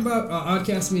we talked about,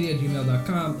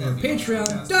 oddcastmedia@gmail.com or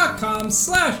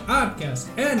patreon.com/oddcast.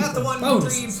 And at the $1,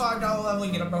 bonus. $3, and $5 level,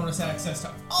 you get a bonus access to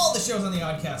all the shows on the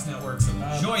Oddcast Network, so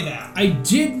enjoy that. I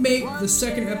did make the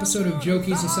second episode of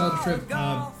Jokey's Nostalgia Trip,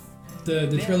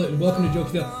 the trailer, Welcome to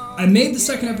Jokeyville. I made the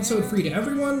second episode free to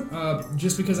everyone,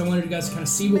 just because I wanted you guys to kind of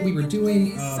see what we were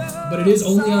doing, but it is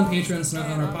only on Patreon, it's not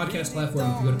on our podcast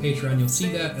platform. If you go to Patreon, you'll see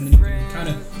that, and then you can kind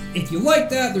of, if you like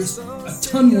that, there's a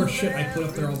ton more shit I put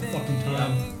up there all the fucking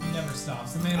time. Never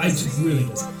stops. The man I just really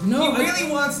does. No, he really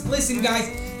wants, listen guys,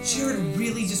 Jared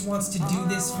really just wants to do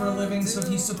this for a living, so if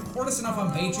you support us enough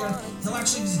on Patreon, he'll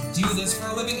actually just do this for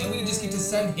a living, and we can just get to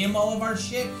send him all of our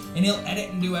shit, and he'll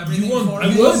edit and do everything for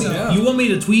us. You want me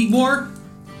to tweet more?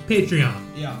 Patreon.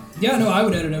 Yeah, no, I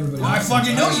would edit everybody. I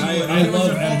fucking know you would. I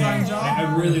love editing.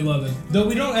 I really love it. Though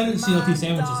we don't edit CLT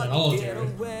sandwiches at all, Jared.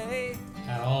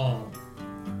 At all.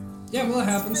 Yeah, well, it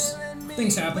happens.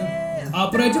 Things happen.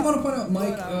 But I did want to point out,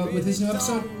 Mike, with his new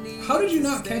episode, how did you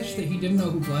not catch that he didn't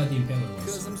know who Vlad the Impaler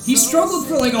was? He struggled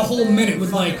for like a whole minute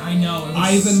with like, I know,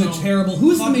 Ivan the Terrible.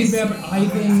 Who's the main vampire?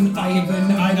 Ivan.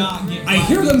 I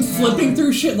hear them flipping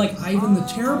through shit like Ivan the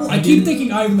Terrible. I keep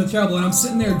thinking Ivan the Terrible, and I'm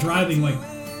sitting there driving like,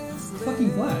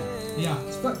 fucking Vlad. Yeah.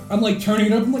 I'm like turning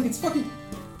it up. I'm like, it's fucking.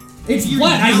 It's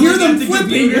Vlad. I hear them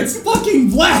flipping. It's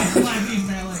fucking Vlad.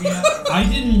 I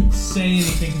didn't say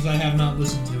anything because I have not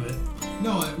listened to it.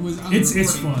 No, it was. It's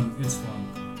fun. It's fun.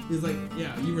 It's like,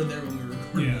 yeah, you were there when we were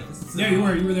recording this. Yeah, you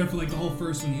were. You were there for like the whole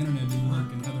first when the internet didn't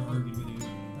work and Heather argued with you.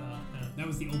 That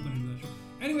was the opening of the show.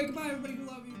 Anyway, goodbye, everybody. Good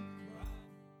luck.